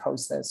learning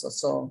process or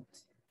so.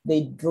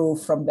 They drew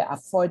from the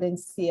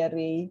affordance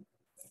theory.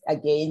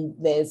 Again,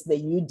 there's the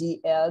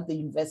UDL, the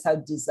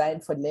Universal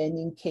Design for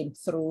Learning came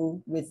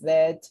through with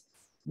that.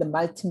 The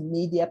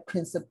multimedia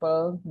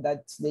principle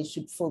that they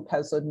should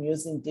focus on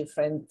using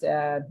different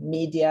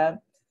media,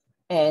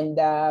 and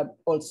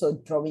also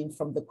drawing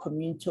from the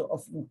community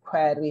of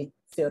inquiry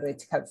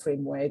theoretical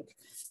framework.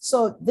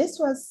 So this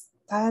was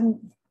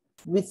done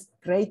with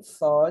great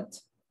thought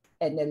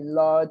and a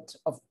lot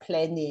of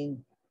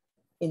planning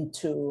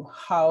into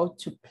how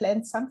to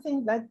plan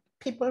something that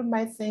people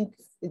might think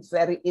it's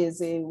very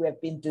easy. We've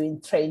been doing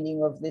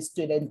training of the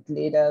student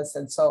leaders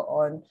and so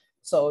on.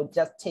 So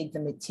just take the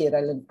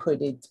material and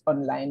put it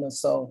online or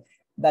so.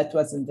 That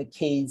wasn't the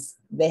case.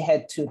 They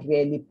had to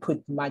really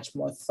put much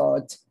more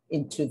thought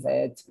into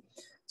that.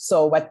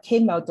 So what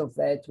came out of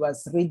that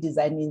was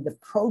redesigning the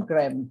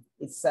program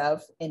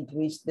itself and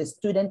enrich the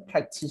student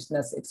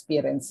practitioners'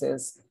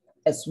 experiences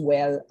as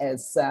well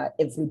as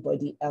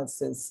everybody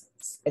else's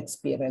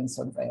experience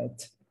on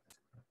that.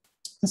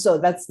 So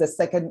that's the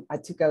second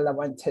article I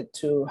wanted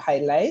to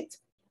highlight.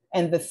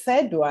 And the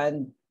third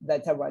one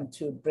that I want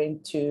to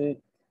bring to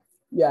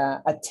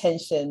your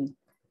attention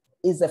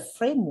is a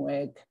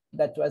framework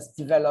that was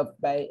developed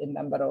by a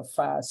number of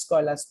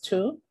scholars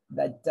too,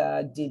 that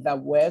did their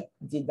work,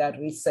 did their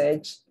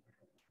research,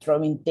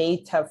 drawing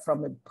data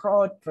from a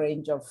broad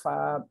range of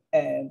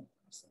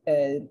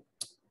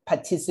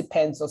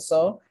participants or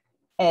so,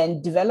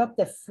 and developed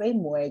a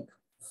framework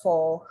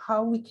for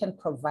how we can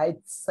provide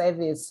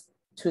service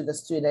to the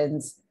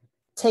students,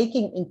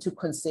 taking into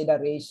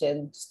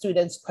consideration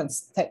students'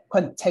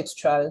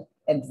 contextual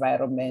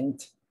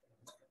environment.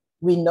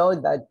 We know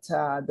that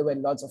there were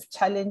lots of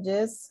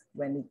challenges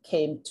when it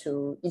came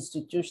to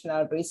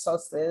institutional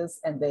resources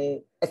and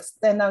the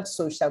external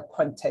social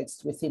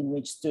context within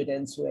which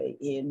students were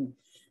in.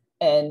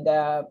 And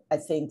I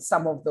think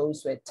some of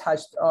those were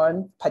touched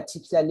on,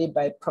 particularly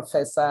by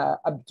Professor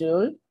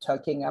Abdool,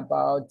 talking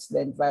about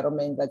the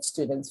environment that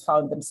students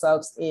found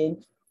themselves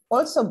in.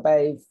 Also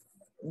by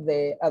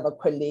the other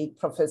colleague,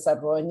 Professor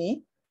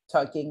Ronnie,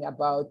 talking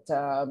about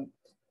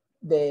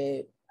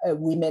the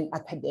women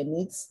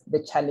academics,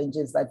 the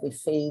challenges that they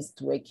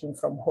faced working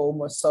from home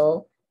or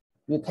so.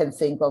 You can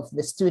think of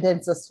the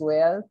students as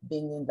well,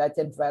 being in that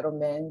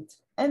environment,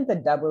 and the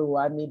double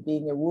whammy,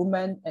 being a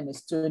woman and a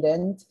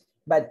student,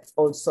 but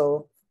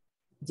also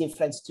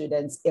different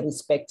students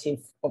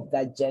irrespective of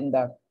that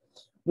gender.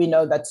 We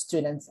know that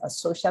students are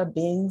social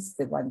beings.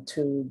 They want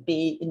to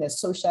be in a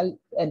social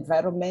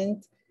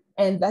environment,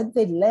 and that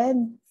they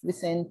learn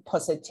within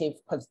positive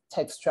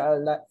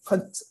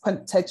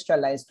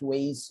contextualized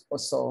ways or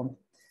so.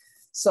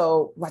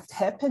 So what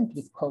happened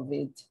with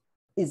COVID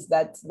is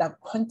that the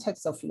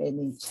context of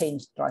learning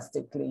changed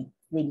drastically.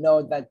 We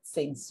know that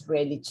things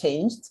really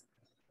changed.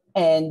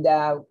 And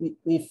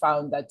we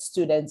found that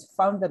students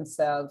found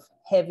themselves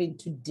having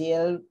to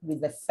deal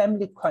with the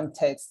family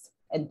context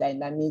and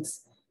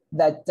dynamics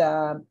that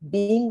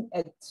being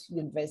at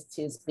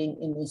universities, being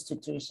in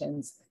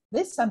institutions,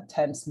 they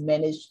sometimes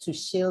manage to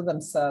shield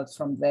themselves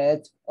from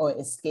that or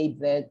escape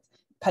that,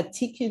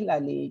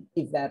 particularly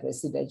if they're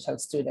residential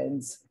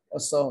students or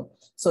so.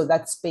 So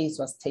that space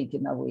was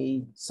taken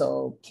away.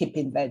 So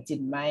keeping that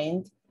in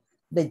mind,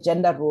 the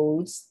gender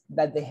roles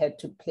that they had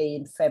to play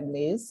in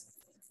families,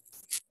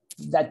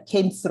 that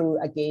came through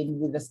again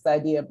with a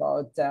study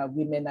about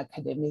women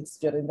academics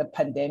during the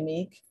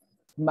pandemic,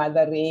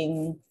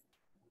 mothering,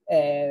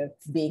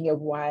 being a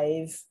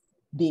wife,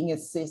 being a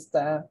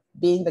sister,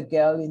 being the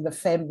girl in the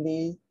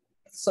family,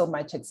 so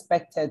much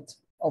expected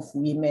of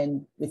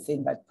women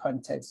within that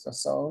context or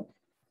so.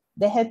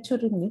 They had to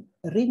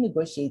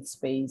renegotiate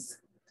space.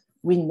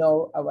 We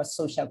know our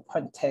social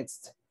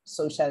context,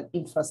 social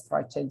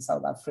infrastructure in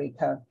South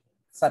Africa.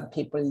 Some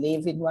people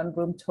live in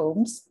one-room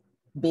homes.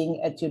 Being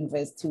at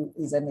university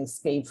is an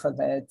escape for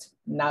that.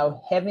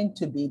 Now having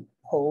to be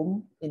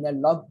home in a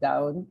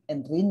lockdown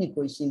and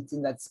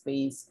renegotiating that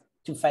space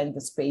to find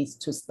the space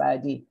to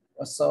study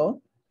or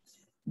so.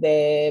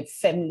 The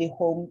family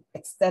home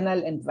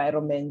external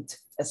environment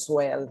as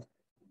well.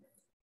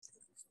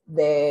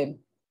 The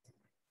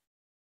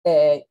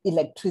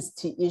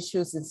electricity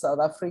issues in South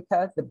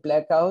Africa, the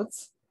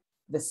blackouts,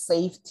 the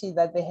safety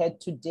that they had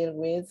to deal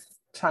with,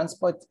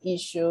 transport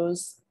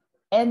issues,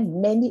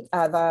 and many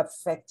other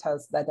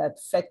factors that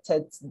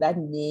affected that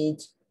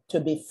need to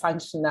be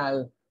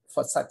functional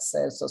for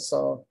success or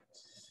so.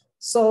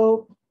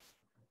 So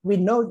we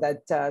know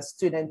that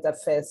Student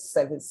Affairs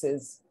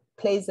Services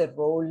plays a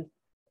role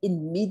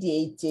in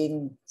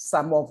mediating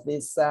some of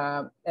these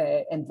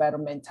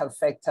environmental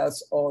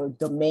factors or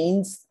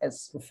domains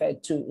as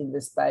referred to in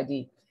the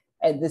study.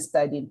 And this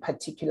study in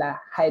particular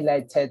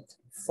highlighted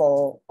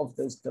 4 of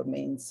those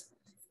domains.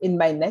 In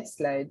my next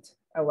slide,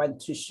 I want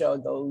to show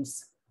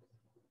those.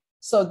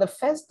 So the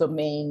first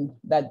domain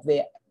that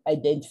they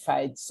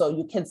identified, so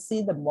you can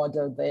see the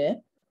model there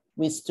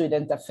with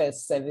Student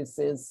Affairs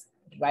Services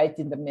right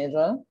in the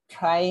middle,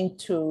 trying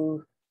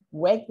to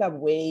work their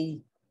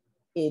way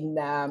in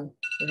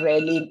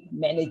really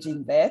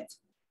managing that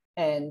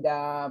and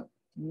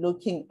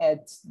looking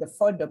at the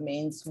 4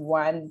 domains,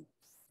 one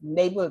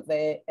labeled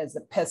there as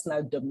a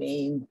personal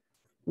domain,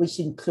 which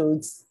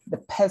includes the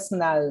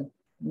personal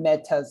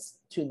matters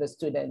to the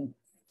student,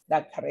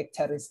 that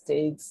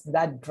characteristics,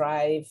 that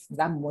drive,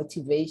 that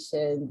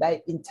motivation,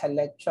 that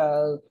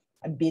intellectual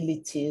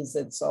abilities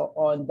and so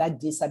on, that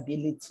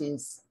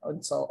disabilities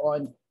and so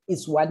on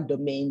is one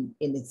domain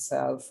in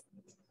itself.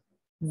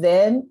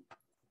 Then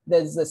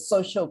there's a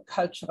social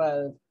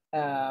cultural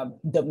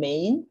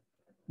domain,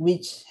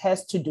 which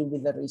has to do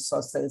with the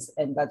resources.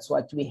 And that's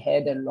what we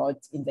heard a lot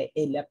in the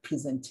earlier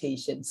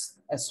presentations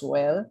as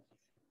well.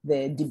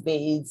 The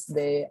debates,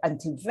 the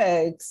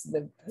anti-vax,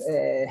 the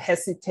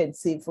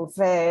hesitancy for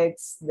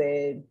vax,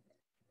 the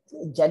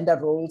gender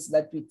roles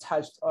that we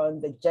touched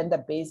on, the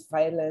gender-based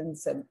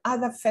violence and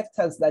other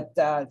factors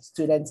that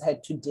students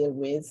had to deal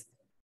with,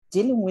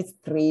 dealing with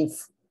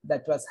grief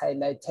that was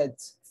highlighted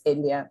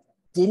earlier,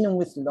 dealing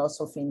with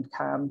loss of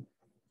income,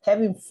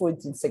 having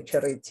food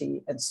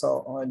insecurity and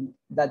so on.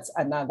 That's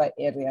another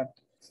area.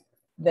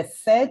 The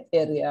third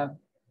area,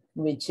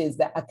 which is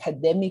the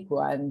academic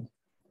one,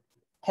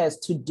 has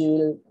to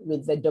do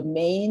with the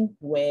domain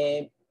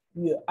where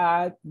you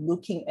are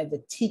looking at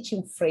the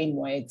teaching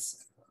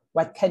frameworks,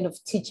 what kind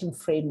of teaching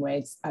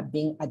frameworks are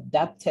being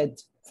adapted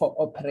for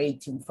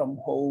operating from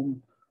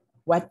home,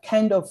 what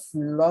kind of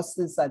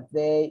losses are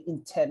there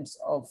in terms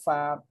of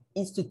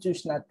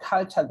institutional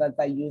culture that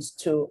they're used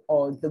to,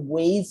 or the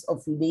ways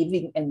of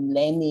living and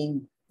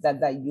learning that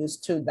they're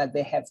used to, that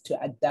they have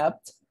to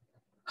adapt.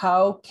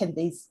 How can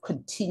they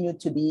continue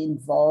to be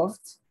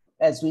involved?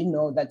 As we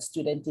know that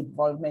student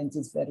involvement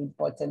is very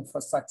important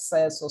for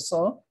success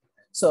also.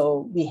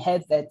 So we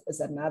had that as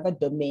another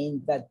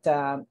domain that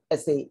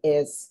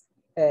SAS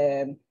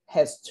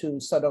has to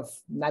sort of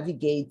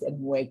navigate and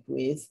work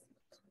with.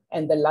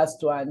 And the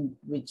last one,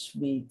 which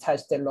we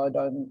touched a lot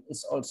on,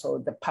 is also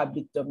the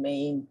public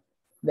domain,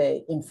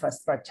 the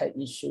infrastructure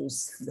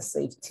issues, the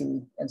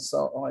safety, and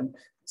so on.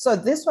 So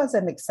this was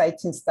an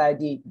exciting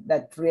study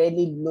that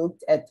really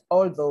looked at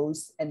all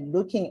those and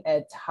looking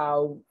at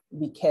how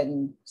we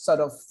can sort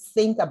of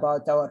think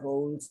about our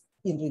roles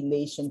in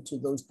relation to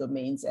those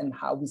domains and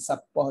how we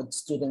support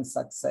student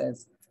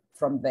success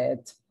from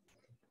that.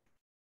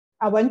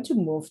 I want to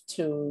move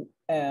to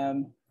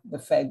the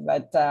fact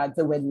that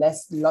there were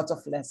lots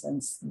of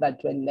lessons that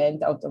were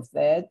learned out of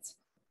that,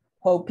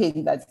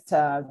 hoping that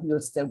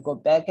you'll still go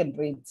back and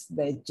read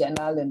the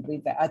journal and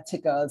read the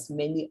articles,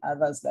 many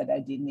others that I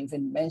didn't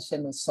even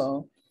mention or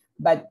so.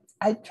 But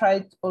I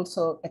tried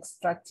also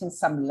extracting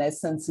some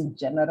lessons in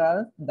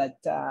general that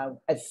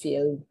I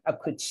feel I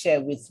could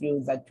share with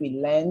you that we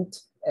learned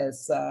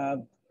as a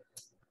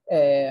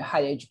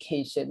higher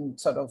education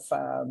sort of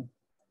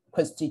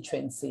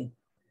constituency.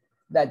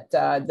 That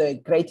the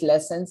great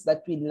lessons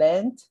that we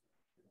learned,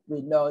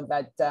 we know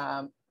that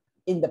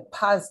in the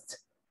past,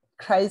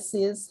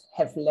 crises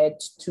have led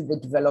to the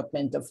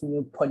development of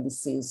new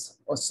policies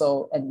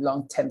also and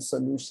long-term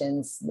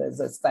solutions. There's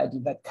a study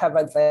that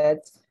covered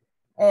that.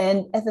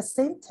 And at the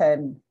same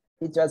time,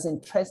 it was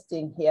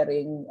interesting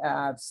hearing,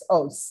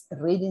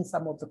 reading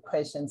some of the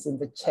questions in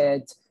the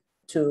chat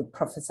to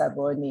Professor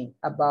Ronnie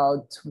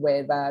about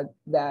whether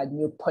there are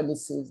new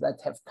policies that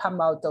have come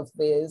out of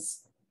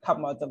this,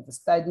 come out of the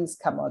studies,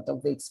 come out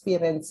of the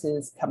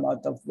experiences, come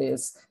out of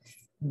this.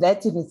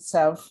 That in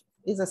itself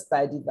is a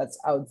study that's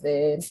out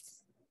there.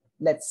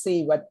 Let's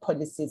see what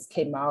policies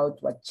came out,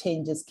 what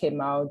changes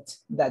came out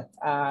that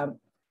are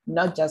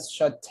not just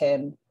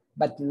short-term,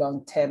 but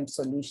long-term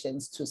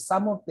solutions to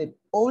some of the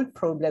old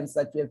problems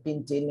that we've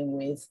been dealing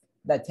with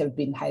that have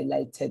been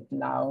highlighted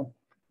now.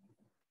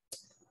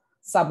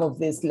 Some of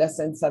these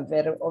lessons are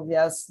very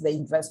obvious. The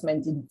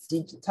investment in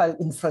digital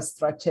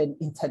infrastructure and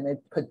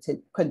internet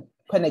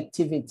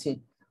connectivity,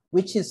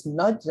 which is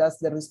not just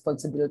the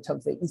responsibility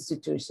of the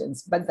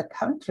institutions, but the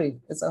country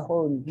as a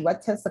whole.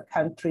 What has the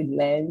country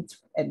learned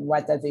and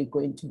what are they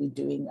going to be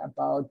doing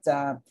about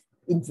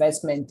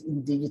investment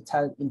in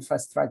digital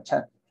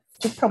infrastructure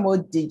to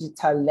promote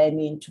digital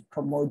learning, to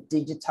promote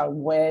digital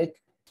work?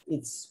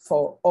 It's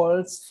for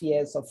all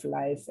spheres of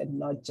life and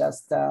not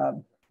just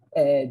the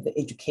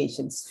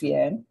education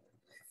sphere.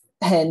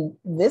 And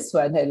this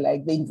one, I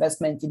like the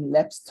investment in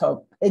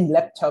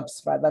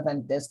laptops rather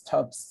than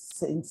desktops,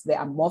 since they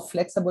are more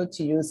flexible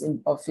to use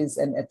in office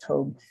and at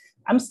home.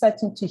 I'm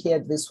starting to hear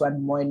this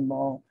one more and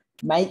more.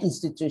 My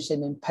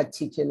institution in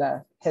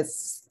particular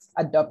has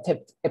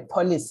adopted a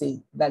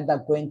policy that they're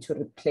going to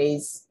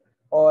replace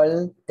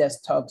all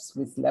desktops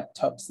with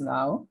laptops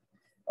now.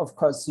 Of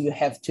course, you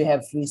have to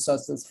have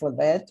resources for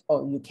that,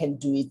 or you can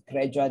do it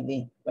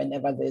gradually.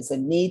 Whenever there's a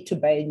need to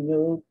buy a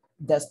new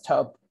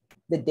desktop,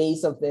 the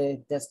days of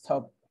the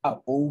desktop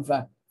are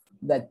over,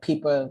 that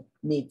people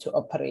need to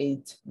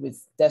operate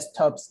with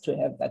desktops to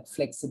have that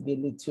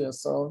flexibility or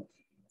so.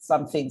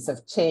 Some things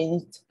have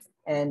changed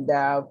and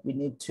we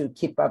need to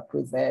keep up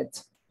with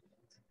that.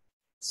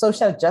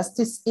 Social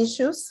justice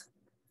issues,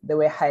 they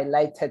were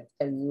highlighted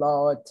a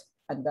lot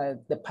under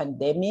the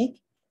pandemic,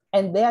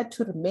 and they are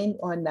to remain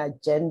on the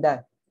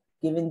agenda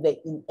given the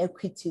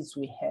inequities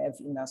we have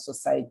in our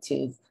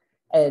societies.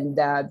 And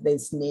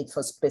there's need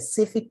for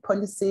specific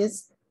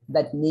policies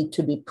that need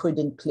to be put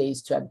in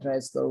place to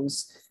address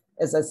those.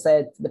 As I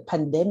said, the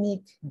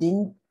pandemic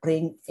didn't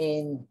bring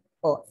in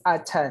or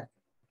utter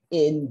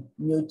in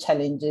new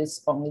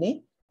challenges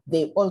only.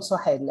 They also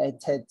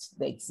highlighted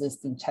the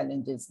existing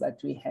challenges that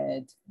we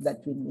had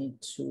that we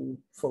need to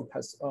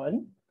focus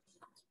on.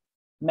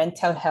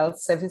 Mental health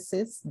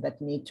services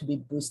that need to be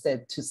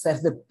boosted to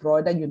serve the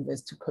broader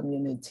university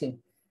community.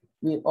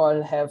 We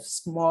all have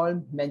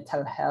small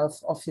mental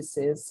health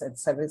offices and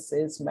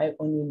services. My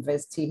own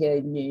university here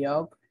in New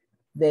York,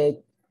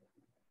 the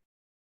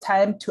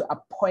time to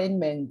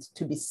appointment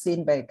to be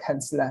seen by a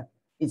counselor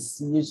is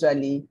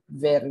usually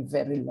very,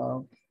 very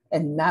long.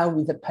 And now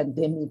with the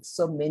pandemic,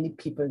 so many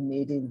people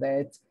needing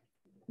that,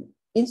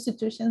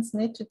 institutions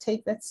need to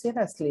take that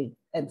seriously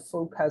and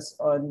focus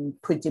on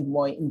putting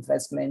more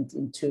investment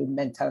into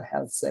mental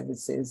health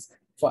services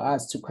for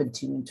us to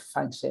continue to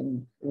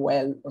function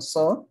well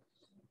also.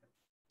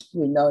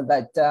 We know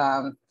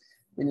that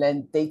we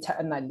learn data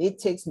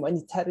analytics,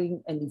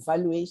 monitoring and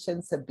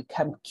evaluations have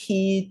become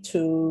key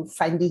to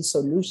finding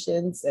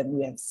solutions. And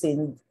we have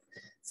seen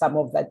some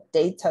of that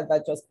data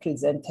that was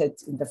presented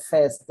in the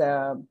first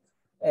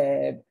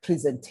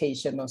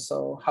presentation or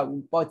so, how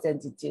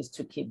important it is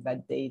to keep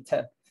that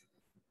data.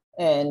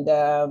 And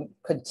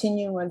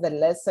continuing on the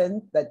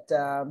lesson that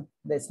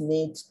there's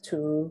need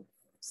to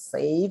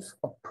save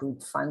or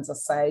put funds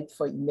aside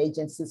for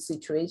emergency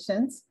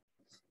situations.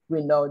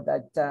 We know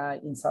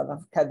that in South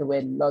Africa, there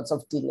were lots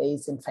of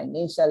delays in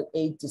financial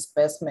aid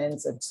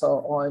disbursements and so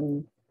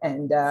on.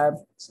 And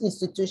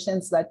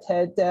institutions that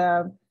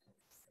had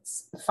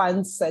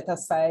funds set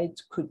aside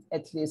could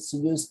at least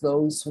use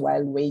those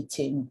while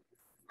waiting.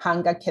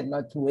 Hunger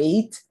cannot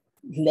wait.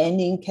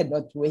 Learning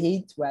cannot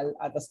wait while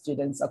other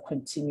students are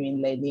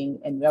continuing learning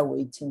and we are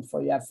waiting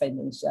for your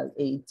financial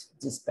aid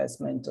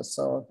disbursement or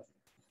so.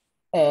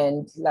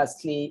 And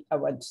lastly, I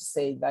want to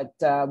say that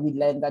we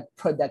learned that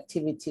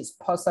productivity is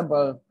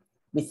possible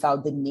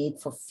without the need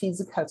for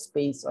physical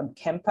space on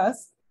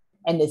campus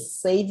and a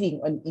saving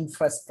on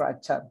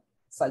infrastructure,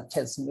 such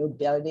as new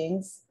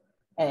buildings.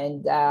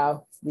 And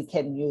we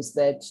can use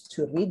that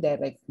to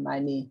redirect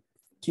money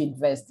to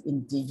invest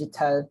in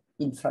digital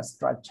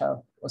infrastructure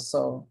or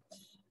so.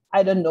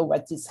 I don't know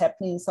what is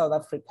happening in South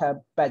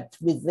Africa, but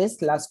with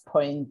this last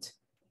point,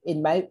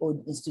 in my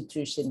own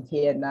institution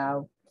here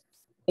now,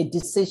 a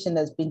decision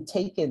has been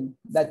taken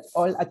that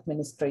all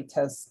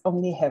administrators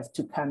only have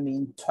to come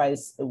in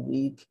twice a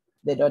week.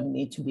 They don't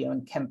need to be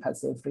on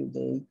campus every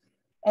day.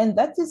 And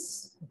that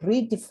is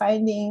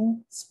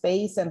redefining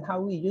space and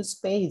how we use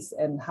space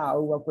and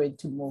how we're going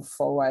to move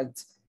forward.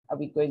 Are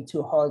we going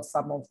to hold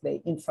some of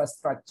the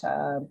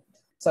infrastructure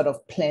sort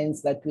of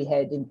plans that we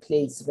had in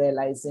place,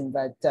 realizing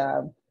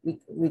that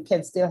we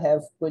can still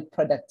have good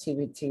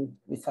productivity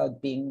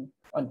without being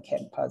on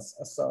campus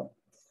or so.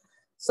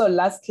 So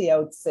lastly, I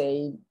would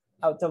say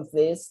out of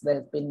this, there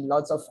have been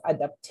lots of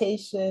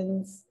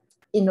adaptations,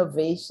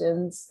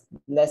 innovations,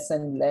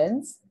 lesson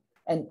learned,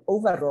 and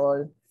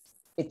overall,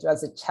 it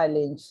was a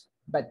challenge,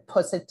 but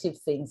positive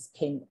things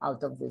came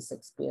out of this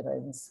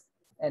experience.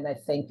 And I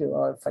thank you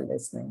all for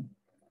listening.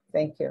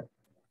 Thank you.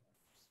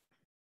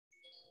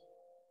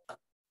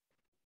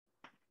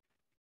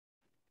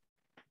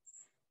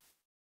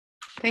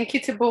 Thank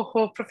you,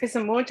 Teboho. Professor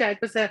Moja, it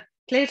was a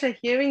pleasure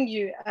hearing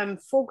you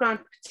foreground,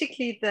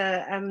 particularly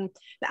the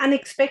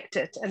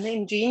unexpected and the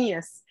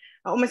ingenious.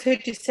 I almost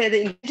heard you say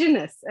the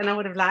indigenous, and I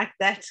would have liked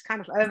that kind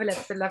of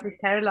overlap, the lovely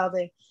parallel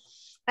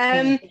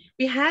there.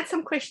 We had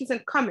some questions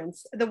and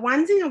comments. The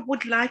one thing I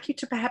would like you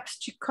to perhaps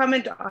to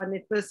comment on,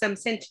 it was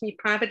sent to me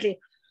privately.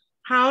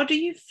 How do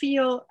you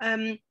feel,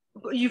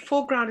 you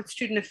foregrounded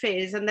student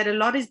affairs and that a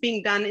lot is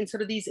being done in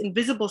sort of these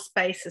invisible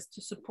spaces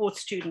to support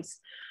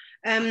students.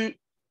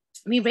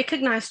 We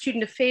recognize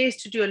student affairs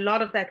to do a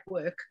lot of that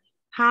work.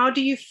 How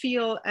do you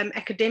feel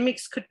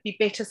academics could be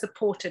better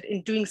supported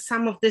in doing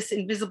some of this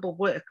invisible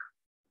work?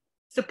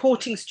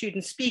 Supporting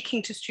students,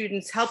 speaking to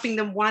students, helping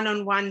them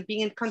one-on-one,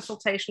 being in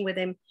consultation with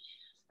them.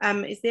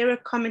 Is there a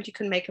comment you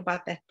can make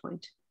about that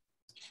point?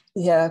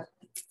 Yeah,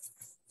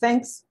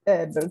 thanks,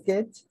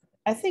 Birgit.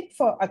 I think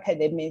for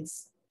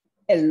academics,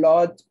 a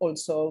lot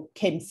also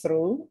came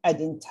through. I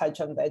didn't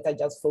touch on that. I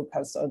just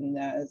focused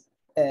on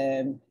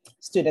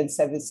student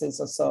services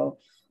or so.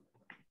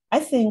 I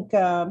think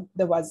there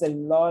was a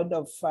lot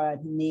of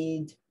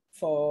need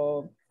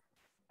for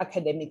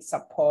academic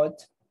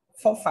support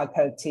for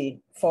faculty,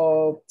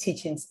 for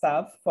teaching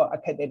staff, for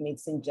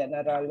academics in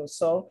general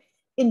also,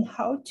 in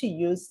how to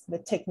use the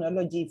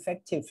technology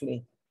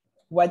effectively.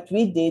 What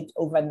we did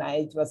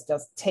overnight was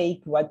just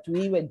take what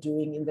we were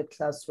doing in the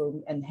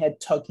classroom and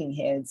had talking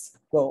heads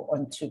go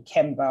onto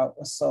Canva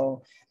or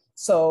so.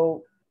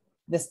 So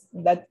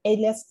that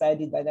earlier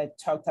study that I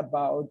talked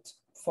about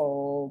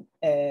for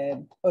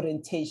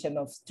orientation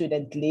of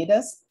student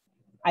leaders,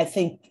 I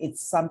think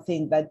it's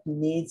something that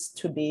needs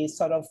to be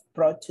sort of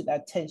brought to the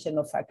attention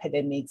of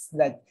academics,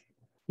 that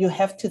you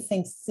have to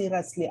think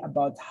seriously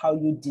about how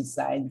you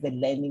design the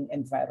learning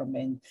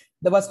environment.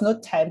 There was no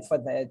time for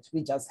that.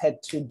 We just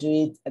had to do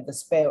it at the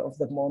spur of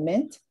the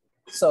moment.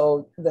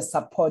 So the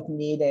support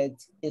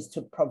needed is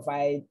to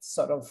provide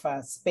sort of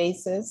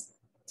spaces,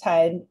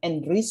 time,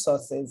 and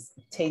resources.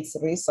 It takes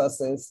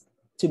resources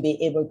to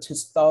be able to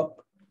stop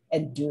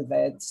and do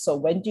that. So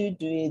when do you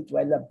do it?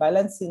 While you're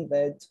balancing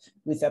that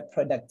with your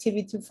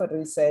productivity for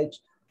research,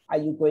 are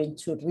you going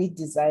to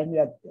redesign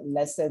your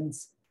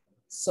lessons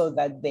so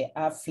that they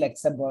are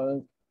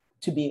flexible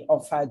to be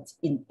offered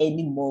in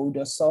any mode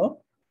or so?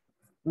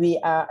 We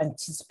are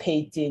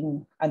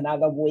anticipating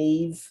another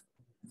wave.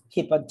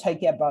 Keep on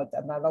talking about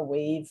another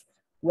wave.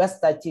 We're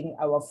starting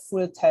our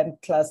full-time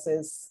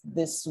classes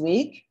this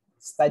week,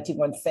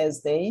 starting on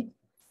Thursday.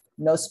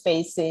 No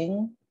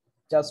spacing,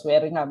 just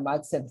wearing our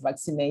masks and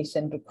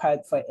vaccination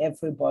required for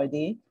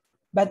everybody.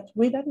 But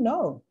we don't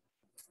know.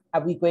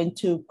 Are we going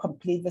to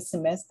complete the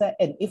semester?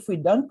 And if we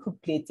don't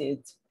complete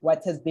it,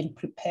 what has been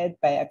prepared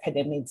by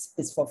academics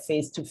is for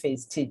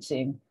face-to-face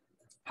teaching.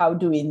 How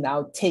do we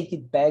now take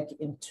it back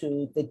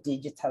into the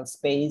digital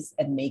space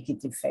and make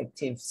it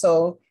effective?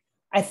 So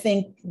I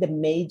think the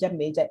major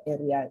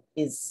area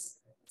is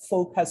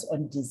focus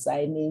on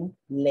designing,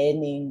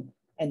 learning,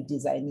 and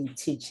designing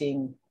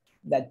teaching.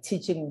 That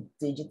teaching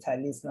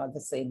digitally is not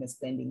the same as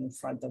standing in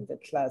front of the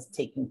class,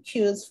 taking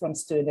cues from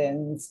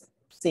students,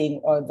 seeing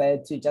all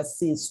that. You just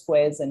see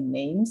squares and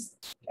names,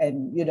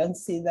 and you don't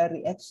see the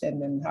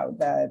reaction and how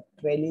they're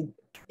really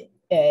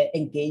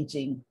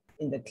engaging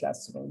in the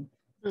classroom.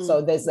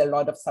 So there's a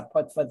lot of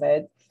support for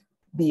that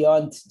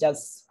beyond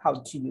just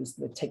how to use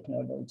the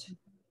technology.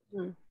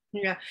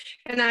 Yeah,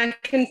 and I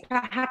can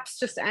perhaps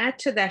just add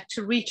to that,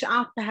 to reach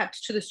out perhaps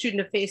to the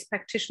student affairs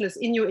practitioners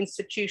in your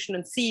institution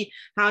and see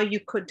how you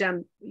could,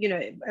 you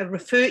know,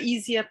 refer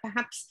easier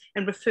perhaps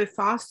and refer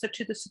faster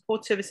to the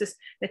support services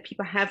that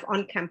people have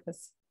on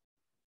campus.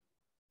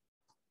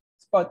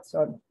 Spot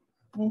on.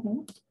 Mm-hmm.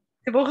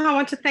 Teboho, I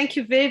want to thank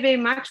you very, very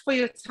much for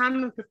your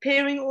time in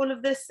preparing all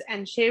of this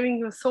and sharing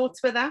your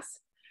thoughts with us.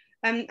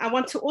 I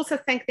want to also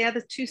thank the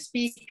other two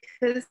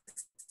speakers,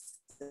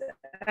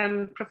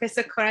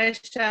 Professor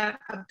Quarraisha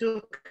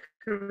Abdool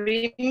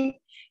Karim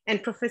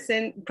and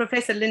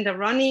Professor Linda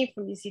Ronnie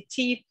from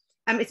UCT.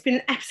 It's been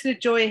an absolute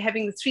joy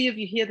having the three of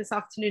you here this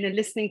afternoon and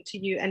listening to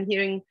you and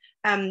hearing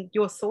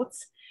your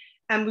thoughts.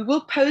 We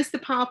will post the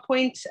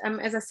PowerPoint,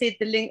 as I said,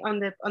 the link on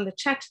the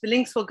chat. The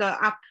links will go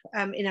up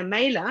in a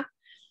mailer.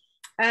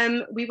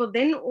 We will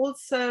then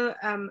also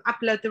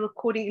upload the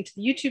recording into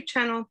the YouTube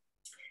channel.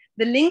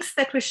 The links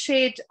that were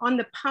shared on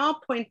the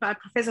PowerPoint by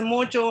Professor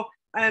Moja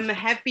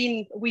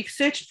we've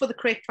searched for the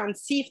correct one.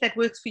 See if that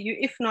works for you.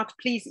 If not,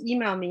 please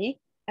email me.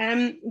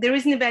 There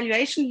is an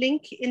evaluation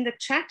link in the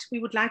chat. We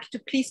would like you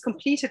to please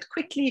complete it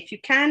quickly if you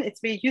can.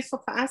 It's very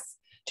useful for us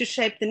to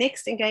shape the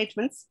next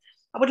engagements.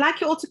 I would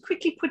like you all to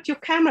quickly put your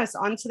cameras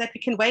on so that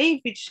we can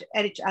wave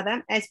at each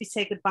other as we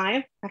say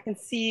goodbye. I can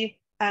see,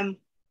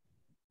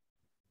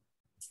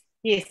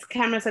 yes,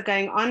 cameras are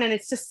going on, and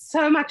it's just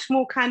so much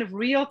more kind of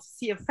real to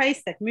see a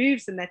face that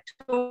moves and that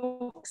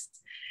talks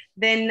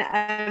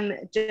than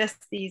just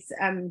these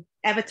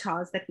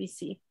avatars that we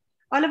see.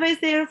 Oliver, is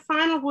there a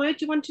final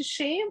word you want to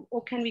share,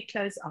 or can we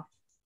close off?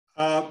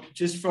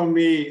 Just from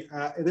me,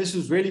 this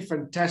was really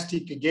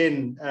fantastic.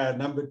 Again,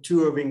 number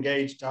 2 of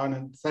Engage Down,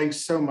 and thanks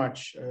so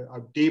much.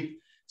 Our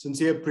deep,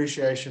 sincere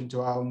appreciation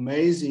to our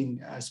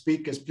amazing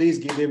speakers. Please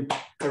give them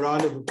a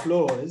round of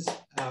applause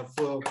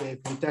for their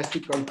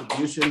fantastic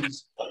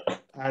contributions.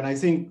 And I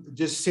think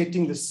just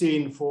setting the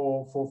scene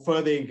for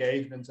further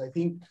engagements. I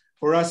think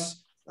for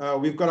us,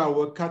 we've got our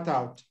work cut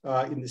out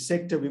in the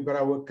sector. We've got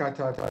our work cut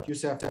out at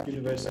USAF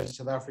University of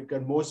South Africa,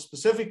 and more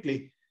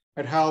specifically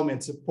at HELM,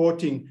 and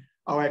supporting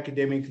our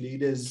academic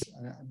leaders,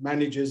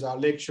 managers, our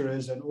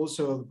lecturers, and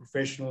also the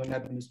professional and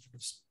administrative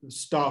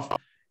staff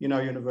in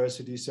our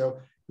university. So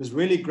it was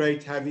really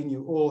great having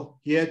you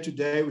all here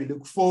today. We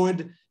look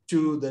forward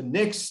to the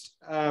next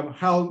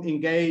HELM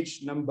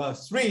Engage number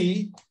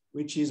 3,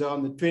 which is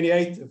on the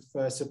 28th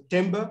of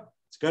September.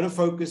 It's going to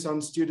focus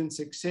on student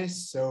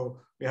success. So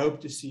we hope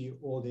to see you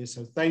all there.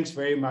 So thanks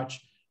very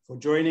much for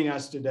joining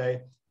us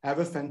today. Have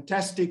a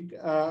fantastic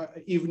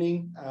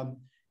evening.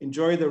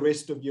 Enjoy the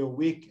rest of your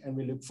week, and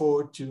we look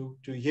forward to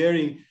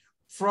hearing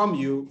from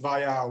you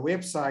via our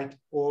website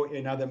or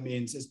in other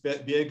means. As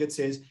Birgit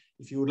says,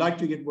 if you would like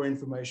to get more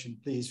information,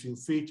 please feel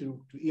free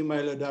to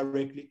email her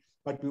directly,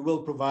 but we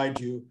will provide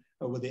you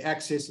with the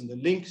access and the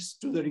links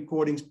to the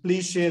recordings.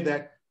 Please share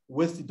that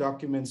with the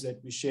documents that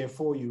we share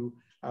for you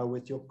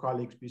with your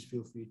colleagues. Please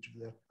feel free to do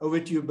that.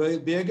 Over to you,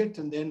 Birgit,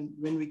 and then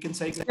when we can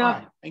say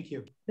goodbye. Thank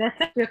you. That's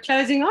it. We're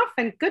closing off,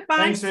 and goodbye.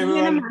 Thanks,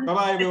 everyone.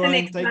 Bye-bye, everyone.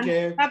 Take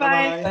care.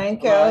 Bye-bye.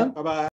 Thank you. Bye-bye.